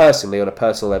 Personally, on a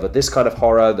personal level, this kind of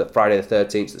horror, the Friday the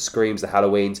 13th, the Screams, the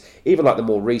Halloweens, even like the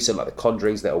more recent, like the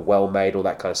Conjurings that are well made, all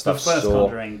that kind of stuff. The first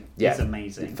Conjuring is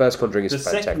amazing. The first Conjuring is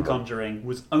fantastic. The second Conjuring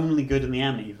was only good in the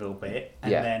Amityville bit,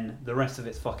 and then the rest of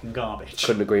it's fucking garbage.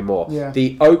 Couldn't agree more. Yeah.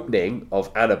 The opening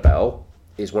of Annabelle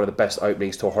is one of the best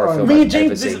openings to a horror film Me and I've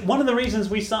James, ever seen. one of the reasons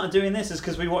we started doing this is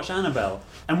because we watched Annabelle,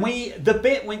 and the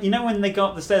bit when they go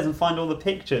up the stairs and find all the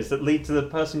pictures that lead to the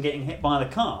person getting hit by the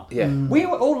car. Yeah. We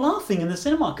were all laughing in the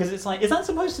cinema because it's like, is that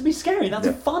supposed to be scary? That's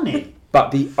funny.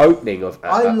 But the opening of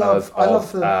I love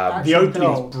the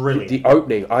opening is brilliant. The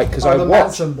opening, because I the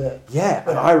watched. Manson bit. Yeah,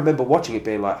 and I remember watching it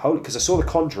being like, holy, because I saw The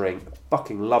Conjuring,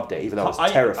 fucking loved it, even though I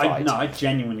was terrified. I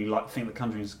genuinely think The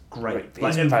Conjuring is great. It's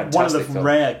Like, fantastic one of the film.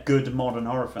 rare good modern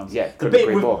horror films. Yeah, the couldn't bit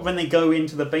agree more. when they go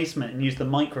into the basement and use the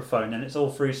microphone and it's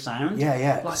all through sound.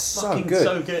 Yeah, Like, so fucking good.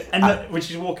 so good. And when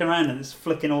she's walking around and it's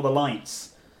flicking all the lights.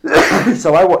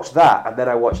 So I watched that, and then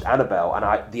I watched Annabelle,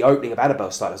 and the opening of Annabelle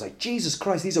started. I was like, Jesus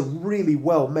Christ, these are really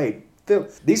well made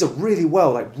films. These are really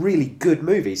really good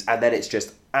movies, and then it's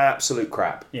just absolute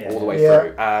crap all the way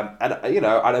through. And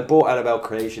I bought Annabelle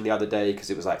Creation the other day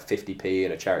because it was like 50p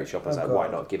in a charity shop. I was why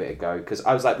not give it a go? Because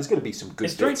I was like, there's going to be some good.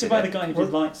 It's directed by the guy who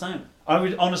did Lights Out. I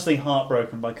was honestly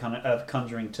heartbroken by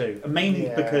Conjuring 2,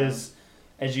 mainly because.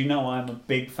 As you know, I'm a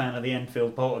big fan of the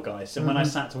Enfield Poltergeist, and when I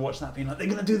sat to watch that, being like, they're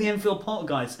going to do the Enfield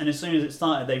Poltergeist, and as soon as it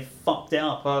started, they fucked it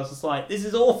up. I was just like, this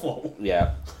is awful.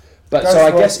 Yeah. But so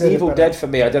I guess Evil Dead for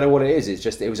me, I don't know what it is. It's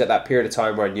just, it was at that period of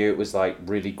time where I knew it was like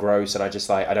really gross, and I just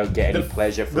like, I don't get any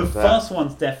pleasure from that. The first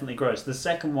one's definitely gross. The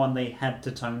second one, they had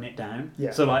to tone it down.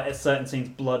 Yeah. So like at certain scenes,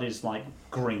 blood is like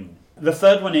green. The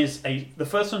third one the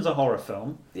first one's a horror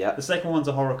film. Yeah. The second one's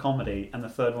a horror comedy, and the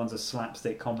third one's a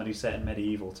slapstick comedy set in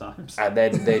medieval times. And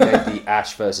then they made the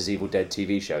Ash versus Evil Dead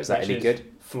TV show. Is that any good?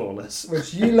 Flawless.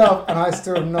 Which you love, and I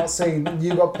still have not seen.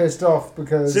 You got pissed off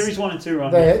because Series 1 and 2 are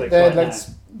on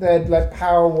Netflix they had like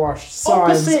power wash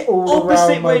signs all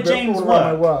around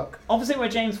my work. Opposite where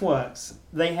James works,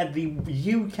 they had the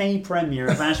UK premiere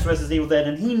of Ash vs Evil Dead,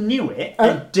 and he knew it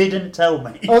and didn't tell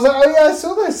me. I was like, oh yeah, I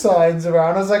saw those signs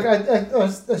around. I was like,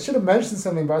 I should have mentioned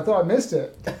something, but I thought I missed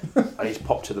it. I need to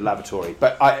pop to the lavatory.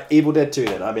 But Evil Dead 2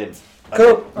 then, I'm in.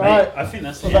 Cool. All right. I think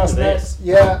that's the end of this.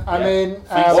 Yeah, I mean...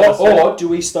 or do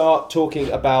we start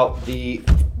talking about the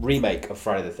remake of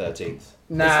Friday the 13th?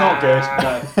 Nah. It's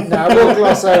not good. No, we'll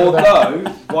gloss over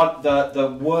that. Although,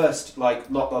 the worst, like,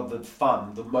 not the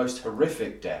fun, the most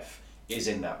horrific death is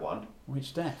in that one.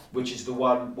 Which death? Which is the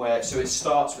one where... So it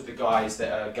starts with the guys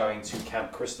that are going to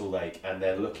Camp Crystal Lake, and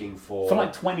they're looking for... For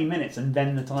like 20 minutes, and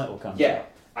then the title comes. Yeah.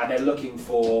 And they're looking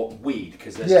for weed,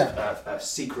 because there's a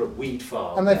secret weed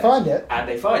farm. And they find it. And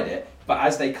they find it, but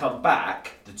as they come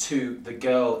back, the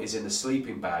girl is in the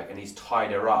sleeping bag, and he's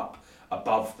tied her up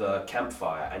above the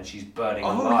campfire, and she's burning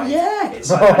alive. Yeah!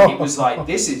 It's like, and it was like,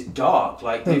 this is dark.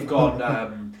 Like, they've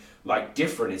gone, like,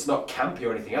 different. It's not campy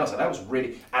or anything else. And that was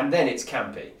really... And then it's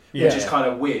campy. Which is kind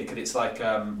of weird, because it's like...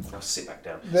 I'll sit back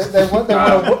down. They want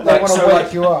to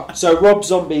wake you up. So Rob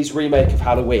Zombie's remake of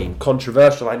Halloween,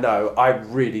 controversial, I know. I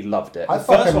really loved it. I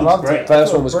fucking loved it.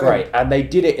 First one was great. And they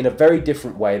did it in a very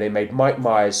different way. They made Mike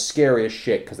Myers scary as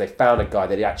shit, because they found a guy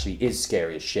that actually is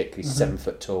scary as shit, because he's 7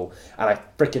 foot tall. And I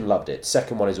freaking loved it.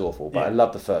 Second one is awful, but I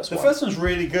love the first one. The first one's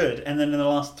really good, and then in the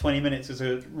last 20 minutes is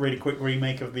a really quick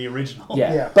remake of the original.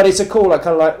 Yeah. But it's a cool, like,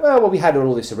 kind of like, well, we had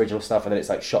all this original stuff, and then it's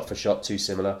like shot for shot, too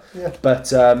similar. Yeah.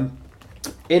 But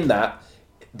in that,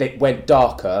 they went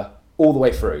darker all the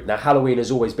way through. Now, Halloween has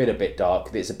always been a bit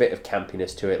dark. There's a bit of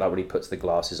campiness to it, like when he puts the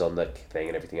glasses on the thing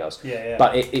and everything else. Yeah.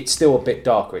 But it's still a bit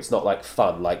darker. It's not like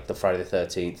fun like the Friday the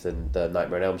 13th and the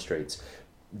Nightmare on Elm Streets.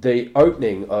 The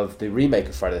opening of the remake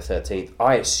of Friday the 13th,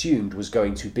 I assumed was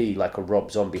going to be like a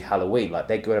Rob Zombie Halloween. Like,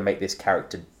 they're going to make this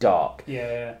character dark.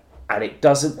 Yeah. and it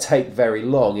doesn't take very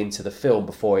long into the film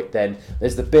before it then...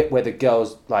 There's the bit where the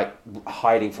girl's like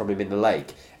hiding from him in the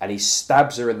lake, and he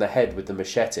stabs her in the head with the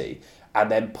machete, and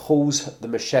then pulls the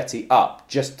machete up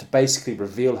just to basically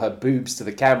reveal her boobs to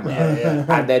the camera,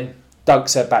 and then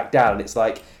dunks her back down. It's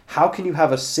like, how can you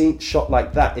have a scene shot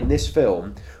like that in this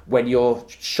film when you're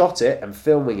shot it and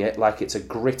filming it like it's a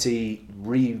gritty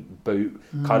reboot,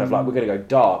 kind of like we're going to go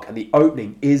dark, and the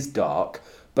opening is dark,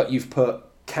 but you've put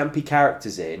campy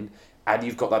characters in, and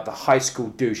you've got like the high school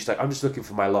dude. She's like, I'm just looking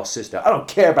for my lost sister. I don't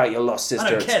care about your lost sister.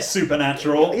 I don't care,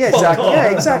 Supernatural. Yeah, exactly.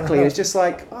 Yeah, exactly. It's just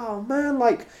like, oh man,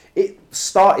 like it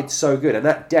started so good, and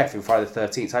that death in Friday the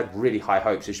 13th, I had really high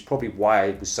hopes, which is probably why I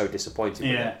was so disappointed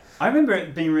with it. I remember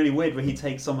it being really weird when he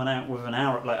takes someone out with an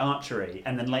arrow, like archery,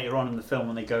 and then later on in the film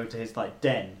when they go to his like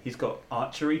den, he's got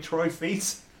archery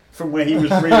trophies from where he was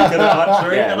really good at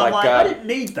archery, Yeah, and I'm like, like, I didn't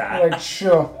need that. Like,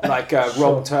 sure. Like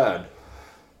Wrong Turn.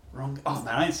 Wrong. Oh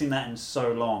man, I haven't seen that in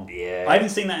so long. Yeah. I haven't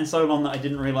seen that in so long that I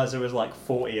didn't realise there was like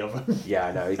 40 of them. Yeah,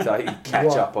 I know. It's like you catch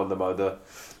What? up on them other.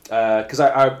 Because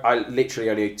I literally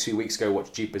only 2 weeks ago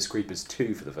watched Jeepers Creepers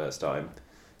 2 for the first time.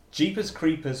 Jeepers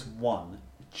Creepers 1,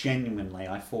 genuinely,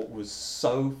 I thought was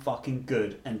so fucking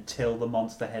good until the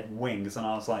monster had wings, and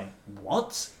I was like,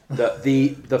 what?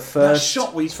 The That first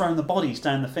shot where he's throwing the bodies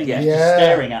down the thing, Yeah. and he's just Yeah.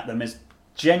 staring at them is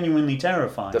genuinely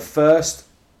terrifying. the first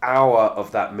hour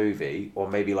of that movie, or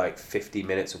maybe like 50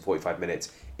 minutes or 45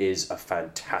 minutes, is a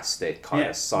fantastic kind Yeah.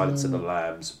 of Silence of the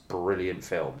Lambs, brilliant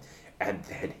film. And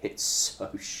then it's so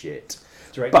shit.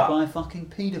 Directed but- by a fucking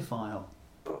paedophile.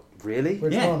 Really?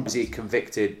 Which Yeah. one? Was he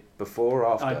convicted before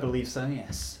or after? I believe so,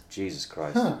 yes. Jesus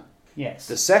Christ. Huh. Yes.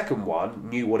 The second one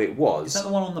knew what it was. Is that the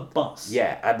one on the bus?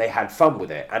 Yeah, and they had fun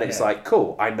with it. And it's Yeah. like,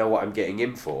 cool, I know what I'm getting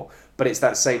in for. But it's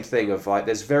that same thing of like,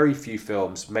 there's very few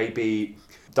films, maybe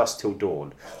Dusk Till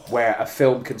Dawn, where a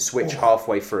film can switch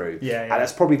halfway through. Yeah, yeah. And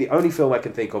that's probably the only film I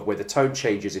can think of where the tone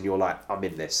changes and you're like, I'm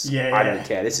in this. Yeah, I yeah. don't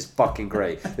care. This is fucking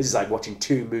great. This is like watching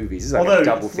two movies. This is like Although- a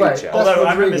double Right. feature. That's Although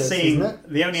I remember Rodriguez, seeing isn't it?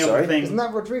 the only Sorry? other thing. Isn't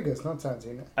that Rodriguez, not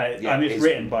Tarantino? Yeah, it's it's-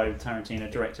 written by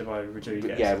Tarantino, directed by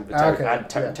Rodriguez. Yeah, Okay, and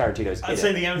yeah. Tarantino's I'd in say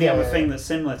it. the only Yeah, other yeah, thing yeah. that's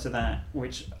similar to that,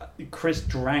 which Chris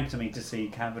dragged me to see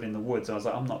Cabin in the Woods, I was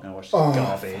like, I'm not going to watch this Oh,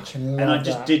 garbage. fucking And I love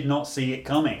just that. did not see it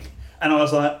coming. And I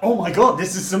was like, oh my god,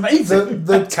 this is amazing.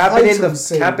 The Cabin in title the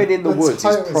scene- Cabin in the Woods is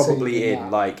title probably scene in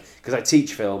that. like, because I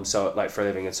teach film, so like for a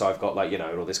living, and so I've got like, you know,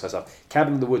 and all this kind of stuff.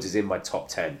 Cabin in the Woods is in my top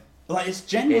 10. Like, it's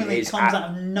genuinely It is comes a- out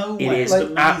of nowhere. It is It's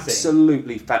amazing.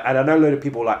 absolutely and I know a load of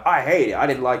people are like, I hate it, I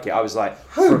didn't like it. I was like,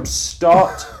 from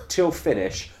start till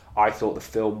finish, I thought the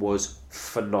film was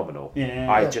phenomenal. Yeah.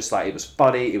 I just like, it was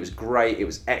funny, it was great, it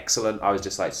was excellent. I was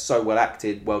just like, so well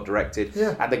acted, well directed.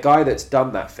 Yeah. And the guy that's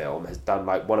done that film has done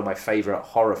like one of my favourite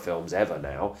horror films ever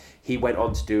now. He went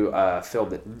on to do a film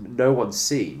that no one's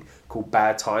seen called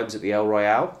Bad Times at the El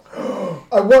Royale.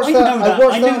 I watched I that. know that. I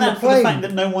watched I that knew on the that for the fact plane.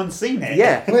 that no one's seen it.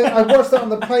 Yeah. Wait, I watched that on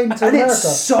the plane to And America.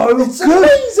 it's so It's good.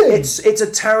 amazing. It's a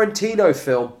Tarantino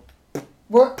film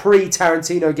What?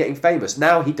 pre-Tarantino getting famous.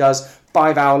 Now he does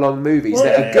 5-hour-long movies Well,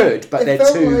 that yeah. are good, but It they're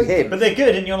felt to like- him. But they're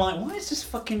good, and you're like, why is this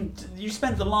fucking... You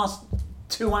spent the last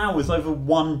 2 hours over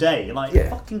one day. Like, Yeah.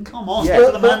 fucking come on. Yeah. Get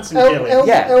to the But Manson El- killing. El-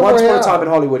 Yeah, El Once Upon a Royale. Time in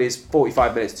Hollywood is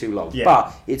 45 minutes too long. Yeah.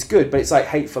 But it's good, but it's like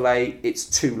Hateful Eight, it's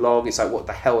too long. It's like, what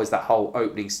the hell is that whole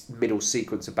opening middle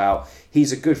sequence about?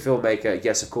 He's a good filmmaker,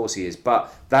 yes, of course he is,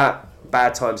 but that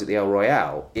Bad Times at the El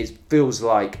Royale, it feels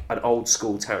like an old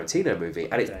school Tarantino movie.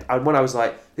 And, Okay. and when I was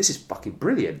like, this is fucking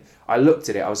brilliant, I looked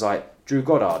at it, I was like, Drew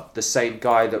Goddard, the same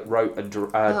guy that wrote and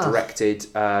directed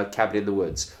Cabin in the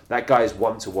Woods. That guy is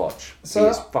one to watch. So- he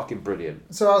is fucking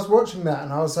brilliant. So I was watching that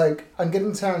and I was like, I'm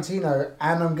getting Tarantino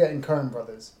and I'm getting Coen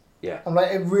Brothers. Yeah. I'm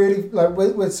like, it really, like,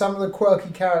 with some of the quirky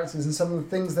characters and some of the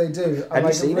things they do, I'm Have you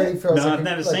like, seen it really it? feels No, like I've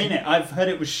never seen it. I've heard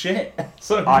it was shit.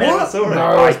 So I- I never What? saw it.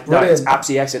 No. it's It's brilliant.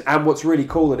 absolutely excellent. And what's really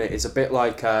cool in it is a bit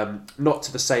like, not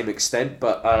to the same extent,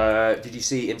 but did you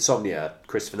see Insomnia?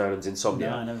 Christopher Nolan's Insomnia.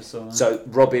 No, I never saw that. So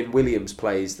Robin Williams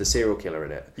plays the serial killer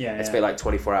in it. Yeah, It's a yeah. bit like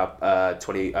 24 hour,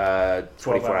 24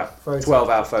 hour, Photo. 12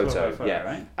 hour 12 photo. hour photo, Yeah.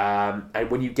 right?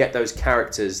 And when you get those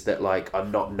characters that like are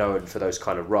not known for those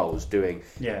kind of roles, doing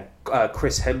Yeah.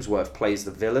 Chris Hemsworth plays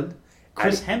the villain.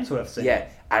 Chris And- Hemsworth's in it. Yeah,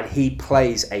 and he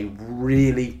plays a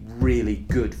really, really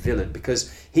good villain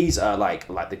because he's like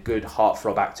the good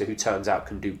heartthrob actor who turns out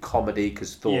can do comedy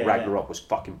because Thor Yeah, Ragnarok was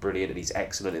fucking brilliant and he's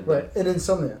excellent in Right, them. in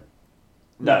Insomnia.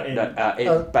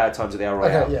 in Bad Times at the El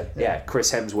Royale. Okay, yeah.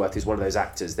 Chris Hemsworth is one of those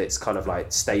actors that's kind of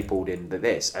like stapled in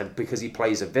this, and because he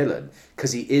plays a villain,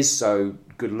 because he is so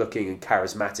good looking and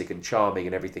charismatic and charming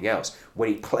and everything else, when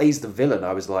he plays the villain,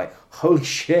 I was like, holy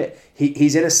shit,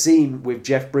 he's in a scene with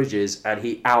Jeff Bridges and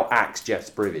he out-acts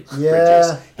Jeff Bridges.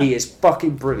 He is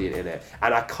fucking brilliant in it,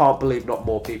 and I can't believe not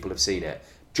more people have seen it.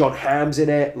 John Hamm's in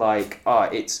it,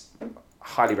 it's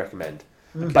highly recommend.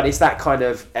 Okay. But it's that kind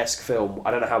of esque film.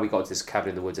 I don't know how we got to this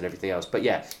Cabin in the Woods and everything else, but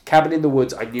yeah, Cabin in the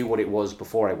Woods, I knew what it was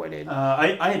before I went in.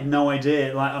 I had no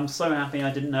idea. Like, I'm so happy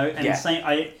I didn't know. And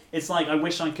it's like I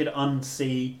wish I could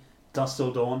unsee Dusk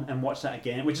Till Dawn and watch that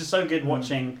again, which is so good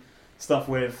watching stuff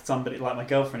with somebody like my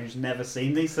girlfriend who's never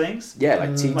seen these things. Yeah,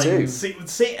 like T2. Like,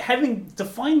 see, having to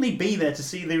finally be there to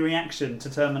see the reaction to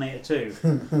Terminator 2.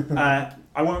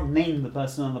 I won't name the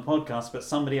person on the podcast, but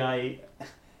somebody I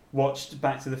watched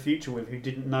Back to the Future with who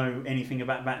didn't know anything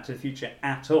about Back to the Future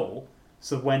at all.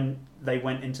 So when they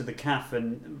went into the cafe,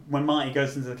 and when Marty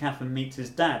goes into the cafe and meets his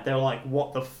dad, they were like,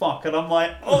 "What the fuck?" And I'm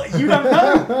like, "Oh, you don't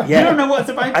know? You don't know what's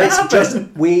about to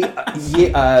happen."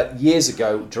 Years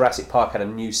ago, Jurassic Park had a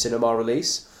new cinema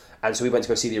release, and so we went to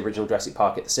go see the original Jurassic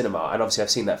Park at the cinema. And obviously, I've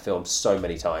seen that film so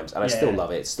many times, and I still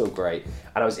love it. It's still great.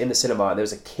 And I was in the cinema, and there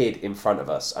was a kid in front of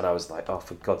us, and I was like, "Oh,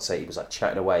 for God's sake!" He was like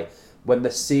chatting away. When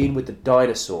the scene with the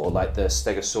dinosaur, like the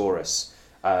Stegosaurus,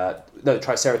 the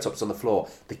Triceratops on the floor,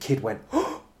 the kid went,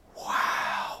 oh,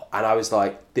 wow. And I was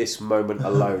like, this moment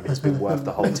alone has been worth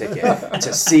the whole ticket.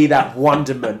 To see that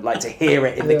wonderment, like to hear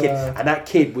it in the kid. And that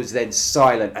kid was then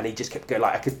silent, and he just kept going,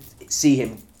 like I could see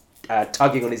him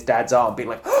tugging on his dad's arm, being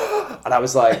like, oh, and I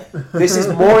was like, this is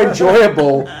more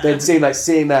enjoyable than seeing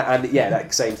that. And yeah,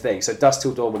 that same thing. So Dusk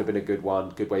Till Dawn would have been a good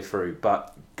one, good way through.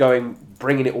 But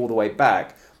bringing it all the way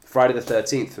back, Friday the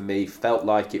 13th for me felt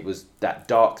like it was that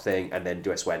dark thing, and then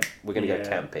just went, we're going to go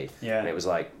campy. Yeah. And it was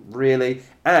like, really?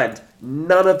 And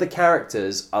none of the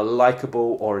characters are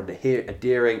likeable or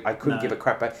endearing. I couldn't give a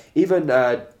crap about. Even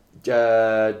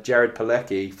Jared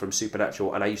Padalecki from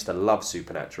Supernatural, and I used to love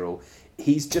Supernatural,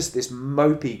 he's just this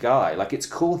mopey guy. Like, it's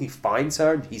cool he finds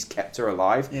her and he's kept her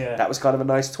alive. Yeah. That was kind of a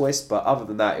nice twist, but other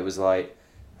than that, it was like,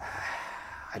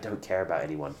 I don't care about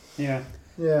anyone. Yeah.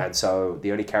 Yeah. And so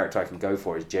the only character I can go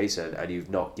for is Jason, and you've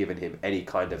not given him any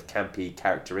kind of campy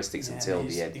characteristics until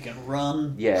the end. He can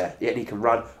run. Yeah, and he can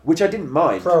run, which I didn't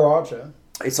mind. Pro Archer.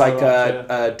 It's like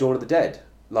Dawn of the Dead.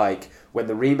 Like when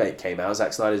the remake came out,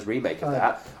 Zack Snyder's remake of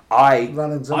that. I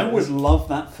would love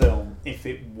that film if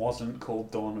it wasn't called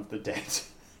Dawn of the Dead.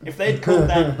 If they'd called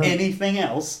that anything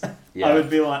else, I would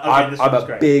be like, okay, this one's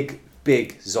great. I'm a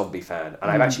big zombie fan, and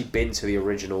I've actually been to the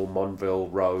original Monville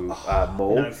Row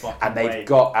mall, and they've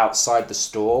got outside the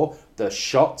store the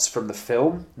shots from the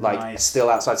film, still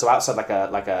outside. So outside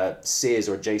like a Sears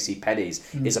or a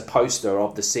JCPenney's is a poster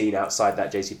of the scene outside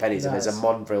that JCPenney's, and there's a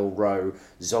Monville Row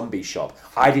zombie shop.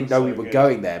 I didn't know we were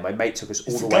going there. My mate took us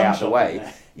all the way out of the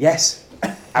way. Yes,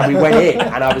 and we went in,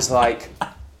 and I was like.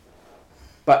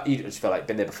 But you just felt like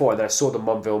been there before, and then I saw the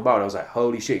Monville Mall, and I was like,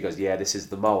 holy shit. He goes, yeah, this is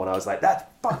the mall. And I was like, that's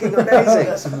fucking amazing.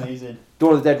 That's amazing.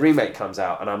 Dawn of the Dead remake comes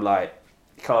out, and I'm like,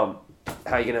 how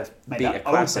are you going to beat a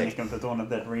classic? Opening of the Dawn of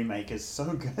the Dead remake is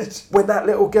so good. When that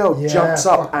little girl jumps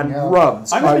up and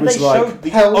runs, I remember they showed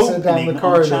the opening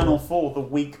on Channel 4 the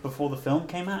week before the film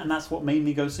came out, and that's what made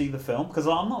me go see the film, because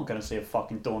I'm not going to see a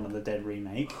fucking Dawn of the Dead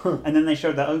remake. And then they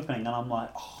showed that opening, and I'm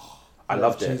like, oh. I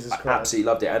loved it. I absolutely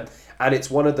loved it. And it's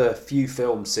one of the few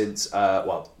films since,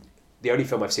 the only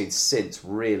film I've seen since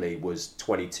really was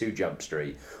 22 Jump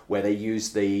Street, where they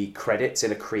used the credits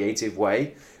in a creative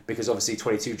way, because obviously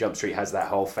 22 Jump Street has that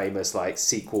whole famous like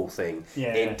sequel thing.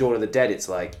 Yeah. In Dawn of the Dead, it's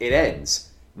like, it ends.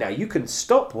 Now you can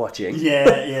stop watching,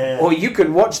 or you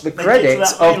can watch the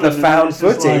credits of the found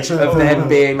footage of them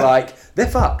being like, they're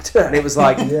fucked. And it was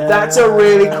like, that's a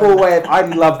really cool way of... I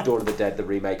loved Dawn of the Dead, the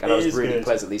remake, and I was really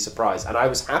pleasantly surprised. And I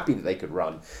was happy that they could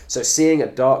run. So seeing a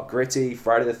dark, gritty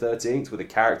Friday the 13th with a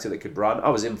character that could run, I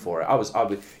was in for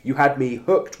it. You had me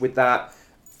hooked with that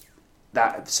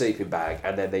sleeping bag,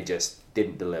 and then they just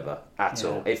didn't deliver at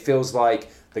all. It feels like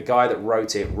the guy that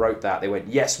wrote that, they went,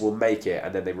 yes, we'll make it,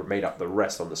 and then they made up the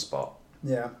rest on the spot.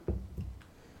 Yeah.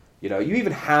 You know, you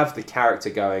even have the character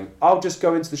going, I'll just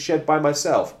go into the shed by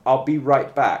myself. I'll be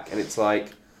right back. And it's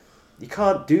like, you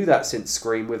can't do that since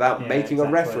Scream without making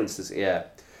a reference to...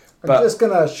 I'm just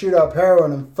going to shoot up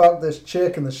heroin and fuck this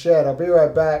chick in the shed. I'll be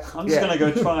right back. I'm just going to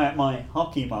go try out my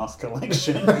hockey mask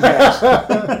collection. Hey,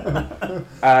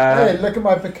 look at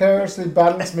my precariously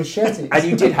balanced machete. And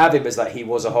you did have him as like, he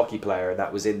was a hockey player, and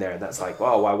that was in there. And that's like,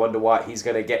 oh, I wonder what he's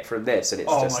going to get from this. And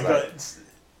it's God.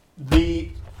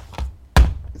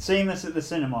 Seeing this at the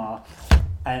cinema,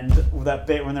 and that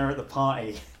bit when they're at the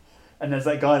party, and there's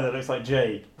that guy that looks like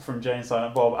Jay from Jay and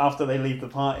Silent Bob after they leave the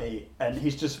party, and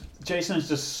Jason has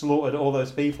just slaughtered all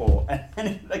those people,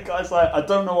 and the guy's like, I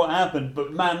don't know what happened,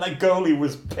 but man, that goalie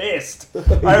was pissed.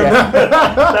 I remember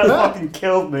that fucking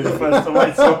killed me the first time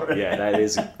I saw it. Yeah, that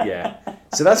is, yeah.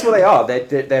 So that's what they are.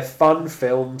 They're fun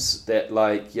films that,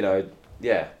 like, you know,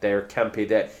 yeah, they're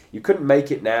campy. You couldn't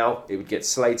make it now. It would get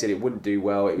slated. It wouldn't do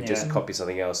well. It would just copy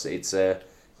something else. It's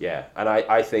yeah, and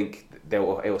I think it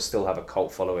will still have a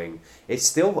cult following. It's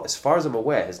still, as far as I'm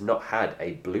aware, has not had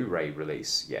a Blu-ray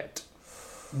release yet.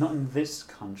 Not in this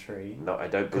country. No, I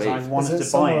don't Because believe. I wanted Is it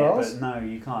to buy somewhere it, else? but no,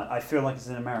 you can't. I feel like it's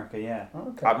in America, yeah.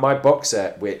 Okay. My box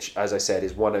set, which, as I said,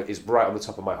 is right on the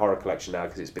top of my horror collection now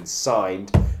because it's been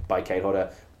signed by Kane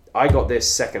Hodder. I got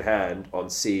this secondhand on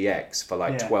CEX for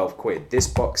like £12. This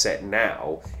box set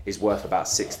now is worth about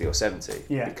 60 or 70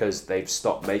 because they've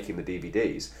stopped making the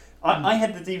DVDs. I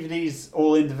had the DVDs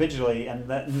all individually, and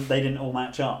they didn't all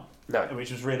match up. No.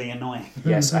 Which was really annoying.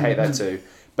 Yes, I hate that too.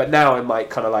 But now I'm like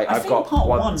kind of like I I've think got part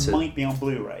one. might be on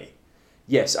Blu-ray.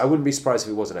 Yes, I wouldn't be surprised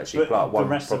if it wasn't actually. But Part the one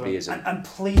rest probably of them, isn't. and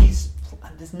please,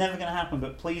 it's never going to happen,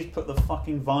 but please put the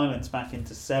fucking violence back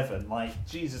into 7. Like,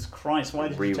 Jesus Christ, why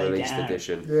did you take it Re-released out?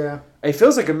 edition. Yeah. It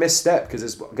feels like a misstep because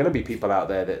there's going to be people out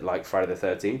there that like Friday the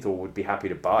 13th or would be happy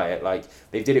to buy it. Like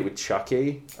they did it with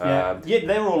Chucky. Yeah,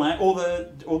 they were all out. All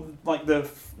the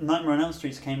Nightmare on Elm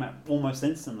Streets came out almost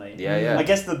instantly. Yeah. I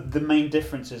guess the main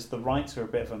difference is the rights are a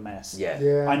bit of a mess.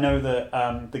 Yeah. I know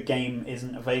that the game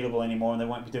isn't available anymore, and they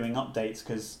won't be doing updates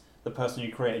because the person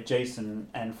who created Jason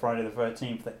and Friday the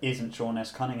 13th that isn't Sean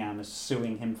S. Cunningham is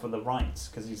suing him for the rights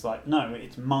because he's like, no,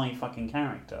 it's my fucking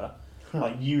character.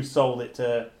 Like, you sold it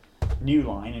to New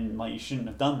Line, and like you shouldn't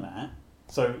have done that.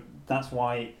 So that's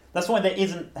why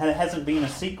there hasn't been a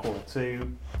sequel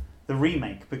to the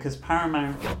remake, because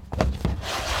Paramount,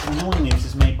 annoying news,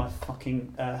 is made by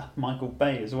fucking Michael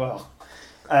Bay as well.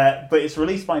 But it's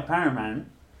released by Paramount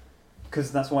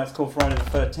because that's why it's called Friday the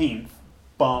 13th.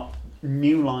 But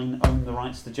New Line own the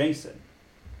rights to Jason,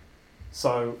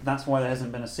 so that's why there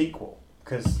hasn't been a sequel.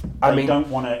 Because they don't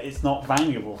want to. It's not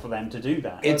valuable for them to do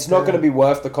that. It's not going to be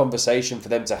worth the conversation for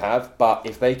them to have. But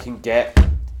if they can get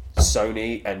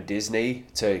Sony and Disney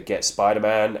to get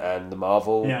Spider-Man and the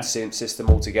Marvel system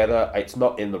all together, it's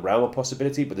not in the realm of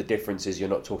possibility. But the difference is you're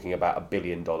not talking about $1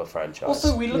 billion franchise.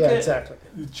 Also, we look at exactly.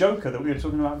 Joker that we were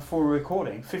talking about before we were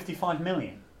recording. 55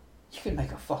 million. You could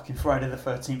make a fucking Friday the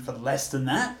 13th for less than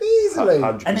that. Easily.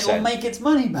 100%. And it will make its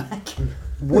money back.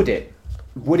 Would it?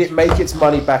 Would it make its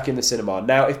money back in the cinema?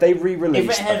 Now, if they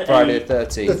re-released Friday the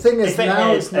 13th... The thing is, if it now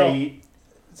had it's not...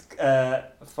 a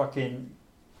fucking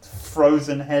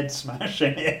frozen head smash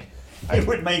in it, it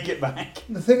would make it back.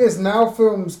 The thing is, now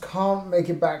films can't make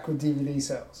it back with DVD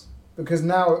sales. Because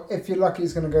now, if you're lucky,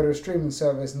 it's going to go to a streaming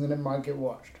service and then it might get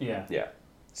watched. Yeah.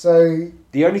 So...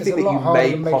 The only thing that you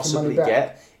may possibly possibly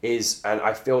get is, and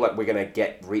I feel like we're going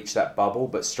to reach that bubble,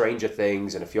 but Stranger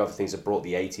Things and a few other things have brought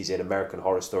the 80s in. American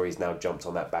Horror Stories now jumped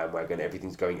on that bandwagon.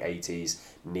 Everything's going 80s,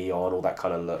 neon, all that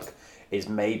kind of look. Is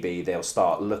maybe they'll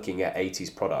start looking at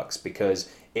 80s products, because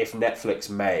if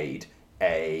Netflix made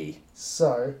a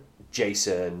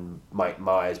Jason, Mike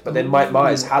Myers, but then Mike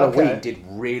Myers Halloween did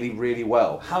really, really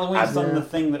well. Halloween's done the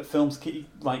thing that films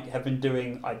have been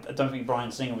doing. I don't think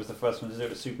Bryan Singer was the first one to do it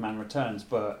with Superman Returns,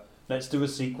 but let's do a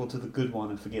sequel to the good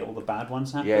one and forget all the bad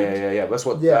ones happened. Yeah. That's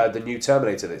what the new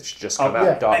Terminator that's just come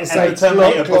out. Dark. And the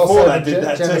Terminator before that did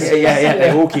that too. Yeah.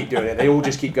 They all keep doing it. They all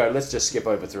just keep going, let's just skip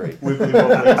over 3.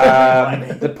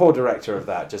 The poor director of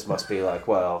that just must be like,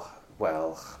 well.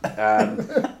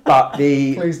 But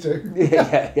the... Please do.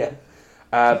 Yeah.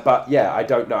 But yeah, I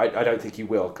don't know. I don't think he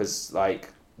will, because like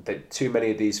too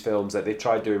many of these films that they've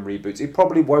tried doing reboots. It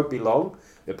probably won't be long.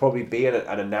 There'll probably be an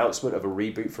announcement of a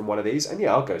reboot from one of these, and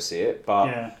I'll go see it.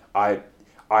 But I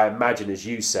imagine, as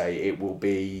you say, it will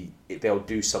be. They'll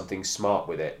do something smart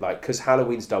with it, like, because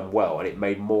Halloween's done well and it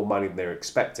made more money than they were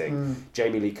expecting.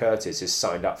 Jamie Lee Curtis has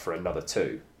signed up for another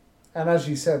 2. And as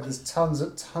you said, there's tons of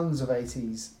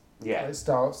 80s.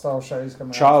 Style shows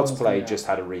coming out. Child's Play just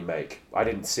had a remake. I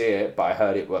didn't see it, but I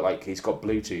heard it. Like, he's got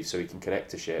Bluetooth, so he can connect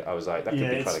to shit. I was like, that could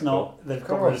be kind of cool. They've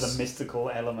got rid of the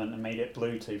mystical element and made it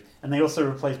Bluetooth. And they also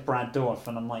replaced Brad Dourif,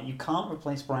 and I'm like, you can't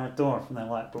replace Brad Dourif. And they're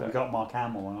like, but we got Mark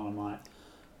Hamill, and I'm like,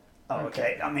 oh,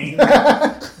 okay. I mean,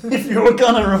 if you were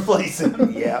gonna replace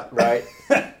him, yeah, right.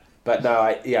 But no,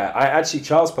 I actually,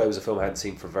 Child's Play was a film I hadn't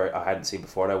seen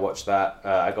before, and I watched that.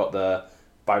 I got the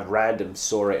by random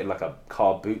saw it in like a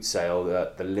car boot sale,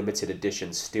 the limited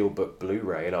edition Steelbook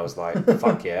Blu-ray, and I was like,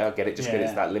 fuck yeah, I'll get it just because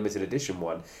it's that limited edition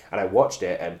one. And I watched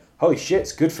it, and holy shit,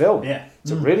 it's a good film. Yeah.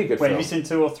 It's a really good Wait, film. have you seen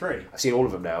 2 or 3? I've seen all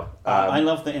of them now. I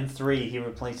love that in 3 he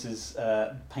replaces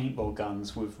paintball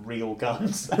guns with real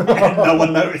guns, and no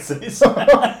one notices.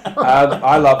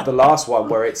 I love the last one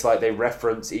where it's like they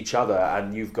reference each other,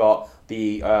 and you've got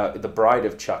the Bride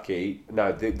of Chucky,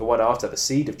 the one after, The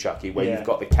Seed of Chucky, where you've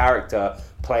got the character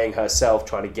playing herself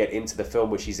trying to get into the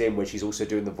film where she's in, where she's also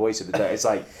doing the voice of the. It's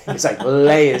like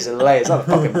layers and layers. It's like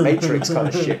a fucking Matrix kind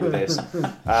of shit with this.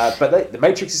 But the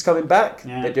Matrix is coming back.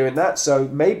 Yeah. They're doing that, so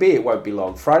maybe it won't be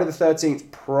long. Friday the 13th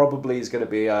probably is going to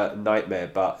be a nightmare,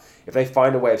 but if they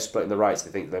find a way of splitting the rights, they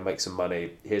think they'll make some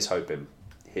money. Here's hoping.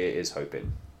 Here is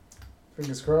hoping.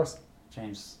 Fingers crossed.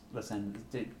 James, listen,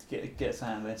 get us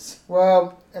out of this.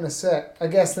 Well, in a sec. I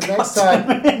guess the next time...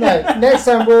 next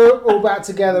time we're all back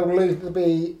together, we'll either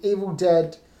be Evil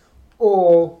Dead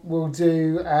or we'll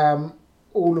do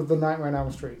all of the Nightmare on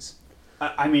Elm Streets.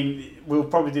 I mean, we'll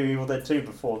probably do Evil Dead 2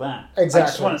 before that. Exactly. I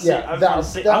just want to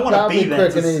see. Yeah, I want to be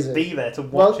there quick and easy. be there to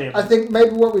watch him. I think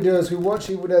maybe what we do is we watch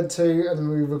Evil Dead 2 and then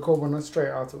we record one straight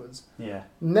afterwards. Yeah.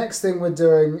 Next thing we're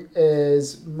doing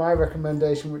is my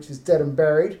recommendation, which is Dead and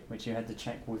Buried. Which you had to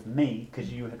check with me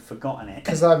because you had forgotten it.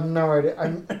 Because I have no idea.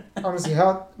 I'm honestly,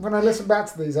 when I listen back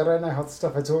to these, I don't know half the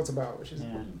stuff I talked about, which is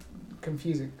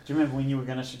confusing. Do you remember when you were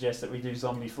going to suggest that we do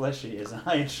Zombie Flesh Eaters?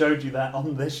 I had showed you that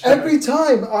on this show. Every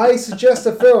time I suggest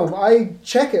a film, I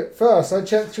check it first. I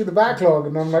check through the backlog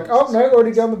and I'm like, oh no,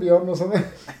 already done the Beyond or something.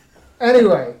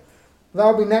 Anyway,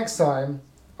 that'll be next time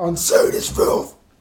on So This Filth.